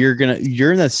know you're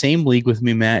in that same league with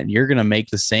me, Matt, and you're gonna make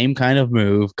the same kind of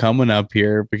move coming up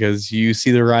here because you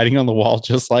see the writing on the wall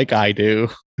just like I do.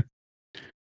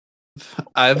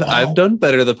 I've done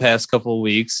better the past couple of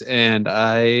weeks, and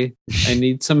I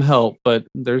need some help, but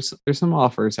there's some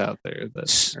offers out there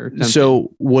that are tempting.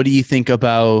 So what do you think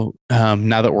about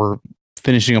now that we're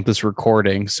finishing up this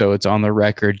recording, so it's on the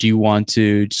record? Do you want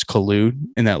to just collude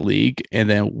in that league, and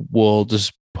then we'll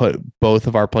just put both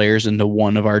of our players into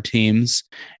one of our teams,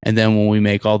 and then when we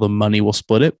make all the money, we'll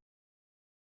split it?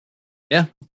 Yeah,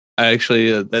 I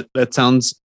actually that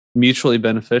sounds mutually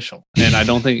beneficial, and I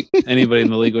don't think anybody in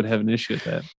the league would have an issue with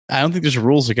that. I don't think there's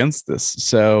rules against this,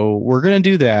 so we're gonna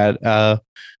do that.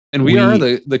 And we are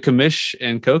the commish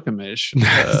and co-commish.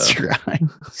 That's right.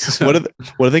 So.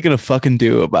 What are they gonna fucking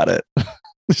do about it?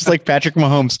 Just like Patrick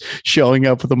Mahomes showing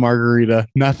up with a margarita.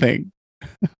 Nothing.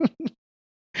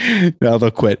 No,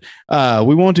 they'll quit.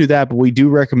 We won't do that, but we do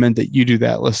recommend that you do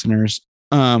that, listeners.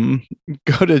 Go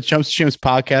to Chumps to Champs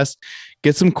podcast,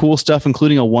 get some cool stuff,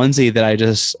 including a onesie that I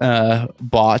just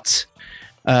bought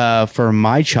for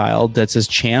my child that says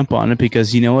champ on it,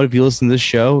 because you know what, if you listen to this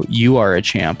show, you are a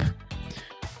champ.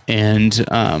 And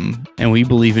we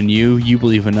believe in you. You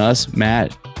believe in us.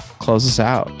 Matt, close us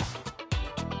out.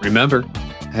 Remember,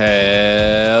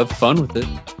 have fun with it.